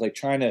now, is like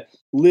trying to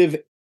live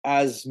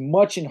as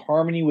much in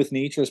harmony with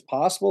nature as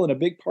possible. And a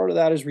big part of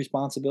that is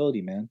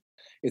responsibility, man.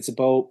 It's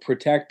about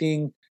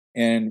protecting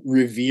and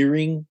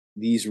revering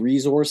these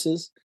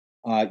resources,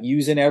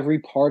 using every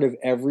part of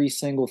every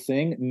single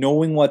thing,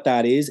 knowing what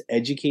that is,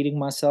 educating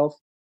myself,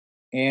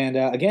 and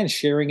again,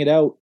 sharing it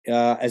out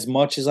as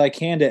much as I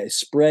can to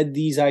spread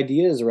these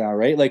ideas around,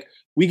 right? Like,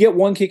 we get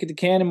one kick at the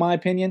can, in my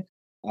opinion.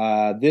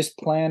 This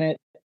planet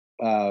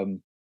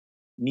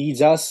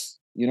needs us,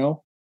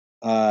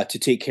 to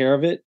take care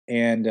of it.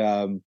 And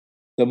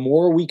the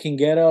more we can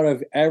get out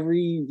of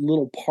every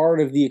little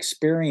part of the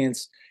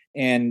experience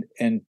and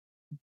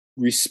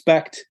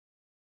respect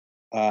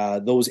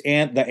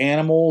the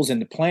animals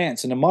and the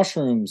plants and the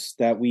mushrooms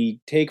that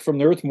we take from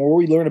the earth, the more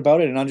we learn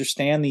about it and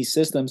understand these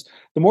systems,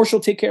 the more she'll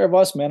take care of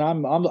us, man.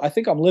 I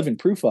think I'm living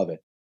proof of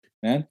it,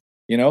 man.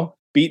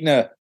 Beating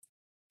a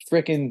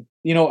freaking,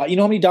 how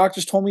many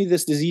doctors told me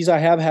this disease I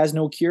have has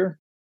no cure?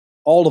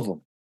 All of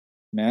them,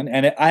 man.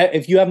 And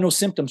if you have no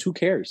symptoms, who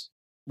cares?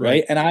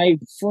 Right. And I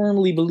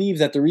firmly believe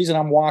that the reason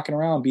I'm walking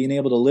around being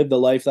able to live the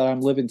life that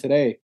I'm living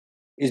today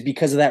is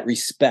because of that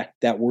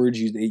respect, that word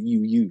that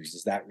you use,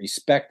 is that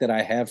respect that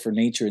I have for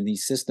nature and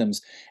these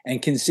systems,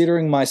 and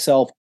considering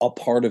myself a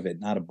part of it,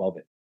 not above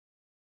it.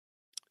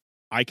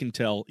 I can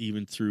tell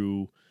even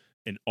through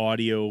an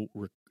audio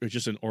or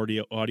just an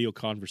audio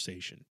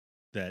conversation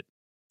that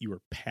you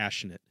are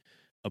passionate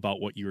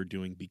about what you are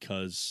doing,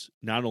 because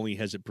not only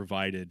has it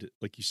provided,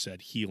 like you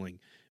said, healing,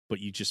 but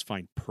you just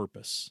find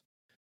purpose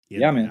in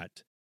that. Man.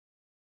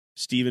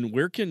 Stephen,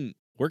 where can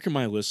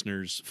my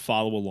listeners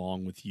follow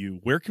along with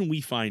you? Where can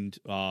we find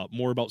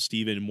more about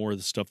Stephen and more of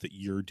the stuff that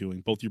you're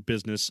doing, both your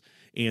business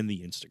and the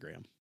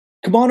Instagram?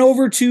 Come on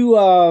over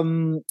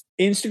to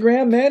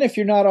Instagram, man, if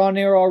you're not on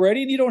there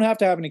already. And you don't have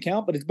to have an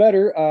account, but it's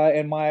better.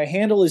 And my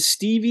handle is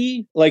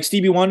Stevie, like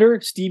Stevie Wonder,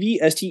 Stevie,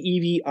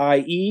 Stevie,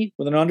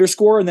 with an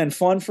underscore, and then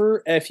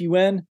Funfur,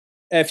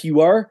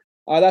 FUNFUR.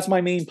 That's my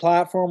main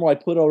platform where I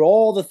put out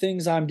all the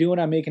things I'm doing.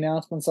 I make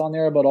announcements on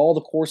there about all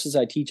the courses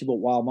I teach about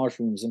wild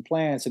mushrooms and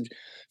plants and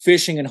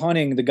fishing and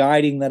hunting, the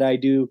guiding that I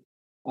do,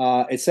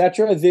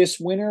 etc. This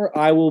winter,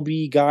 I will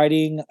be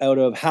guiding out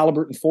of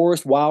Halliburton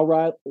Forest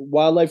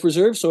Wildlife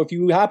Reserve. So if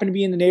you happen to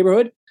be in the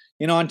neighborhood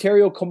in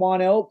Ontario, come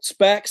on out.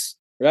 Specks,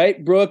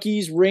 right?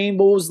 Brookies,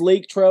 rainbows,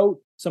 lake trout,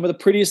 some of the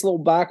prettiest little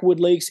backwood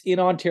lakes in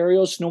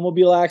Ontario,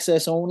 snowmobile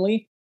access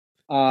only.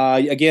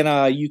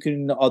 Again, you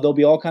can, there'll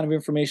be all kind of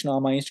information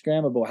on my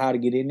Instagram about how to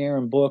get in there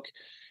and book,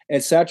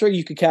 etc.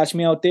 You could catch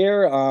me out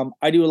there.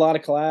 I do a lot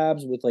of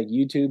collabs with like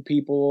YouTube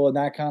people and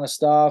that kind of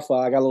stuff.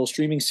 I got a little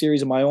streaming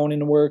series of my own in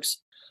the works,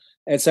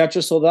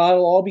 etc. So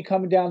that'll all be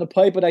coming down the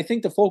pipe. But I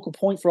think the focal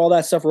point for all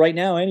that stuff right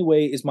now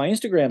anyway is my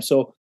Instagram.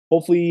 So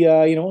hopefully,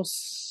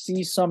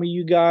 see some of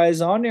you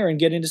guys on there and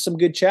get into some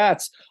good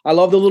chats. I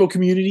love the little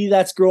community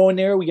that's growing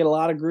there. We get a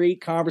lot of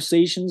great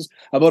conversations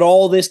about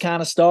all this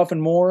kind of stuff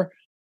and more.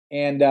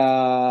 And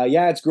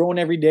it's growing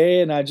every day,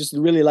 and I just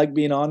really like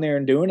being on there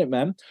and doing it,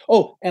 man.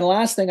 Oh, and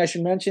last thing I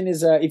should mention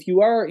is if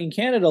you are in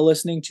Canada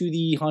listening to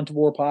the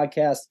Huntavore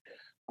podcast,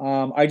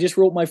 I just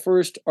wrote my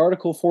first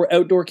article for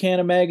Outdoor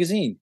Canada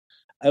magazine.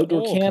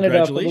 Outdoor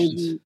Canada.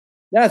 Congratulations.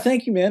 Yeah,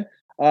 thank you, man.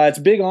 It's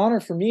a big honor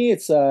for me.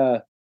 It's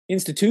a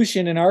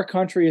institution in our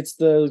country. It's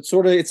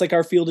it's like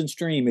our Field and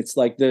Stream. It's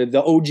like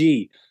the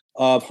OG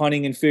of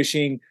hunting and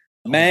fishing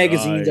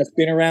magazines that's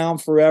been around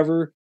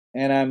forever.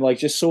 And I'm like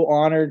just so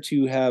honored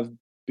to have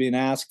been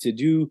asked to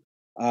do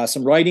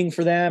some writing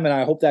for them, and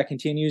I hope that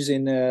continues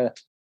in the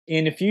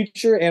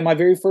future. And my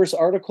very first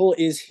article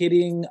is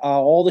hitting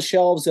all the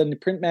shelves in the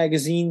print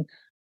magazine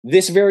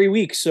this very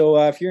week. So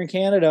if you're in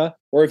Canada,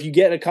 or if you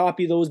get a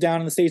copy of those down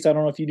in the States, I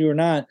don't know if you do or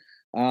not,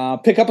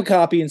 pick up a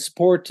copy and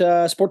support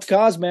the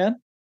cause,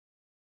 man.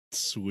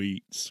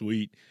 Sweet.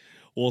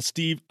 Well,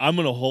 Steve, I'm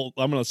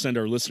gonna send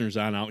our listeners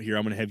on out here.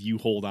 I'm gonna have you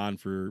hold on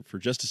for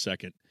just a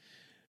second.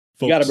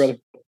 Folks, you got it, brother.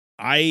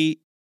 I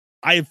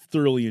have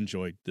thoroughly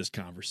enjoyed this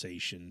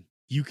conversation.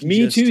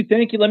 Me too.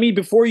 Thank you.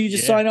 Before you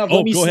sign off,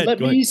 let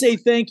me say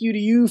thank you to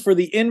you for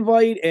the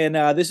invite. And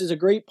this is a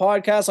great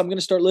podcast. I'm going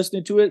to start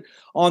listening to it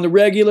on the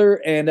regular.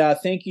 And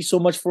thank you so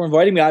much for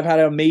inviting me. I've had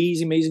an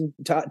amazing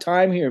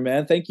time here,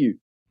 man. Thank you.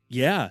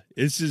 Yeah,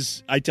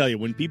 I tell you,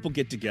 when people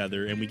get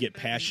together and we get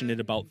passionate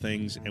about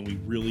things and we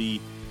really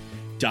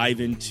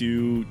dive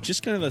into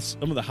just kind of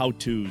some of the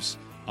how-tos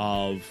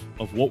of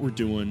what we're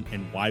doing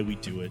and why we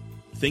do it,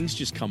 things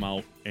just come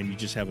out and you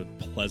just have a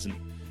pleasant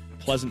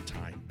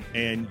time,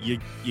 and you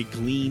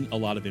glean a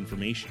lot of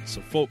information.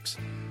 So folks,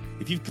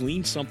 if you've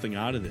gleaned something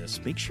out of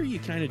this, make sure you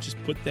kind of just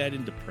put that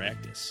into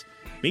practice.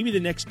 Maybe the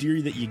next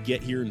deer that you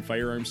get here in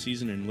firearm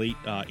season and late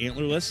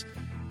antlerless,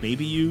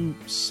 maybe you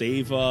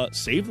save the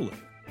litter.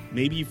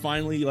 Maybe you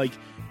finally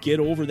get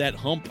over that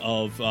hump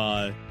of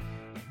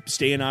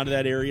staying out of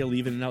that area,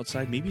 leaving it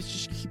outside. Maybe it's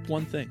just keep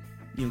one thing,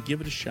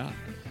 give it a shot.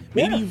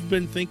 Maybe you've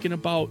been thinking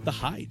about the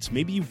hides.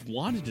 Maybe you've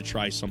wanted to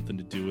try something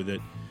to do with it.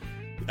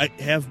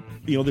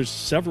 There's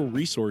several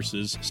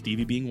resources,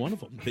 Stevie being one of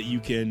them, that you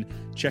can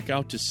check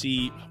out to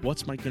see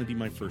what's going to be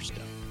my first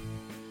step.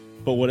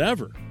 But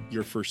whatever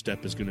your first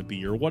step is going to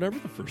be, or whatever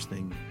the first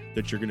thing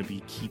that you're going to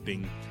be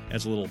keeping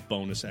as a little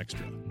bonus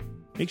extra,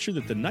 make sure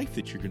that the knife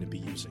that you're going to be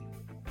using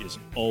is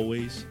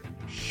always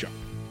sharp.